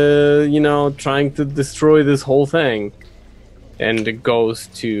trying to destroy this whole thing, and it goes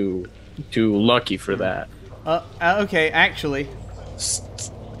to Lucky for that. Okay, actually,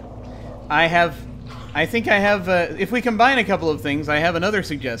 I think I have. If we combine a couple of things, I have another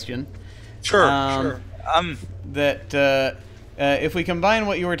suggestion. Sure. That if we combine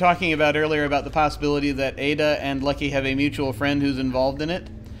what you were talking about earlier about the possibility that Ada and Lucky have a mutual friend who's involved in it,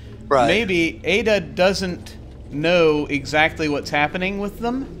 right? Maybe Ada doesn't know exactly what's happening with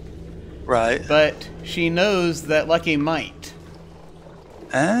them, right? But she knows that Lucky might.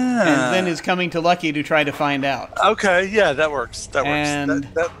 And then is coming to Lucky to try to find out. Okay, yeah, that works. That and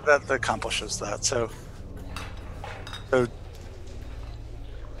works. That accomplishes that. So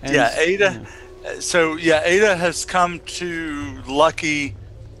yeah, Ada. Yeah. So yeah, Ada has come to Lucky,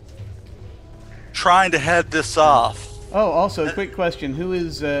 trying to head this off. Oh, also, quick question: who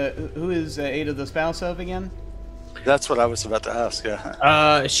is Ada the spouse of again? That's what I was about to ask.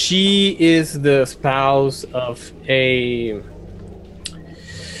 Yeah. She is the spouse of a.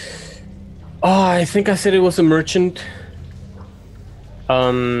 Oh, I think I said it was a merchant.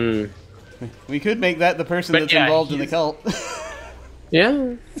 We could make that the person that's involved in the cult.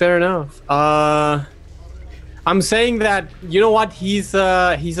 Yeah, fair enough. I'm saying that, you know what, he's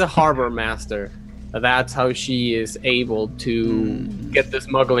a harbor master. That's how she is able to get the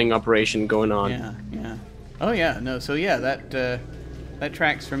smuggling operation going on. Yeah. Oh yeah, no. So yeah, that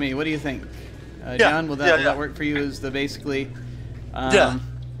tracks for me. What do you think, John? Will that work for you? As the basically?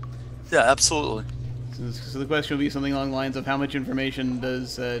 Yeah, absolutely. So the question will be something along the lines of how much information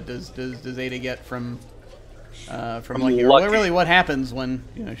does Ada get from Lucky? Or really, what happens when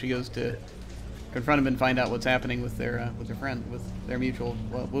she goes to confront him and find out what's happening with their friend, with their mutual,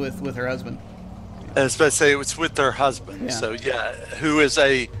 with her husband. I was about to say it's with their husband. Yeah. So yeah, who is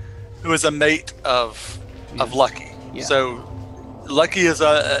a mate of Lucky. Yeah. So Lucky is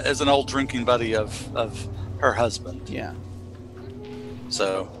an old drinking buddy of her husband. Yeah.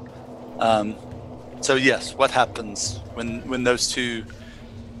 So. So yes, what happens when those two?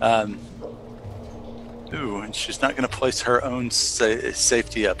 And she's not going to place her own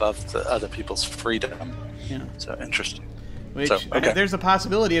safety above the other people's freedom. Yeah. So interesting. There's a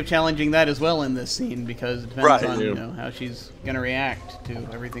possibility of challenging that as well in this scene because it depends on how she's going to react to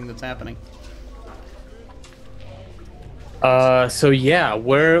everything that's happening. So yeah,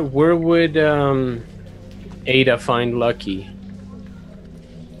 where would Ada find Lucky?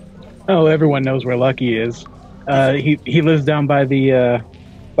 Oh, everyone knows where Lucky is. He lives down by the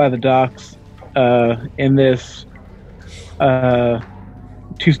docks in this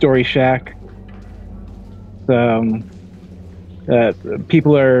two-story shack.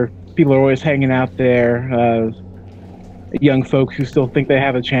 People are always hanging out there. Young folks who still think they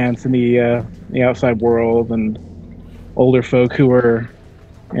have a chance in the outside world, and older folk who are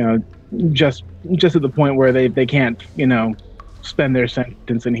just at the point where they can't spend their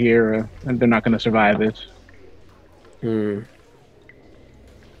sentence in here, and they're not going to survive it.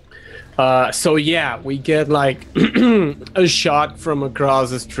 So yeah, we get like a shot from across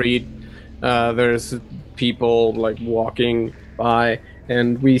the street. There's people like walking by,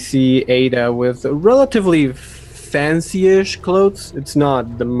 and we see Ada with relatively fancy-ish clothes. It's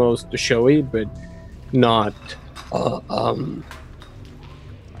not the most showy, but not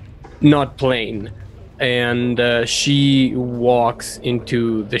not plain. And she walks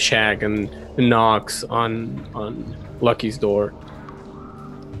into the shack and knocks on Lucky's door.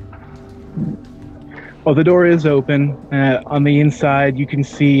 Well, the door is open. On the inside, you can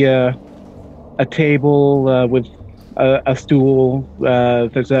see a table with a stool.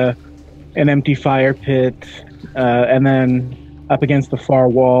 There's an empty fire pit, and then up against the far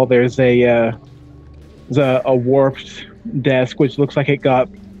wall, there's a warped desk, which looks like it got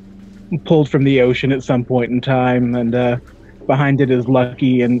pulled from the ocean at some point in time. And behind it is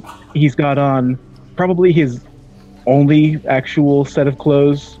Lucky, and he's got on probably his only actual set of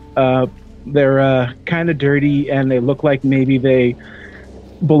clothes. They're kind of dirty, and they look like maybe they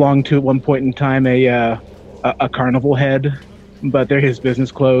belonged to, at one point in time, a carnival head, but they're his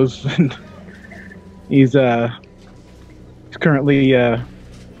business clothes. He's currently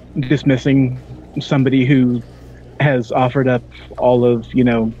dismissing somebody who has offered up all of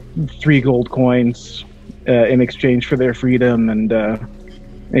 3 gold coins in exchange for their freedom, and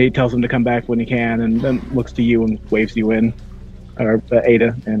he tells them to come back when he can, and then looks to you and waves you in, or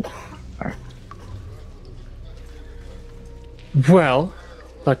Ada. And well,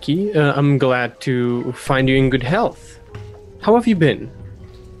 Lucky, I'm glad to find you in good health. How have you been?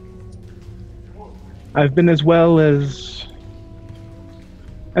 I've been as well as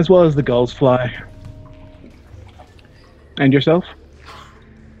the gulls fly. And yourself?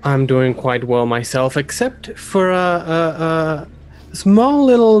 I'm doing quite well myself, except for a small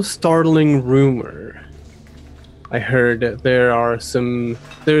little startling rumor. I heard there's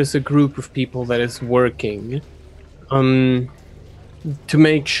a group of people that is working to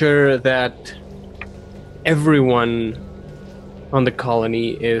make sure that everyone on the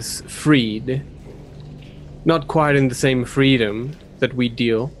colony is freed. Not quite in the same freedom that we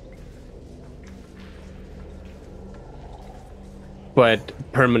deal, but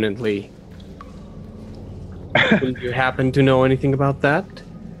permanently. Do you happen to know anything about that?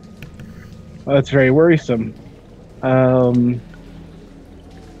 Well, that's very worrisome. As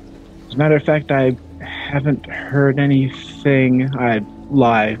a matter of fact, I haven't heard anything I'd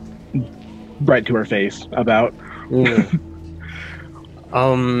lie right to her face about.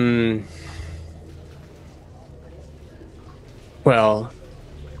 Well,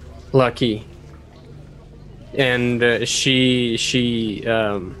 Lucky. And she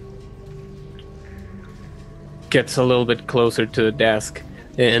gets a little bit closer to the desk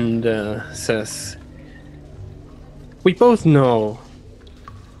and says, "We both know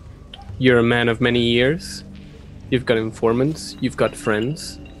you're a man of many years. You've got informants, you've got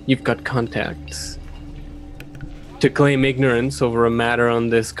friends, you've got contacts. To claim ignorance over a matter on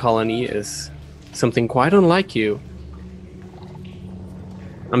this colony is something quite unlike you.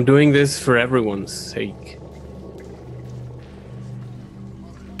 I'm doing this for everyone's sake."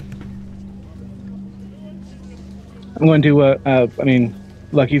 I'm going to,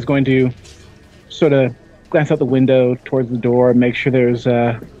 Lucky's going to sort of glance out the window towards the door, make sure there's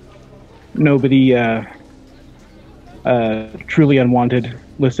nobody truly unwanted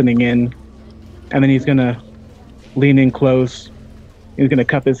listening in. And then he's going to lean in close. He's going to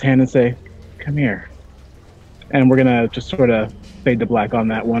cup his hand and say, "Come here." And we're going to just sort of fade to black on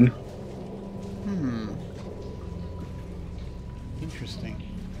that one. Interesting.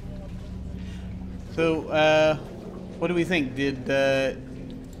 So, what do we think? Did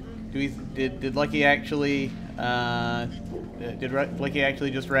Lucky actually Lucky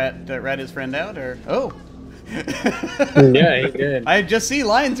actually just rat his friend out, or oh? Yeah, he did. I just see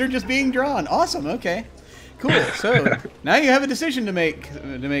lines are just being drawn. Awesome. Okay, cool. So now you have a decision to make,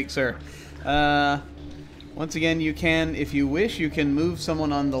 sir. Once again, you can, if you wish, you can move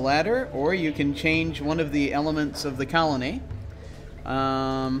someone on the ladder, or you can change one of the elements of the colony,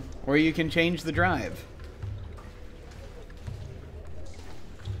 or you can change the drive.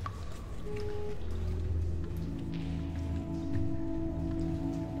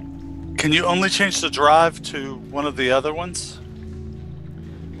 Can you only change the drive to one of the other ones?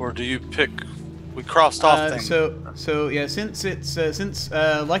 Or do you pick... We crossed off things. So yeah, since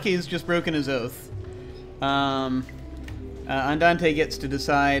Lucky has just broken his oath, Andante gets to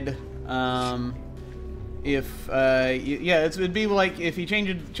decide if it'd be like if he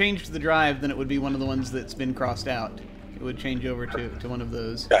changed the drive, then it would be one of the ones that's been crossed out. It would change over to one of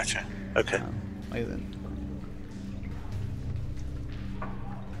those. Gotcha. Okay. Like that.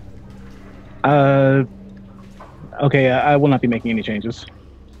 Okay, I will not be making any changes.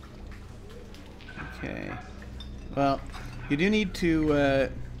 Okay. Well, You do need to.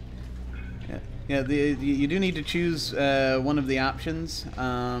 You do need to choose one of the options.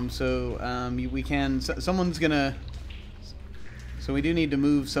 We can. Someone's gonna. So we do need to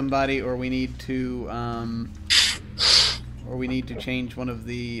move somebody, or we need to. Or we need to change one of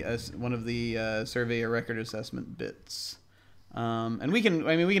the survey or record assessment bits. And we can.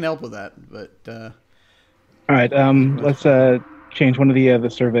 I mean, we can help with that, but. All right. Let's change one of the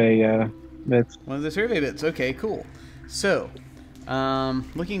survey bits. One of the survey bits. Okay. Cool. So.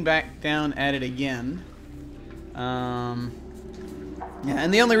 Looking back down at it again, yeah,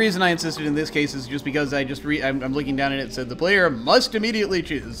 and the only reason I insisted in this case is just because I'm looking down at it, said the player must immediately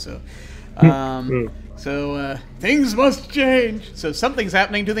choose. So, things must change. So something's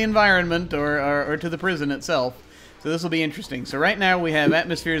happening to the environment or to the prison itself. So this will be interesting. So right now we have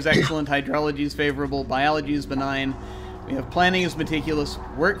atmosphere is excellent, hydrology is favorable, biology is benign. We have planning is meticulous,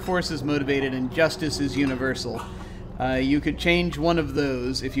 workforce is motivated, and justice is universal. You could change one of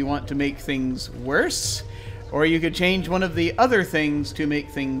those if you want to make things worse, or you could change one of the other things to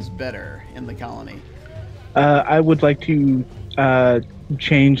make things better in the colony. I would like to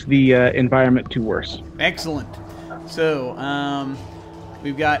change the environment to worse. Excellent. So,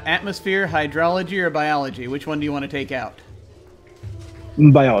 we've got atmosphere, hydrology, or biology. Which one do you want to take out?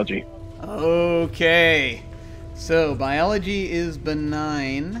 Biology. Okay. So, biology is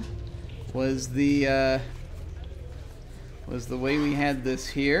benign. Was the way we had this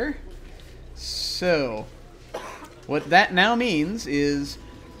here. So, what that now means is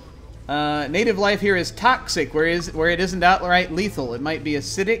native life here is toxic, where it isn't outright lethal. It might be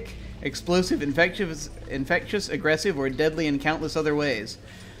acidic, explosive, infectious, aggressive, or deadly in countless other ways.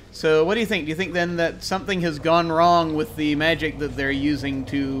 So, what do you think? Do you think then that something has gone wrong with the magic that they're using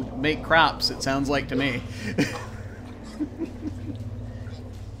to make crops? It sounds like to me.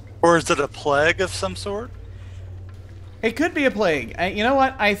 Or is it a plague of some sort? It could be a plague. You know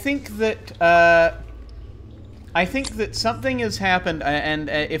what? I think that something has happened, and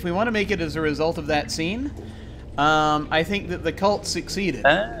if we want to make it as a result of that scene, I think that the cult succeeded.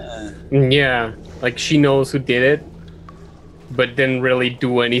 Yeah, like she knows who did it, but didn't really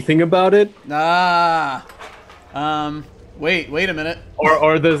do anything about it. Wait a minute.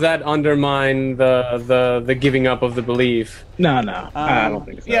 Or does that undermine the giving up of the belief? No, I don't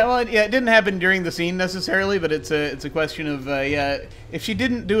think so. Yeah, well, yeah, it didn't happen during the scene necessarily, but it's a question of if she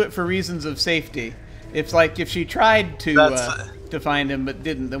didn't do it for reasons of safety, if she tried to find him but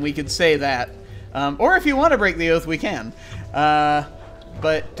didn't, then we could say that. Or if you want to break the oath, we can.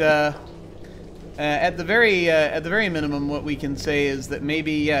 But at the very minimum, what we can say is that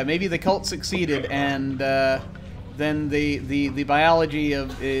maybe the cult succeeded, and then the biology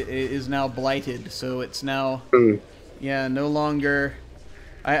is now blighted, so it's now no longer.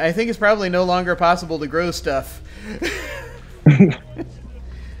 I think it's probably no longer possible to grow stuff.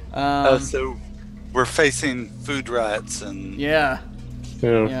 So we're facing food riots and yeah.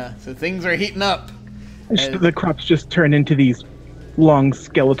 So things are heating up. The crops just turn into these long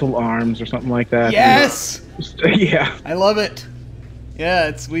skeletal arms or something like that. Yes. Yeah. I love it.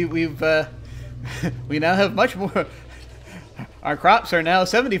 Yeah, we've we now have much more. Our crops are now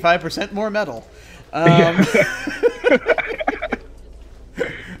 75% more metal.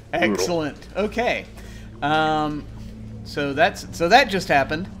 Excellent. Okay. So that just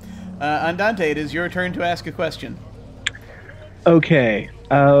happened. Andante, it is your turn to ask a question. Okay.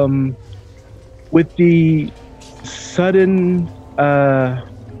 With the sudden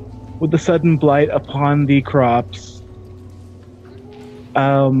blight upon the crops,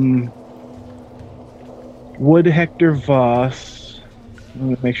 would Hector Voss, let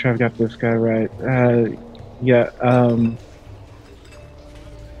me make sure I've got this guy right.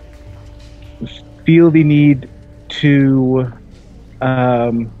 Feel the need to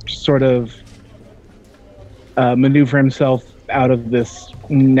sort of maneuver himself out of this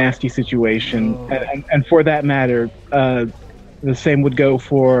nasty situation, and for that matter, the same would go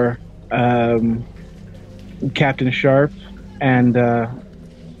for Captain Sharp, and there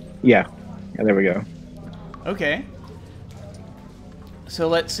we go. Okay. So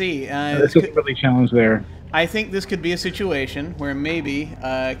let's see. This is really challenged there. I think this could be a situation where maybe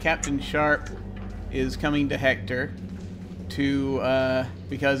Captain Sharp is coming to Hector to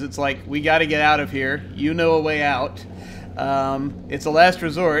because it's like, we got to get out of here. You know a way out. It's a last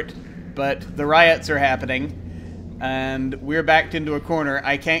resort, but the riots are happening, and we're backed into a corner.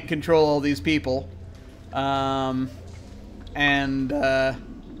 I can't control all these people, I'm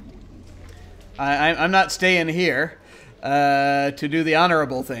not staying here to do the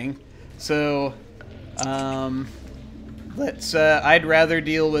honorable thing. So let's. I'd rather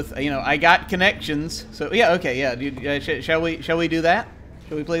deal with. I got connections. So yeah, okay, yeah. Shall we do that?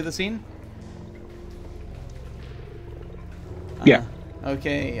 Shall we play the scene? Yeah.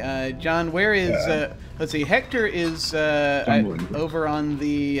 Okay, John. Where is? Let's see. Hector is over on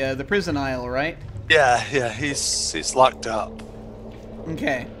the prison aisle, right? Yeah. He's locked up.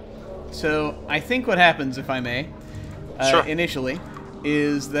 Okay. So I think what happens, if I may, Sure. initially,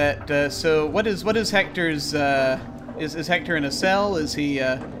 is that so what is Hector's? Is Hector in a cell? Is he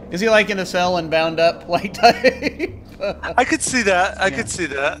like in a cell and bound up like type? I could see that. I could see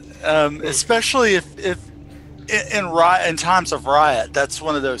that. Especially if in times of riot, that's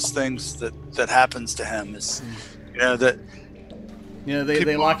one of those things that happens to him. Is that.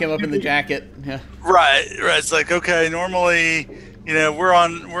 They lock him up in the jacket. Yeah. Right. It's like, okay, normally, we're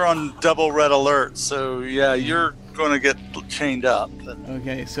on double red alert, so yeah, you're going to get chained up.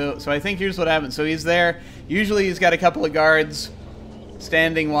 Okay, so I think here's what happens. So he's there. Usually he's got a couple of guards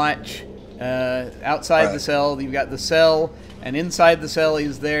standing watch outside the cell. You've got the cell, and inside the cell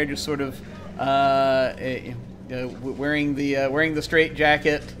he's there, just sort of wearing the straight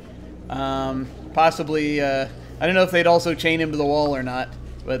jacket. Possibly, I don't know if they'd also chain him to the wall or not,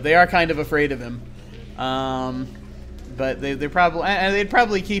 but they are kind of afraid of him. But they'd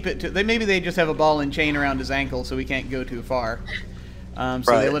probably keep it to. Maybe they just have a ball and chain around his ankle so he can't go too far. So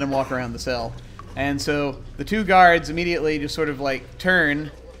they let him walk around the cell. And so the two guards immediately just sort of like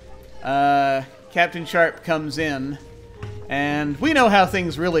turn. Captain Sharp comes in, and we know how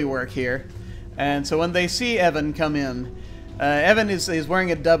things really work here. And so when they see Evan come in, Evan is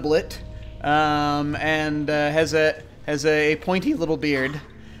wearing a doublet and has a pointy little beard,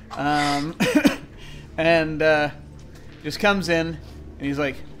 and just comes in, and he's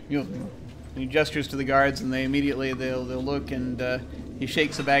like, he gestures to the guards, and they'll look, and he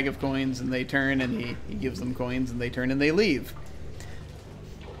shakes a bag of coins, and they turn, and he gives them coins, and they turn, and they leave.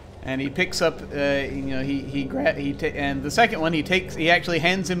 And he picks up, and the second one he actually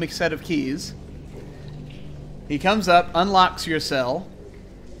hands him a set of keys. He comes up, unlocks your cell.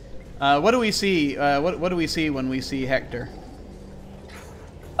 What do we see? What do we see when we see Hector?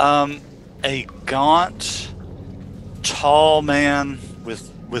 A gaunt, tall man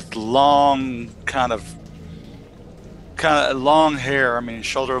with long kind of long hair. I mean,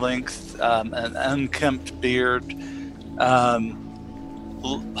 shoulder length, an unkempt beard,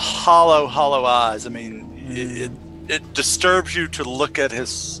 hollow eyes. I mean, it disturbs you to look at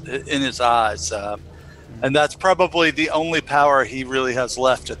in his eyes, and that's probably the only power he really has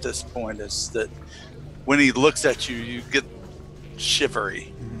left at this point. Is that when he looks at you, you get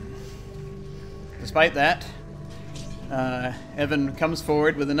shivery. Despite that, Evan comes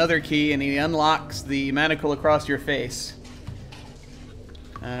forward with another key, and he unlocks the manacle across your face,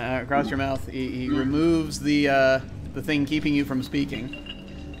 across your mouth. He removes the thing keeping you from speaking,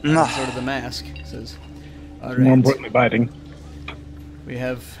 sort of the mask. He says, "All right. More importantly, biting. We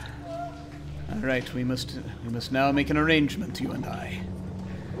have. All right. We must now make an arrangement, you and I.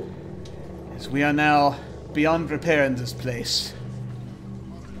 As we are now beyond repair in this place,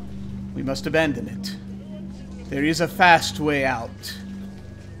 we must abandon it. There is a fast way out,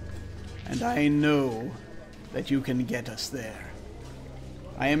 and I know that you can get us there.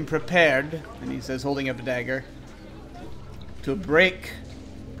 I am prepared," and he says, holding up a dagger, "to break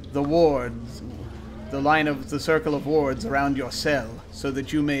the wards, the line of the circle of wards around your cell, so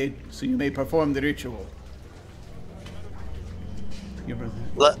you may perform the ritual."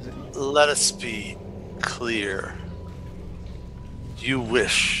 Let us be clear. You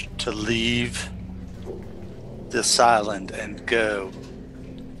wish to leave this island and go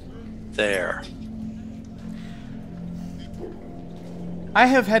there. I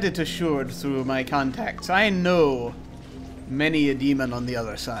have had it assured through my contacts. I know many a demon on the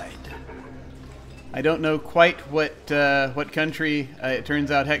other side. I don't know quite what country it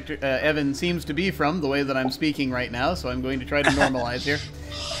turns out Evan seems to be from, the way that I'm speaking right now, so I'm going to try to normalize here.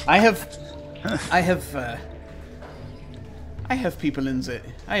 I have people in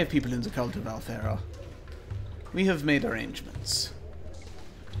the cult of Alfaro. We have made arrangements.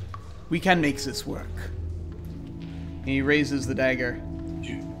 We can make this work. He raises the dagger.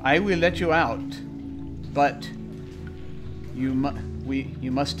 I will let you out, but you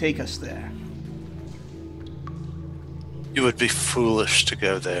must take us there. You would be foolish to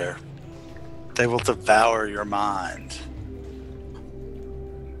go there. They will devour your mind.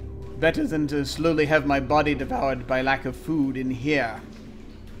 Better than to slowly have my body devoured by lack of food in here.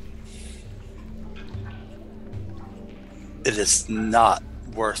 It is not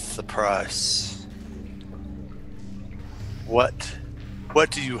worth the price. What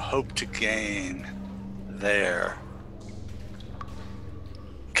do you hope to gain there?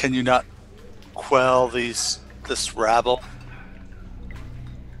 Can you not quell this rabble?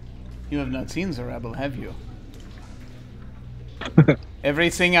 You have not seen the rabble, have you?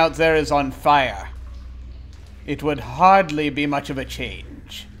 Everything out there is on fire. It would hardly be much of a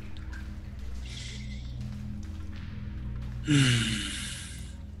change.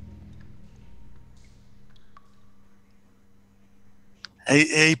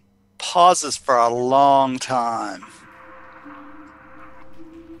 He pauses for a long time.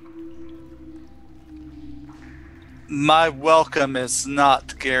 My welcome is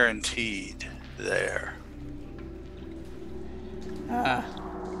not guaranteed there.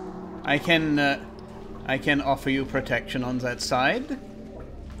 I can offer you protection on that side.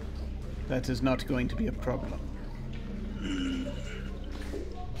 That is not going to be a problem.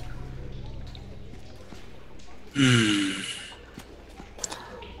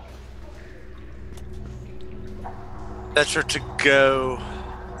 Better to go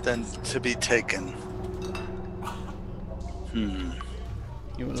than to be taken.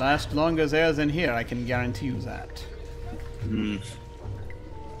 You will last longer there than here, I can guarantee you that.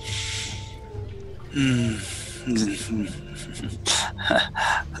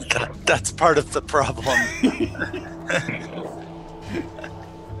 That's part of the problem.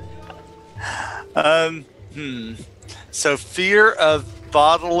 So fear of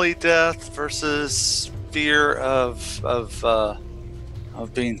bodily death versus fear of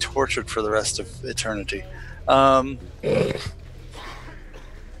being tortured for the rest of eternity.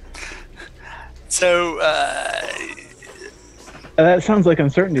 That sounds like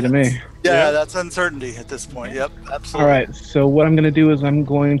uncertainty to me. Yeah, that's uncertainty at this point. Yep, absolutely. All right, so what I'm going to do is I'm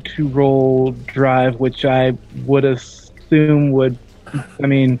going to roll drive, which I would assume would, I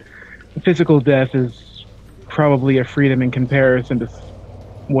mean, physical death is probably a freedom in comparison to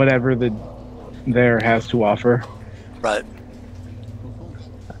whatever the there has to offer. Right.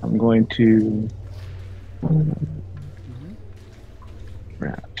 I'm going to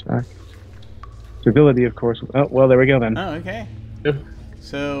stability, of course. Oh, well, there we go then. Oh, okay.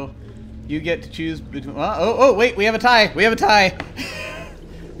 So you get to choose between. Oh, wait, we have a tie. We have a tie.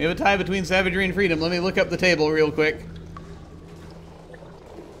 We have a tie between savagery and freedom. Let me look up the table real quick.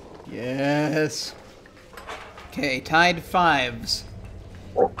 Yes. Okay, tied 5s.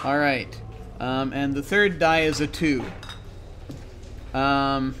 All right. And the third die is a 2.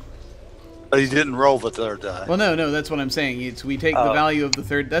 But you didn't roll the third die. Well, no, that's what I'm saying. It's we take the value of the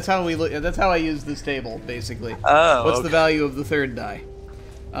third. That's how we look. That's how I use this table, basically. Oh, What's the value of the third die?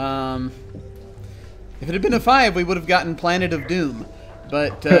 If it had been a 5, we would have gotten Planet of Doom.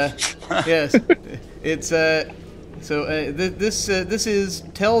 But yes, it's this is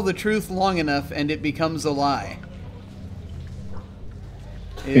tell the truth long enough and it becomes a lie.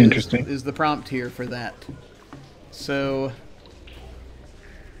 Interesting. Is the prompt here for that? So.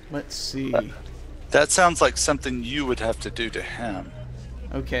 Let's see. That sounds like something you would have to do to him.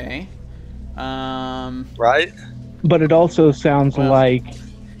 Okay. Right? But it also sounds like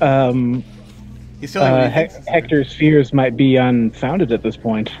Hector's fears might be unfounded at this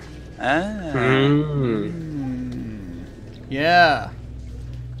point. Yeah.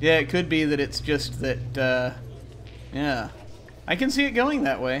 Yeah, it could be that it's just that, yeah. I can see it going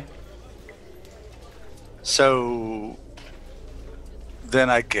that way. So then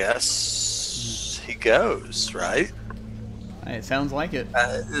I guess he goes, right? It sounds like it.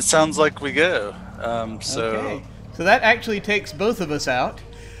 It sounds like we go. Okay. So that actually takes both of us out.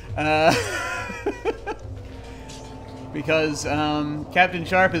 Because Captain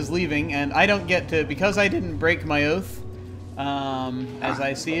Sharp is leaving, and I don't get to, because I didn't break my oath, as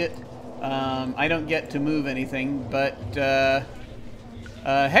I see it, I don't get to move anything, but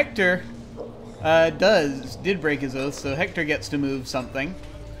Hector did break his oath, so Hector gets to move something.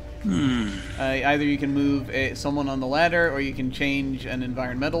 Either you can move someone on the ladder, or you can change an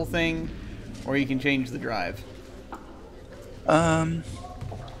environmental thing, or you can change the drive.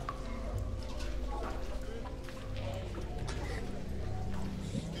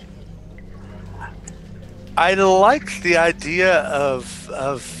 I like the idea of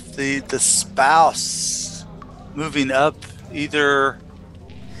the spouse moving up either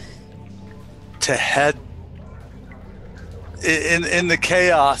to head in the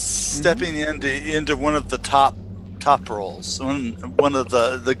chaos, stepping into one of the top roles, one of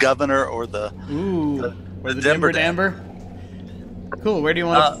the governor or the Dimber Damber. Cool. Where do you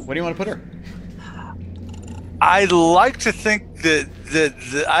want to put her? I like to think that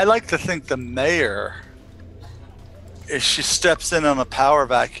the mayor, if she steps in on a power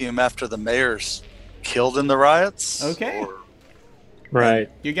vacuum after the mayor's killed in the riots. Okay. Right.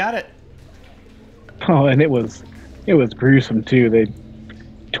 You got it. Oh, and it was gruesome too.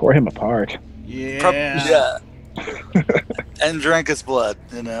 Tore him apart. Yeah. And drank his blood,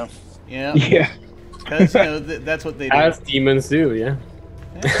 you know. Yeah. Yeah. Because, you know, that's what they do. As demons do, yeah.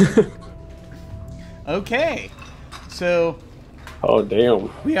 Okay. So, Oh,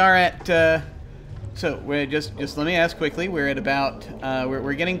 damn. we are at... so, we're just let me ask quickly. We're at about...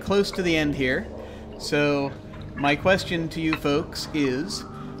 we're getting close to the end here. So, my question to you folks is...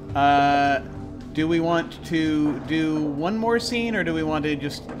 do we want to do one more scene, or do we want to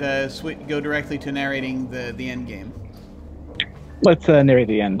just go directly to narrating the end game? Let's narrate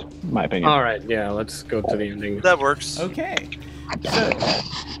the end, in my opinion. All right, yeah, let's go to the ending. That works. Okay. So,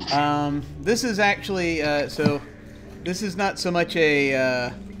 this is actually so. This is not so much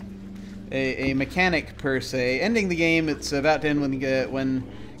a mechanic per se. Ending the game, it's about to end when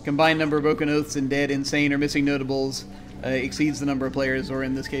combined number of broken oaths and dead, insane, or missing notables exceeds the number of players, or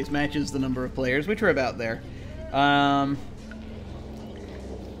in this case, matches the number of players, which are about there.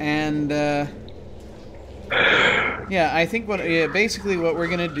 Yeah, I think basically what we're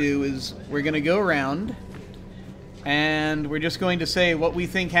going to do is we're going to go around and we're just going to say what we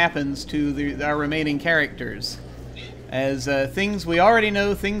think happens to our remaining characters. As things we already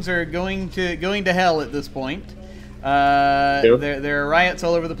know, things are going to hell at this point. There are riots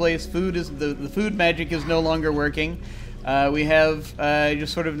all over the place. The food magic is no longer working. We have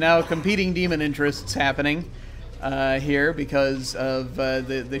just sort of now competing demon interests happening here because of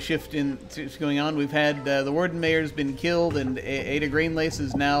the shift in what's going on. We've had the Warden Mayor's been killed, and Ada Greenlace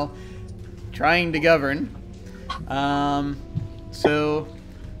is now trying to govern. So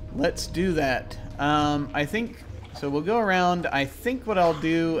let's do that. I think so. We'll go around. I think what I'll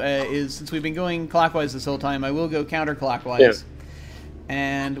do is, since we've been going clockwise this whole time, I will go counterclockwise. Yeah.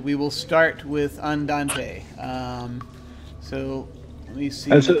 And we will start with Andante. So let me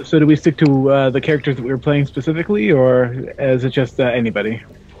see. So do we stick to the characters that we were playing specifically, or is it just anybody?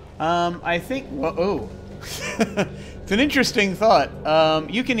 I think... It's an interesting thought.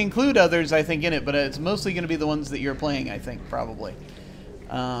 You can include others, I think, in it, but it's mostly going to be the ones that you're playing, I think, probably.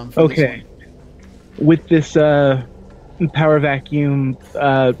 Okay. With this power vacuum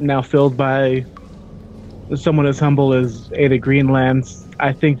now filled by someone as humble as Ada Greenlands,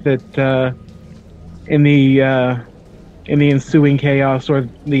 I think that in the ensuing chaos or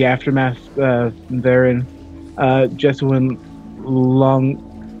the aftermath therein, Jessamine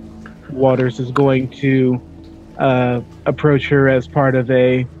Longwaters is going to approach her as part of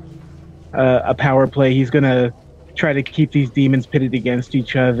a power play. He's going to try to keep these demons pitted against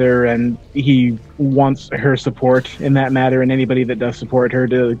each other, and he wants her support in that matter, and anybody that does support her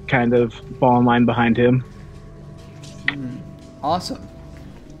to kind of fall in line behind him. Awesome.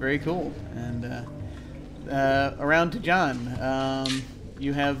 Very cool. And around to John.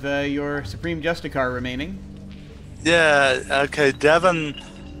 You have your Supreme Justicar remaining. Yeah, okay. Devin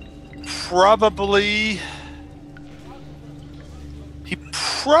probably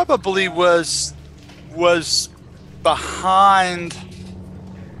was behind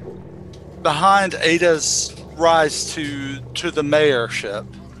Ada's rise to the mayorship.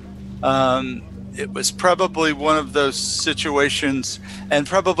 It was probably one of those situations, and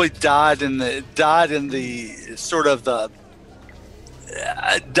probably died in the sort of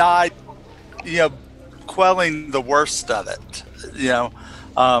quelling the worst of it,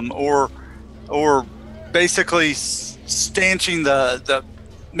 or basically stanching the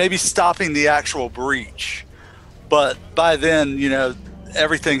maybe stopping the actual breach. But by then,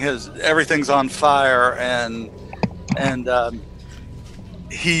 everything's on fire, and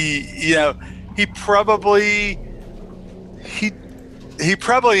he probably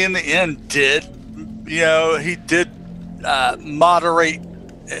in the end did, he did moderate,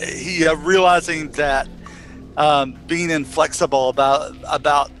 realizing that being inflexible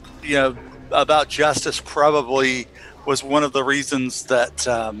about justice probably was one of the reasons that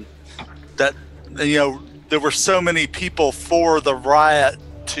there were so many people for the riot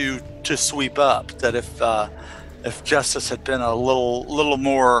to sweep up, that if justice had been a little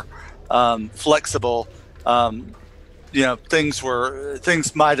more flexible, things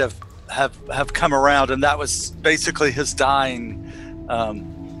might have come around, and that was basically his dying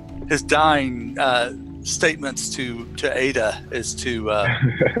statements to Ada, is to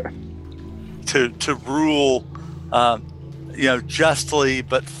rule justly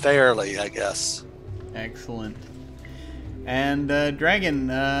but fairly, I guess. Excellent. And Dragon,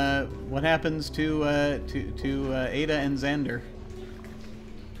 what happens to Ada and Xander?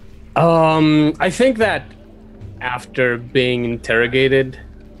 I think that after being interrogated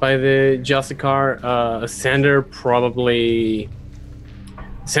by the Justicar, Xander probably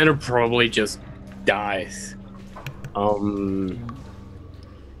just dies.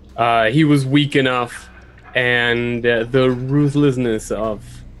 he was weak enough, and the ruthlessness of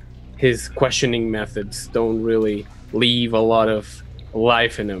his questioning methods don't really leave a lot of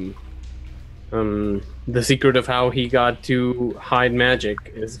life in him. The secret of how he got to hide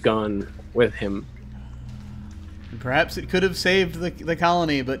magic is gone with him. Perhaps it could have saved the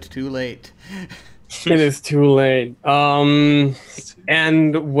colony, but too late. It is too late. And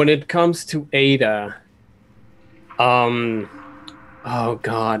when it comes to Ada, oh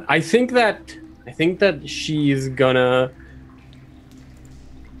god, I think that she's gonna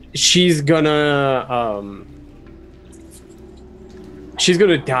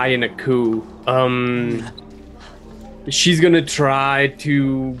die in a coup. She's gonna try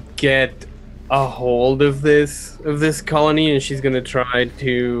to get a hold of this colony, and she's gonna try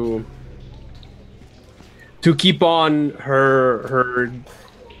to keep on her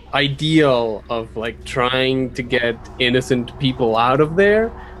ideal of like trying to get innocent people out of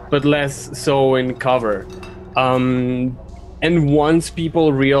there, but less so in cover. And once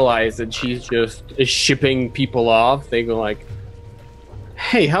people realize that she's just shipping people off, they go like,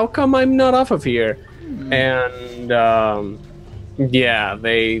 "Hey, how come I'm not off of here?" And yeah,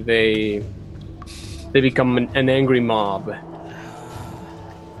 they become an angry mob.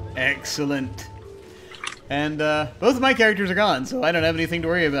 Excellent. And both of my characters are gone, so I don't have anything to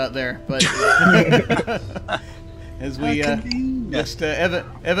worry about there. But as we just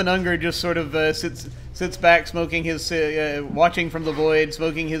Evan Unger just sort of sits back, smoking his watching from the void,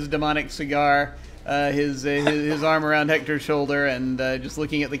 smoking his demonic cigar, his arm around Hector's shoulder, and just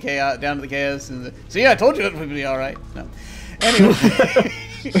looking at the chaos, down at the chaos. And see, I told you it would be all right. No. Anyway,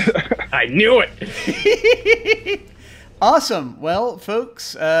 I knew it. Awesome. Well,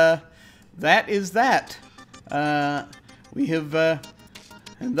 folks, that is that. We have,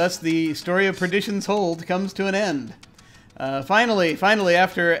 and thus the story of Perdition's Hold comes to an end. Finally,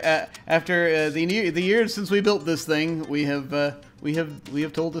 after the years since we built this thing, we have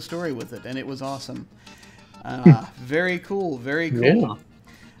told the story with it, and it was awesome. Very cool, very cool.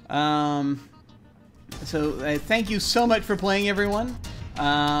 Yeah. So thank you so much for playing, everyone.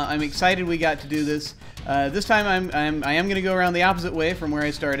 I'm excited we got to do this. This time I am going to go around the opposite way from where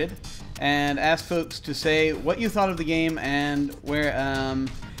I started, and ask folks to say what you thought of the game and where,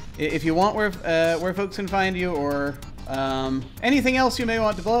 if you want, where folks can find you, or anything else you may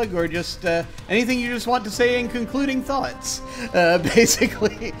want to plug, or just anything you just want to say in concluding thoughts.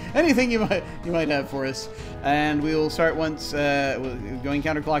 Basically, anything you might have for us. And we will start once going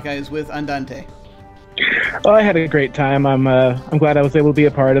counterclockwise with Andante. Oh, I had a great time. I'm glad I was able to be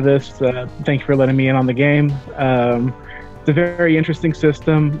a part of this. Thank you for letting me in on the game. It's a very interesting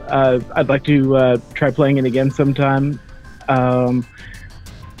system. I'd like to try playing it again sometime. I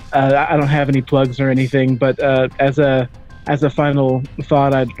don't have any plugs or anything, but as a final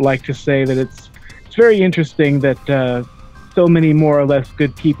thought, I'd like to say that it's very interesting that so many more or less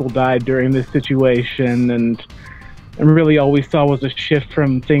good people died during this situation, and really all we saw was a shift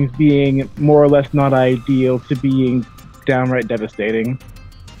from things being more or less not ideal to being downright devastating.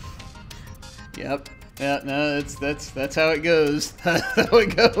 Yep. Yeah. No, that's how it goes. That's how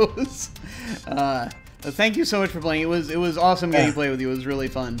it goes. Thank you so much for playing. It was awesome getting to play with you. It was really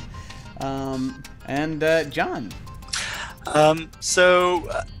fun. And John.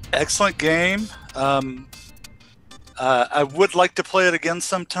 Excellent game. I would like to play it again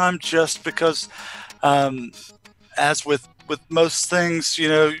sometime, just because, as with most things,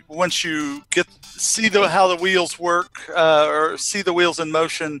 once you see how the wheels work, or see the wheels in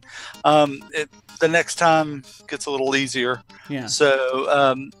motion, the next time gets a little easier. Yeah.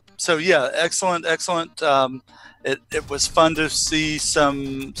 So yeah, excellent. It was fun to see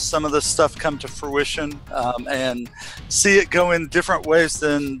some of the stuff come to fruition, and see it go in different ways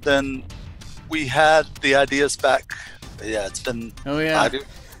than we had the ideas back. Yeah, it's been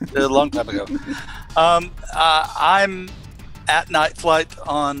a long time ago. I'm at Night Flight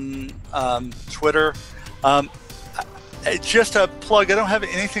on Twitter. Just a plug. I don't have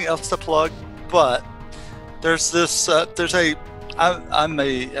anything else to plug, but there's this. I'm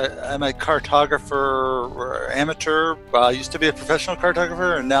a cartographer or amateur. I used to be a professional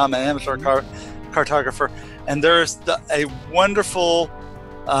cartographer, and now I'm an amateur cartographer. And there's a wonderful.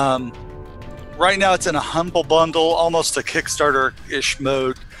 Right now, it's in a humble bundle, almost a Kickstarter-ish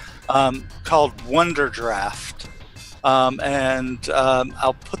mode, called Wonder Draft. And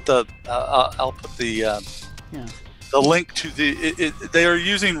I'll put the link to they are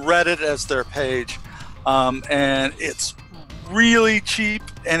using Reddit as their page, and it's really cheap.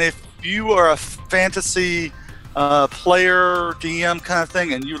 And if you are a fantasy player, DM kind of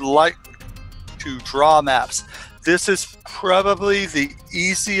thing, and you like to draw maps, This is probably the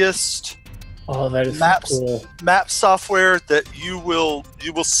easiest Oh, that is cool. map software that you will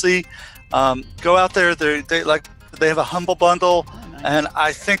see. Go out there. They have a humble bundle, and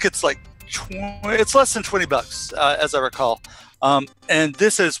I think it's like it's less than $20 as I recall. And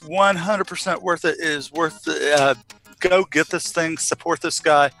this is 100% worth it. It is worth it. Go get this thing. Support this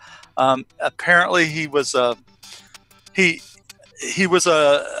guy. Apparently, he was a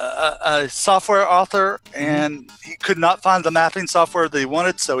software author, and he could not find the mapping software that he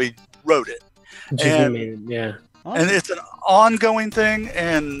wanted, so he wrote it. Yeah. And it's an ongoing thing,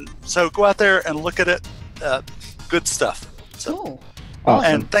 and so go out there and look at it. Good stuff. So, Cool.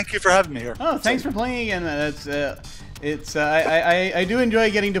 Awesome. And thank you for having me here. Oh, thanks for playing again. I do enjoy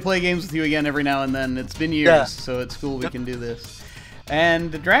getting to play games with you again every now and then. It's been years, so it's cool we can do this.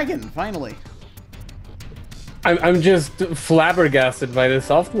 And Dragon, finally. I'm just flabbergasted by the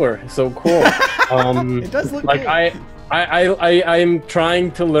software. It's so cool. It does look like cool. I'm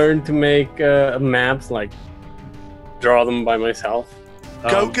trying to learn to make maps, like draw them by myself.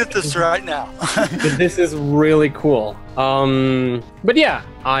 Go get this right now. But this is really cool. But yeah,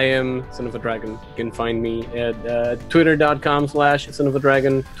 I am Son of a Dragon. You can find me at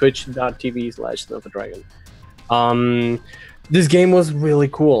twitter.com/sonofadragon, twitch.tv/sonofadragon. This game was really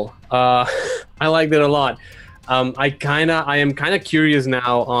cool. I liked it a lot. I am kind of curious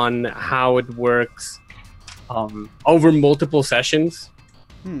now on how it works over multiple sessions.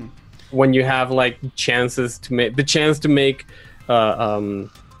 When you have like chances to make the chance to make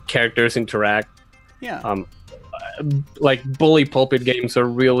characters interact. Yeah. Like bully pulpit games are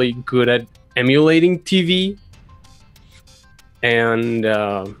really good at emulating TV, and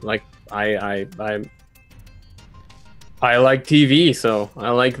like I like TV, so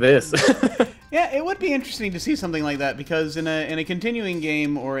I like this. Yeah, it would be interesting to see something like that, because in a continuing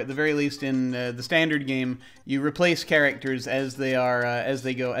game, or at the very least in the standard game, you replace characters as they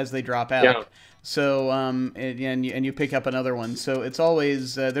drop out. Yeah. So and you pick up another one. So it's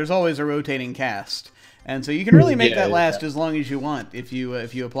always there's always a rotating cast, and so you can really make that last as long as you want if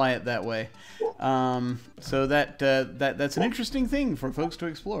you apply it that way. So that's an interesting thing for folks to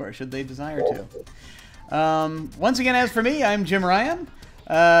explore, should they desire to. Once again, as for me, I'm Jim Ryan.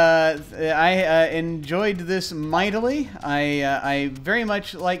 I enjoyed this mightily. I very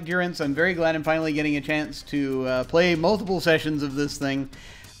much like Durance. I'm very glad I'm finally getting a chance to play multiple sessions of this thing,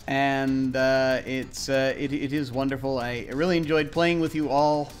 and it is wonderful. I really enjoyed playing with you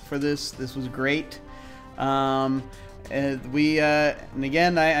all for this. This was great. And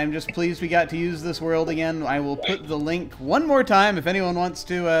again, I'm just pleased we got to use this world again. I will put the link one more time if anyone wants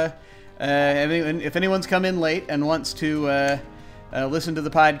to. If anyone's come in late and wants to listen to the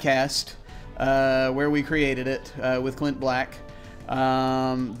podcast where we created it with Clint Black,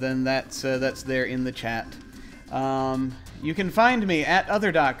 then that's there in the chat. You can find me at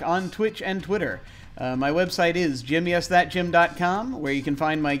OtherDoc on Twitch and Twitter. My website is JimYesThatJim.com, where you can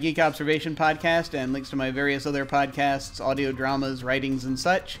find my Geek Observation podcast and links to my various other podcasts, audio dramas, writings, and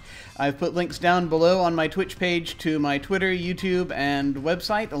such. I've put links down below on my Twitch page to my Twitter, YouTube, and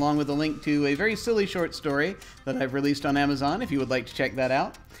website, along with a link to a very silly short story that I've released on Amazon, if you would like to check that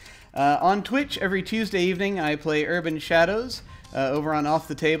out. On Twitch, every Tuesday evening, I play Urban Shadows over on Off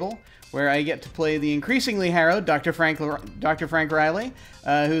the Table, where I get to play the increasingly harrowed Dr. Frank Riley,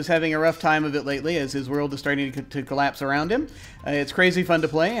 who's having a rough time of it lately as his world is starting to collapse around him. It's crazy fun to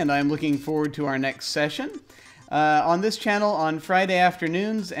play, and I'm looking forward to our next session. On this channel, on Friday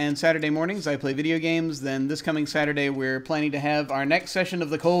afternoons and Saturday mornings, I play video games. Then this coming Saturday, we're planning to have our next session of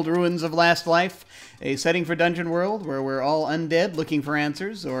The Cold Ruins of Last Life, a setting for Dungeon World where we're all undead looking for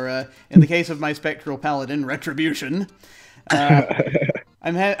answers, or in the case of my Spectral Paladin, Retribution.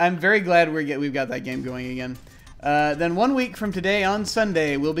 I'm very glad we've got that game going again. Then 1 week from today, on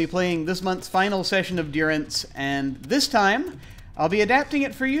Sunday, we'll be playing this month's final session of Durance, and this time I'll be adapting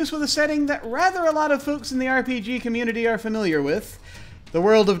it for use with a setting that rather a lot of folks in the RPG community are familiar with, the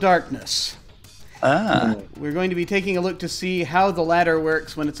World of Darkness. We're going to be taking a look to see how the latter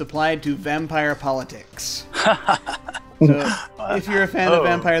works when it's applied to vampire politics. So if you're a fan of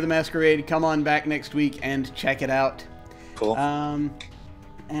Vampire the Masquerade, come on back next week and check it out. Cool.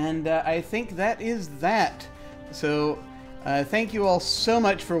 And I think that is that. So thank you all so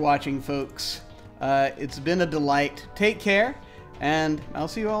much for watching, folks. It's been a delight. Take care, and I'll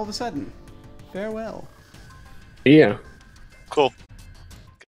see you all of a sudden. Farewell. Yeah. Cool.